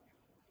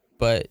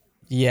 But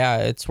yeah,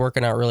 it's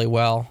working out really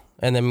well.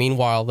 And then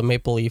meanwhile, the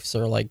Maple Leafs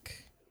are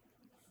like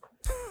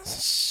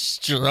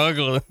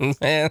struggling,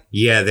 man.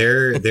 Yeah,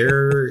 they're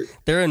they're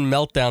in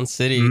meltdown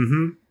city.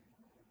 Mm-hmm.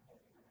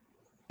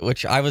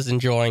 Which I was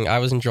enjoying. I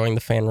was enjoying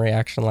the fan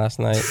reaction last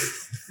night.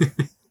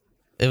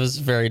 It was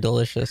very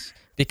delicious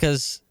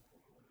because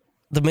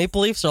the Maple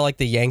Leafs are like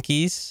the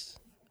Yankees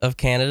of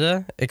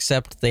Canada,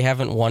 except they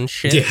haven't won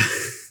shit. Yeah.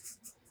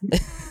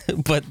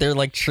 But they're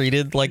like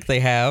treated like they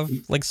have,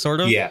 like sort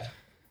of. Yeah.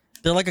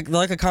 They're like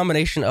a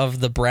combination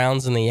of the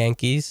Browns and the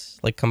Yankees,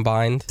 like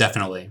combined.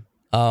 Definitely.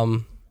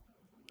 And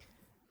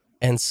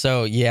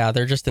so yeah,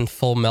 they're just in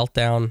full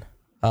meltdown.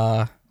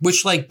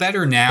 Which, like,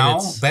 better now,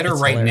 it's right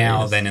hilarious.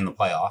 now than in the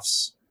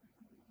playoffs.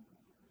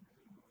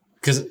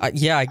 Because I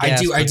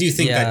guess, I do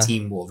think that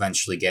team will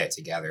eventually get it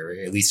together,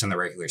 at least in the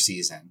regular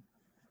season.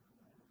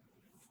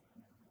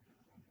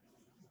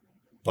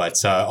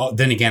 But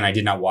then again, I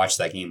did not watch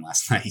that game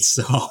last night,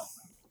 so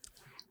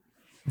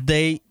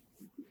they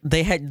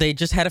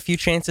just had a few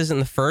chances in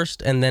the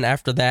first, and then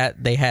after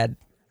that, they had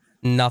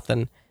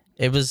nothing.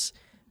 It was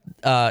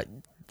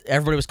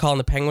everybody was calling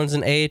the Penguins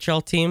an AHL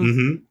team.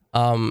 Mm-hmm.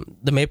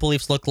 The Maple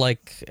Leafs look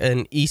like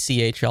an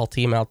ECHL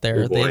team out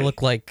there. Oh, they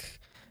look like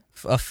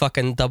a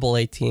fucking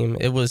AA team.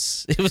 It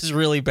was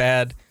really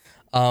bad.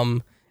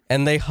 And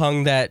they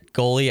hung that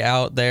goalie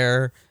out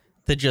there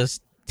to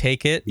just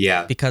take it.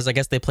 Yeah. Because I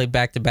guess they played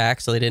back to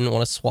back, so they didn't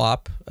want to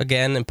swap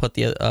again and put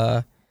the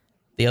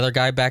other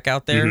guy back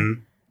out there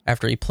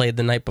after he played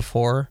the night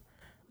before.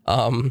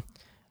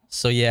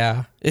 So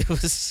yeah, it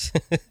was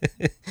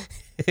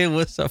it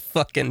was a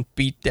fucking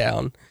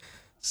beatdown.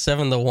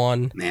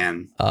 7-1.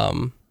 Man.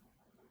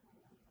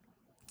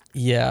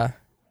 Yeah.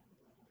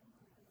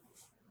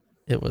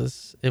 It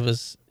was it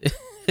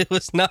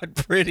was not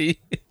pretty.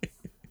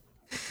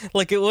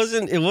 Like it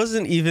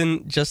wasn't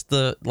even just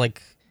the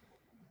like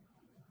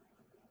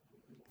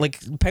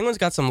Penguins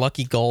got some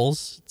lucky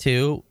goals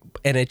too,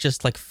 and it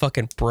just like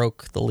fucking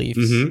broke the Leafs.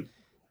 Mm-hmm.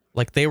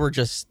 Like they were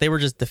just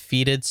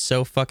defeated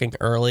so fucking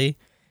early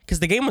because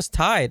the game was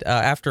tied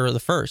after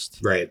the first.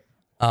 Right.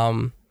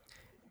 And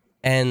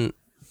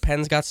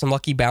Pens got some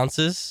lucky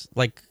bounces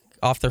like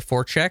off their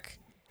forecheck,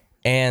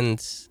 and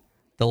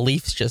the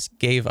Leafs just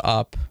gave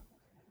up.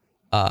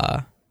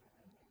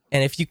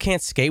 And if you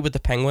can't skate with the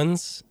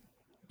Penguins,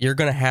 you're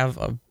gonna have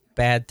a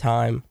bad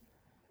time.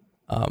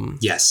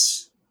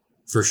 Yes,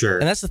 for sure.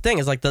 And that's the thing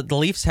is like the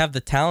Leafs have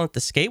the talent to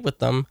skate with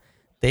them.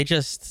 They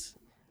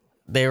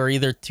were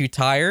either too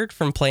tired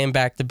from playing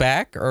back to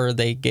back, or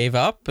they gave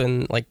up.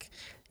 And like,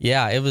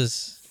 yeah, it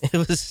was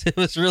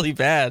really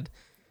bad.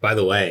 By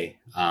the way,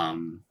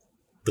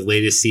 the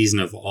latest season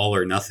of All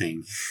or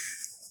Nothing,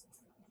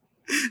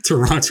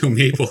 Toronto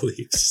Maple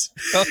Leafs,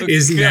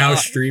 is now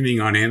streaming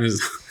on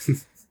Amazon.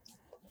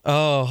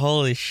 Oh,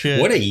 holy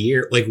shit. What a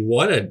year. Like,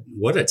 what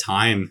a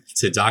time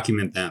to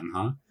document them,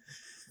 huh?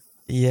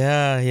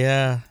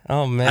 Yeah.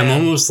 Oh, man. I'm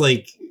almost,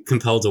 like,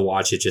 compelled to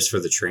watch it just for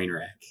the train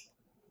wreck.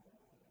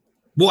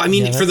 Well, I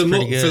mean, for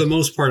the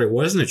most part, it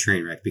wasn't a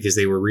train wreck because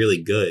they were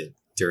really good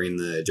during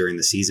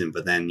the season.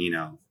 But then, you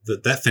know,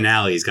 that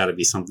finale has got to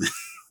be something.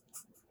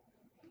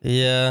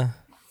 Yeah.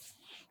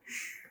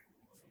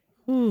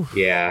 Whew.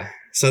 Yeah.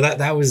 So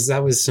that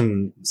was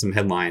some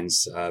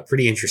headlines.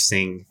 Pretty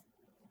interesting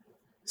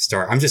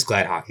start. I'm just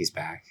glad hockey's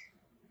back.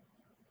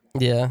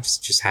 Yeah.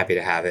 Just happy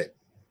to have it.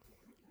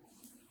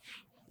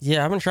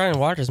 Yeah, I've been trying to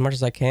watch as much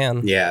as I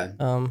can. Yeah.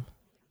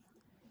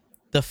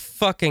 The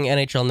fucking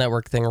NHL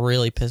Network thing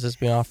really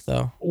pisses me off,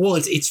 though. Well,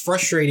 it's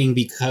frustrating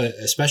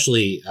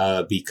especially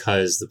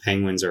because the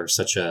Penguins are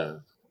such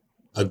a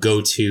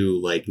go-to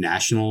like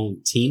national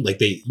team. Like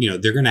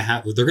they're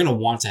gonna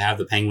want to have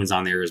the Penguins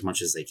on there as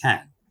much as they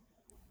can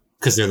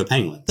because they're the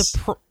Penguins.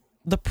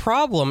 The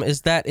problem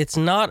is that it's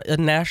not a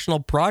national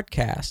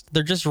broadcast.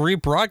 They're just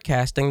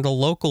rebroadcasting the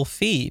local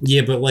feed.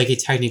 Yeah, but like it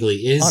technically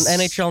is on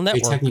NHL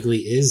Network. It technically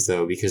is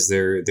though because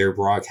they're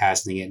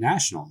broadcasting it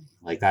nationally.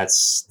 Like that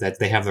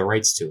they have the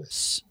rights to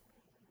it.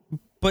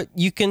 But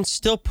you can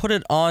still put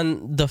it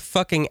on the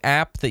fucking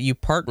app that you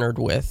partnered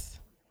with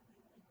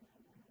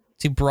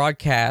to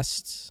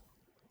broadcast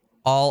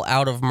all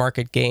out of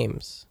market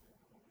games.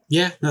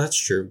 Yeah, no, that's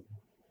true.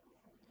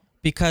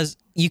 Because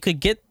you could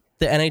get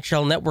the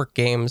NHL Network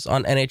games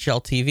on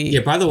NHL TV.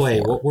 Yeah, by the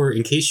way,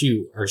 in case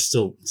you are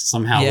still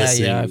somehow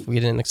listening, if we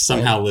didn't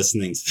explain.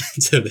 listening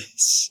to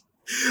this,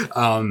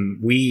 so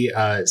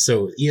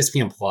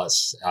ESPN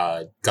Plus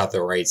got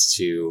the rights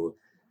to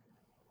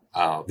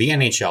the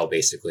NHL.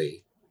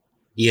 Basically,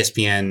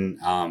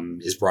 ESPN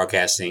is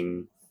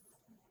broadcasting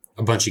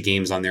a bunch of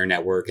games on their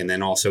network, and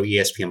then also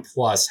ESPN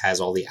Plus has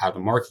all the out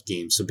of market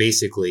games. So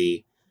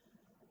basically,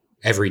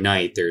 every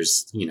night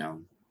there's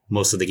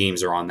most of the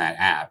games are on that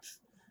app.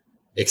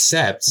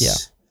 Except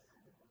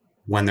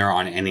when they're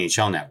on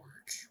NHL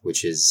Network,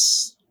 which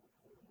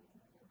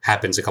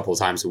happens a couple of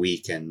times a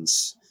week. And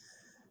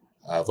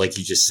like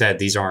you just said,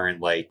 these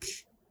aren't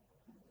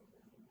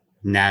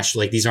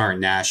these aren't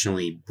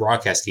nationally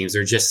broadcast games.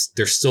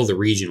 They're still the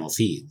regional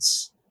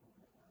feeds.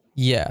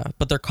 Yeah,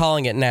 but they're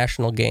calling it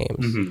national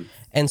games. Mm-hmm.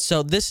 And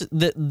so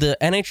the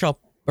NHL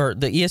or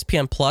the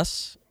ESPN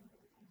Plus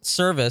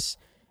service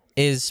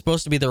is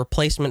supposed to be the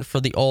replacement for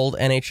the old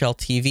NHL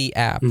TV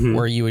app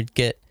where you would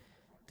get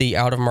the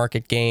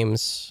out-of-market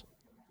games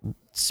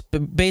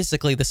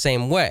basically the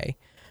same way.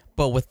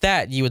 But with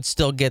that, you would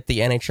still get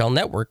the NHL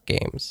Network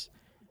games.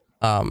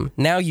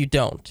 Now you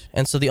don't.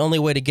 And so the only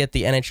way to get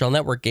the NHL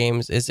Network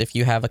games is if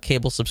you have a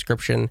cable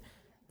subscription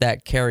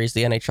that carries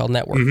the NHL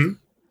Network. Mm-hmm.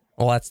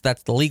 Well,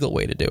 that's the legal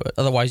way to do it.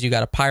 Otherwise, you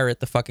got to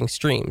pirate the fucking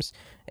streams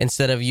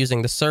instead of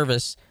using the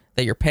service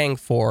that you're paying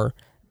for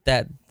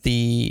that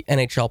the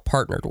NHL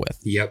partnered with.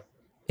 Yep.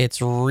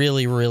 It's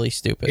really, really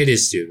stupid. It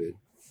is stupid.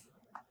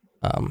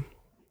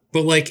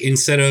 But like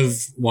instead of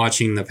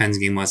watching the Pens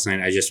game last night,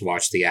 I just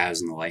watched the Avs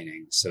and the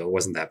Lightning, so it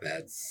wasn't that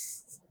bad.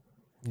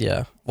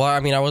 Yeah. Well,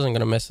 I mean, I wasn't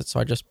gonna miss it, so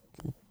I just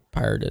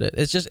pirated it.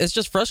 It's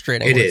just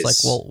frustrating. It's like,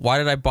 well, why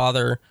did I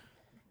bother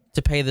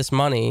to pay this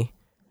money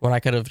when I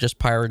could have just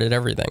pirated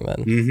everything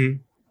then?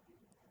 Mm-hmm.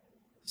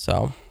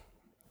 So.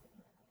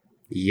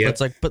 Yeah. It's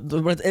like, but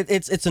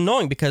it's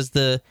annoying because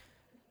the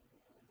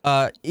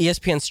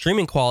ESPN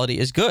streaming quality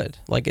is good.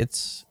 Like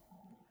it's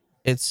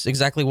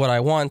exactly what I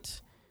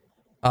want.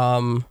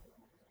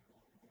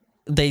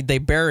 They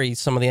bury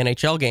some of the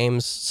NHL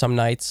games some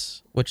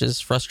nights, which is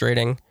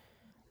frustrating.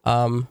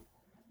 But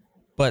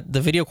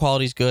the video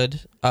quality is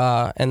good,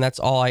 and that's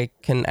all I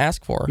can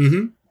ask for.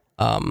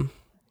 Mm-hmm.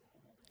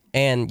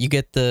 And you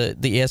get the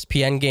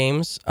ESPN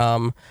games.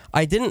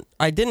 I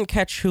didn't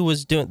catch who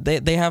was doing.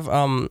 They have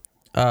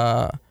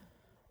a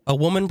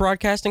woman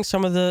broadcasting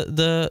some of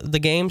the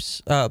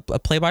games,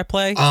 play by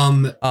play.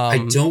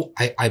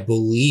 I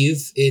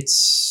believe it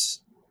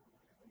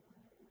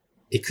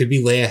could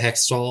be Leia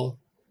Hextall,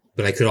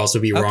 but I could also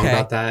be wrong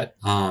about that.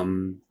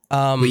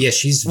 But yeah,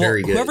 she's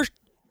very good.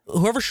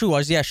 Whoever she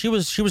was, yeah, she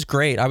was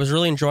great. I was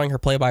really enjoying her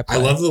play-by-play. I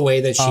love the way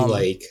that she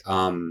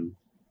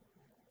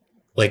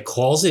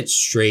calls it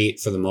straight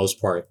for the most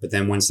part, but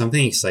then when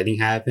something exciting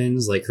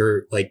happens,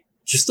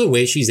 just the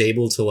way she's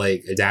able to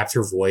adapt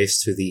her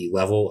voice to the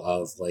level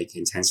of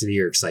intensity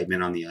or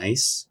excitement on the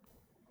ice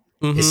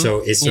is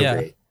so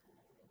great.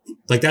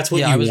 That's what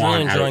you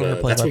want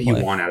that's what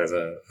you want out of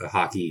a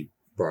hockey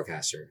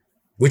broadcaster,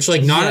 which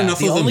not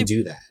enough of them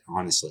do that,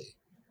 honestly.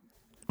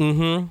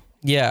 Mm-hmm.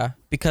 Yeah,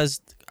 because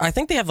I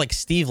think they have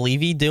Steve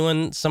Levy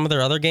doing some of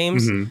their other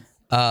games.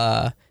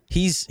 Mm-hmm.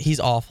 He's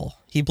awful.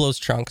 He blows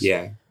chunks.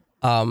 Yeah.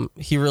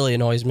 He really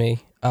annoys me.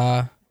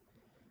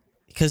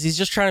 Because he's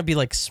just trying to be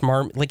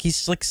smart. He's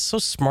so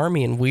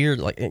smarmy and weird.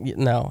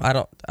 No, I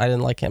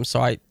didn't like him. So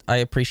I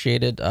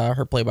appreciated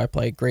her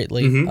play-by-play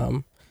greatly. Mm-hmm.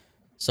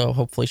 So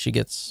hopefully she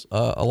gets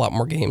a lot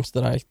more games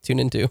that I tune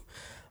into.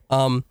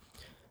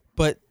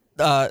 But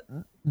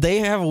they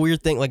have a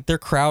weird thing, like their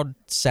crowd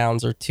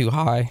sounds are too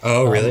high.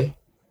 Oh, really?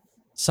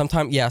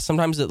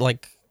 Sometimes it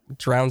like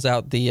drowns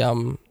out the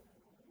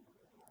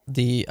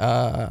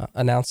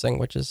announcing,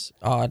 which is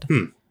odd.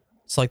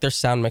 So like their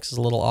sound mix is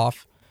a little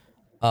off.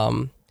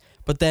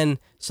 But then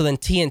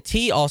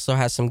TNT also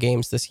has some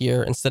games this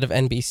year instead of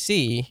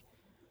NBC.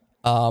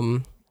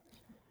 And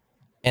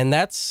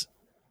that's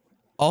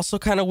also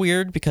kind of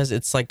weird because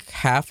it's like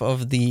half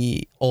of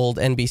the old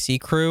NBC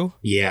crew.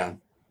 Yeah.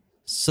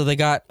 So they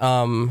got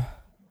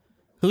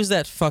who's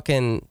that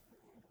fucking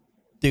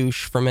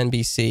douche from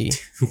NBC?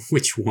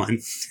 Which one?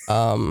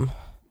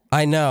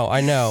 I know.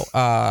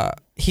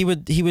 He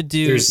would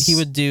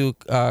do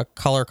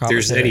color commentary.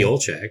 There's Eddie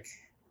Olczyk.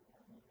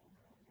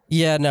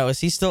 Yeah, no, is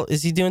he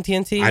doing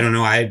TNT? I don't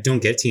know. I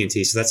don't get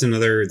TNT, so that's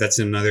another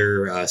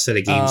set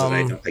of games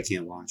that I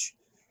can't watch.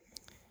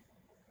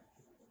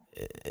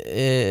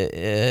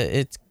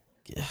 It's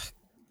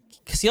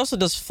because he also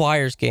does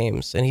Flyers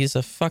games, and he's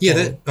a fucking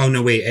Eddie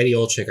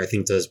Olczyk I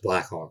think does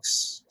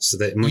Blackhawks, so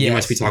that you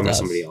must be talking about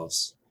somebody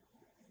else.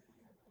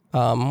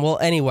 Well,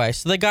 anyway,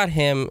 so they got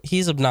him.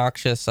 He's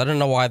obnoxious. I don't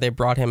know why they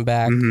brought him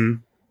back.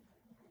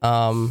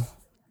 To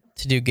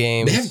do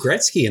games. They have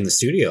Gretzky in the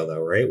studio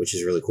though, right? Which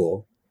is really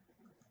cool.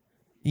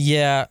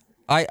 Yeah,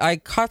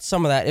 I caught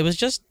some of that. It was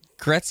just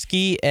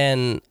Gretzky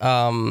and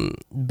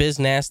Biz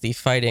Nasty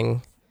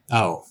fighting.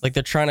 Oh. Like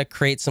they're trying to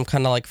create some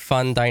kind of like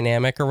fun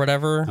dynamic or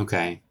whatever.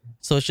 Okay.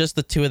 So it's just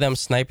the two of them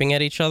sniping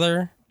at each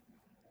other.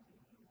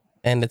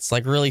 And it's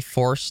like really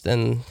forced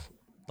and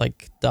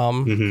like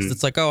dumb. 'Cause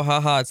it's like, oh,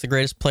 haha, it's the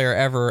greatest player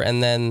ever.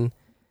 And then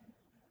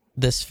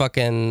this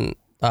fucking,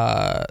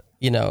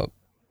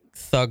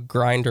 thug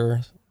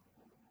grinder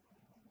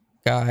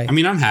guy. I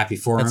mean, I'm happy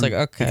for him. It's like,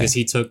 okay. Because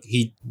he took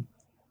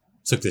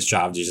this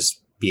job to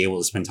just be able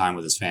to spend time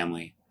with his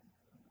family.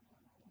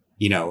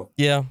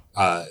 Yeah.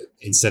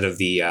 Instead of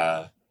he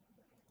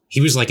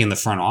was like in the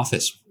front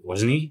office,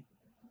 wasn't he?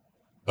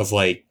 Of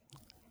like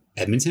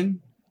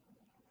Edmonton?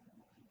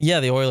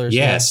 Yeah, the Oilers.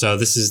 Yeah, so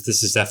this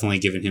is definitely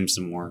giving him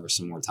some more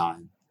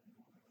time.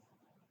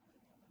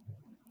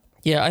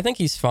 Yeah, I think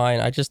he's fine.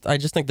 I just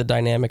think the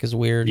dynamic is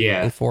weird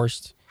and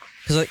forced.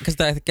 Because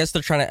I guess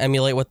they're trying to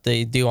emulate what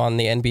they do on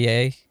the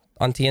NBA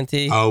on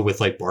TNT. Oh, with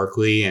like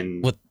Barkley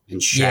and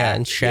Shaq. Yeah,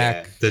 and Shaq.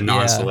 Yeah, the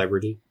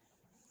non-celebrity.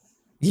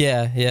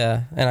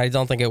 Yeah. And I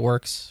don't think it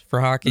works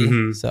for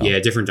hockey. So. Yeah,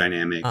 different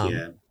dynamic,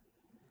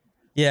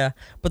 Yeah,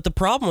 but the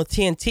problem with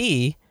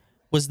TNT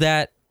was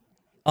that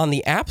on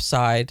the app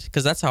side,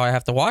 because that's how I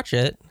have to watch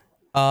it,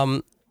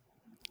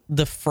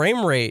 the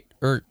frame rate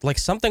or like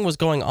something was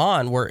going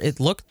on where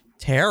it looked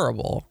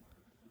terrible.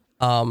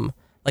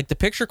 Like the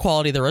picture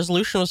quality, the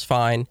resolution was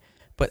fine,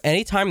 but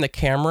anytime the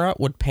camera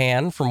would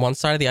pan from one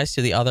side of the ice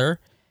to the other,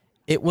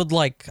 it would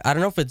like, I don't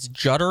know if it's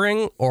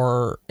juddering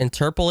or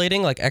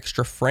interpolating like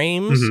extra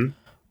frames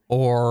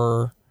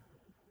or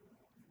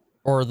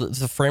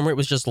the frame rate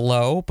was just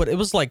low, but it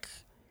was like,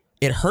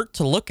 it hurt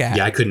to look at.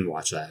 Yeah, I couldn't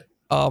watch that.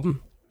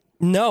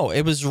 No,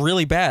 it was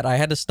really bad. I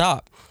had to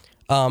stop.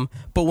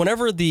 But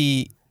whenever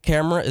the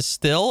camera is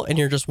still and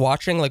you're just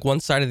watching like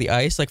one side of the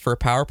ice, like for a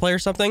power play or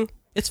something,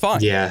 it's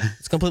fine. Yeah.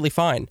 It's completely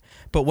fine.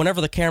 But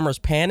whenever the camera's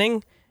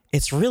panning,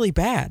 it's really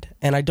bad.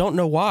 And I don't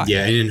know why.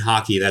 Yeah, and in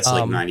hockey, that's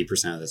like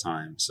 90% of the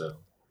time, so.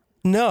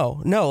 No.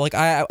 Like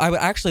I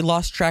actually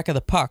lost track of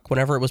the puck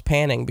whenever it was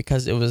panning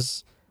because it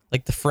was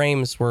like the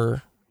frames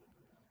were,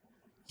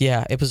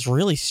 it was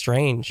really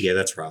strange. Yeah,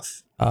 that's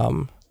rough.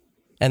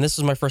 And this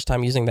was my first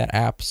time using that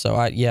app, so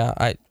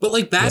But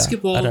like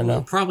basketball, I don't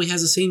know. probably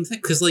has the same thing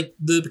because like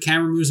the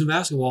camera moves in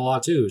basketball a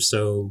lot too.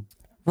 So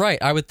right,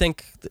 I would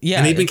think,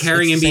 and they've been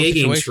carrying NBA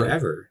games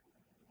forever.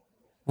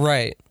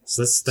 Right.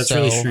 So that's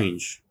really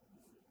strange.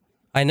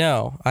 I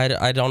know.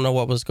 I don't know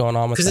what was going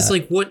on with that. Because it's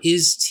like, what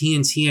is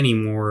TNT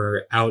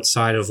anymore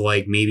outside of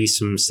like maybe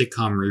some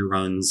sitcom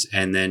reruns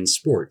and then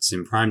sports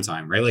in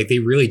primetime, right? Like they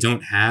really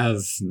don't have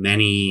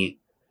many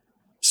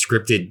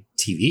scripted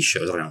TV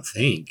shows, I don't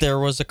think. There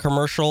was a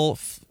commercial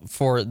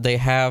they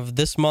have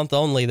this month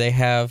only, they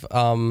have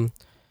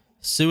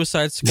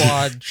Suicide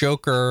Squad,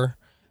 Joker,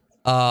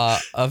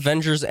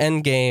 Avengers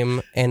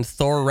Endgame, and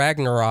Thor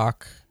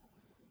Ragnarok.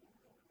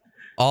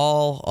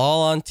 All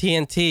on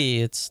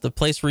TNT. It's the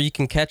place where you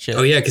can catch it.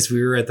 Oh yeah, because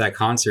we were at that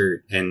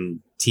concert and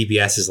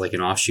TBS is like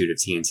an offshoot of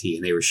TNT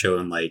and they were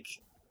showing like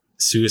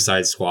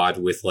Suicide Squad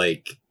with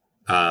like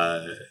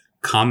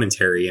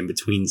commentary in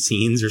between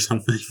scenes or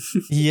something.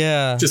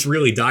 Yeah. Just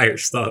really dire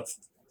stuff.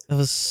 It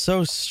was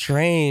so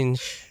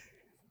strange.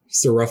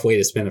 It's a rough way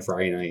to spend a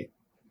Friday night.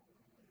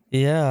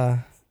 Yeah.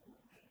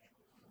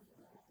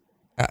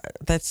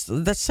 That's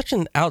such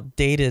an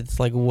outdated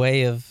like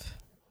way of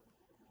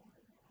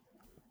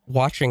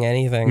watching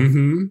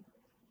anything.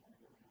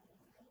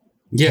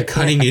 Yeah,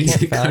 cutting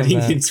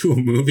into a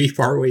movie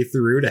partway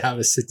through to have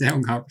a sit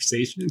down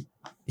conversation.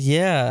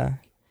 Yeah.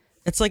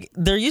 It's like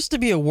there used to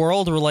be a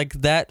world where like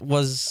that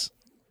was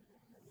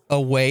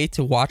a way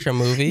to watch a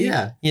movie.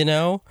 Yeah. You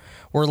know?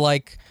 Where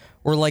like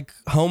where like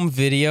home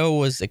video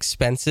was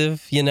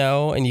expensive, you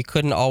know, and you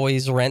couldn't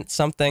always rent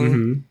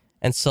something.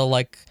 And so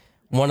like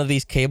one of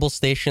these cable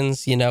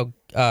stations, you know,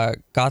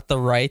 got the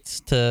rights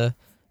to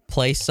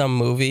play some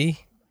movie,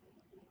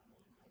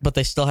 but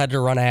they still had to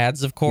run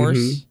ads, of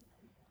course.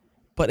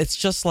 But it's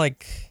just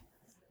like,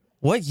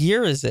 what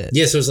year is it?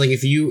 Yeah, so it's like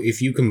if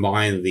you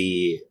combine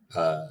the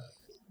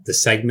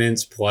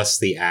segments plus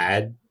the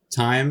ad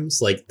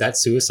times, like that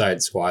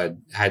Suicide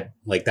Squad had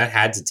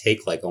to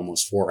take like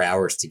almost 4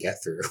 hours to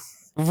get through.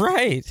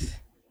 Right.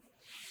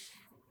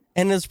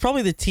 And it's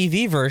probably the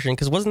TV version,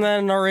 because wasn't that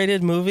an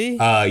R-rated movie?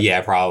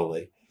 Yeah,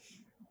 probably.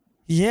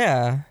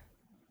 Yeah.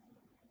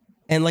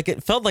 And like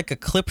it felt like a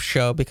clip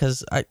show,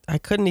 because I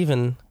couldn't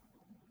even...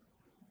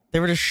 They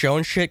were just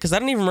showing shit, because I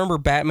don't even remember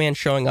Batman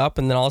showing up,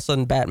 and then all of a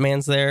sudden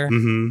Batman's there.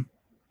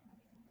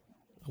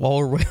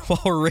 While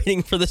we're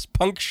waiting for this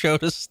punk show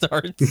to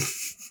start.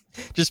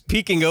 Just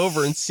peeking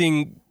over and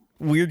seeing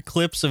weird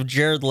clips of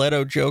Jared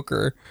Leto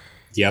Joker.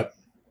 Yep.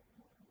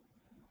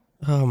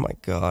 Oh my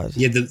god.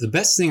 Yeah, the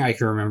best thing I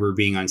can remember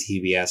being on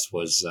TBS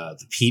was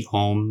the Pete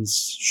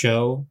Holmes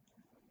show.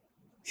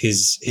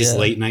 His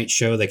late night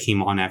show that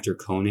came on after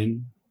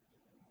Conan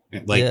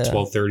at like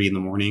 12:30 in the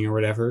morning or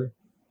whatever.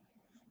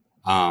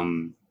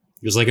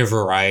 It was like a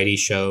variety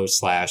show /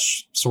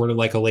 sort of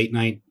like a late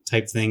night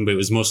type thing, but it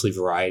was mostly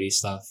variety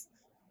stuff,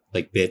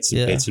 like bits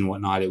and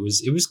whatnot. It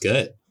was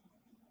good.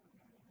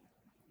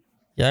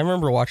 Yeah, I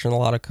remember watching a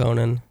lot of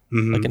Conan,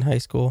 like in high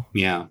school.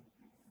 Yeah.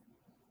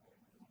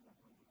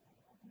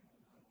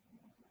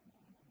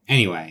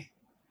 Anyway,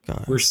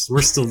 God. We're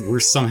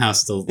somehow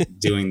still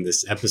doing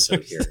this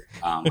episode here.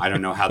 I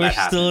don't know how that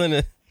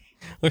happened.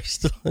 We're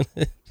still in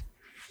it.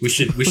 We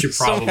should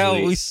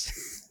probably.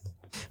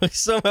 We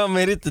somehow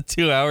made it to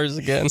 2 hours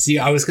again. See,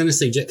 I was gonna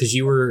say, because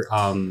you were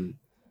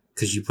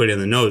because you put in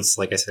the notes,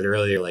 like I said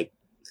earlier, like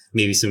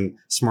maybe some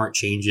smart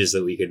changes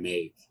that we could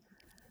make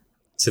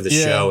to the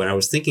show. And I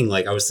was thinking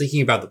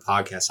about the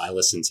podcasts I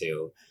listen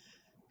to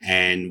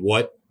and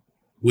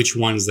which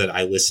ones that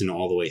I listen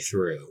all the way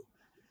through.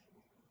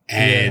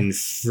 And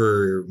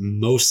for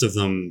most of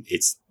them,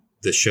 it's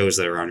the shows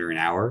that are under an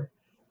hour.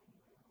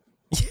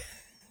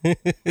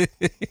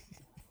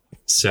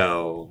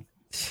 So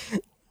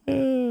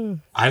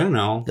I don't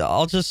know.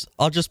 I'll just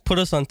put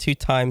us on 2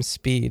 times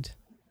speed.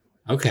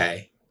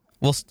 Okay.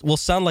 We'll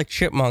sound like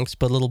chipmunks,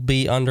 but it'll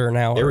be under an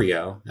hour. There we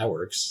go. That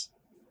works.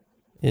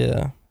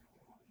 Yeah.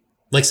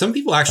 Like some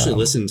people actually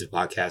listen to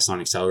podcasts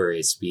on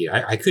accelerated speed.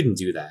 I couldn't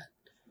do that.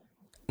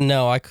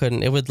 No, I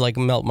couldn't. It would like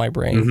melt my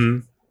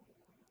brain.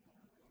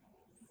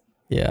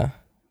 Yeah.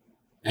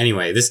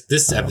 Anyway,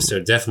 this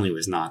episode definitely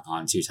was not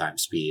on 2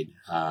 times speed.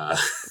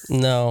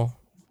 No.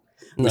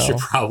 We should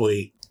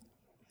probably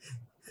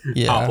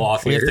hop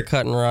off here. We have to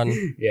cut and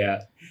run. Yeah.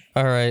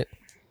 All right.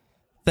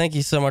 Thank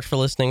you so much for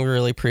listening. We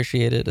really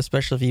appreciate it,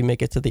 especially if you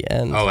make it to the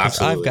end. Oh,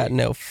 absolutely. I've got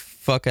no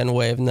fucking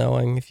way of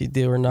knowing if you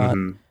do or not.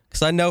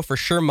 Because I know for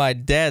sure my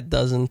dad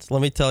doesn't.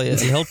 Let me tell you. And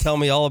he'll tell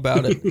me all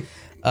about it.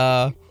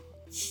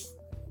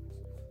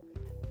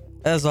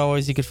 As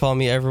always, you can follow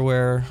me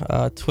everywhere.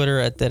 Twitter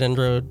at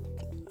DeadEndRoad.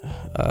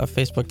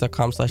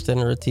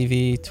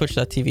 Facebook.com/DeadEndRoadTV.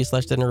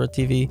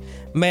 Twitch.tv/DeadEndRoadTV.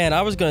 Man,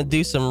 I was going to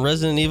do some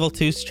Resident Evil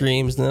 2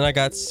 streams, and then I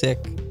got sick.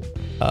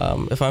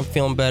 If I'm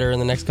feeling better in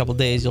the next couple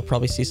days, you'll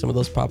probably see some of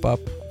those pop up.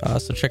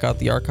 So check out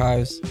the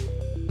archives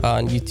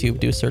on YouTube.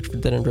 Do a search for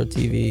DeadEndRoad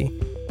TV.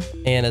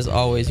 And as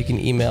always, you can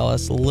email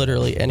us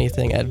literally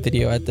anything at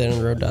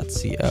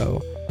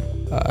video@deadendroad.co.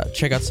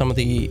 Check out some of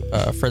the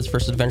Fred's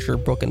First Adventure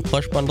book and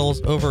plush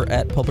bundles over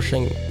at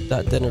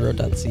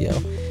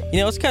publishing.deadendroad.co. You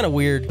know, it's kind of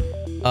weird.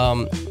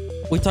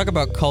 We talk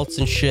about cults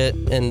and shit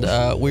and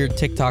weird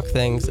TikTok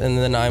things, and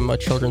then I'm a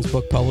children's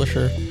book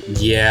publisher.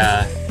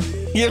 Yeah.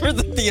 You ever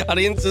think the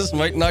audiences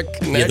might not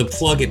connect? Yeah, the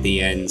plug at the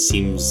end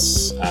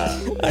seems...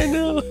 I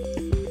know.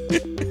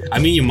 I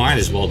mean, you might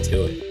as well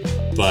do it,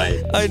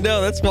 but... I know,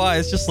 that's why.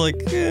 It's just like,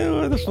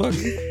 why the fuck?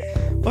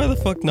 Why the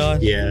fuck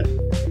not? Yeah.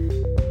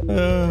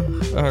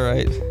 All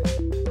right.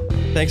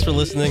 Thanks for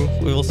listening.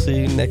 We will see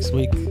you next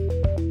week.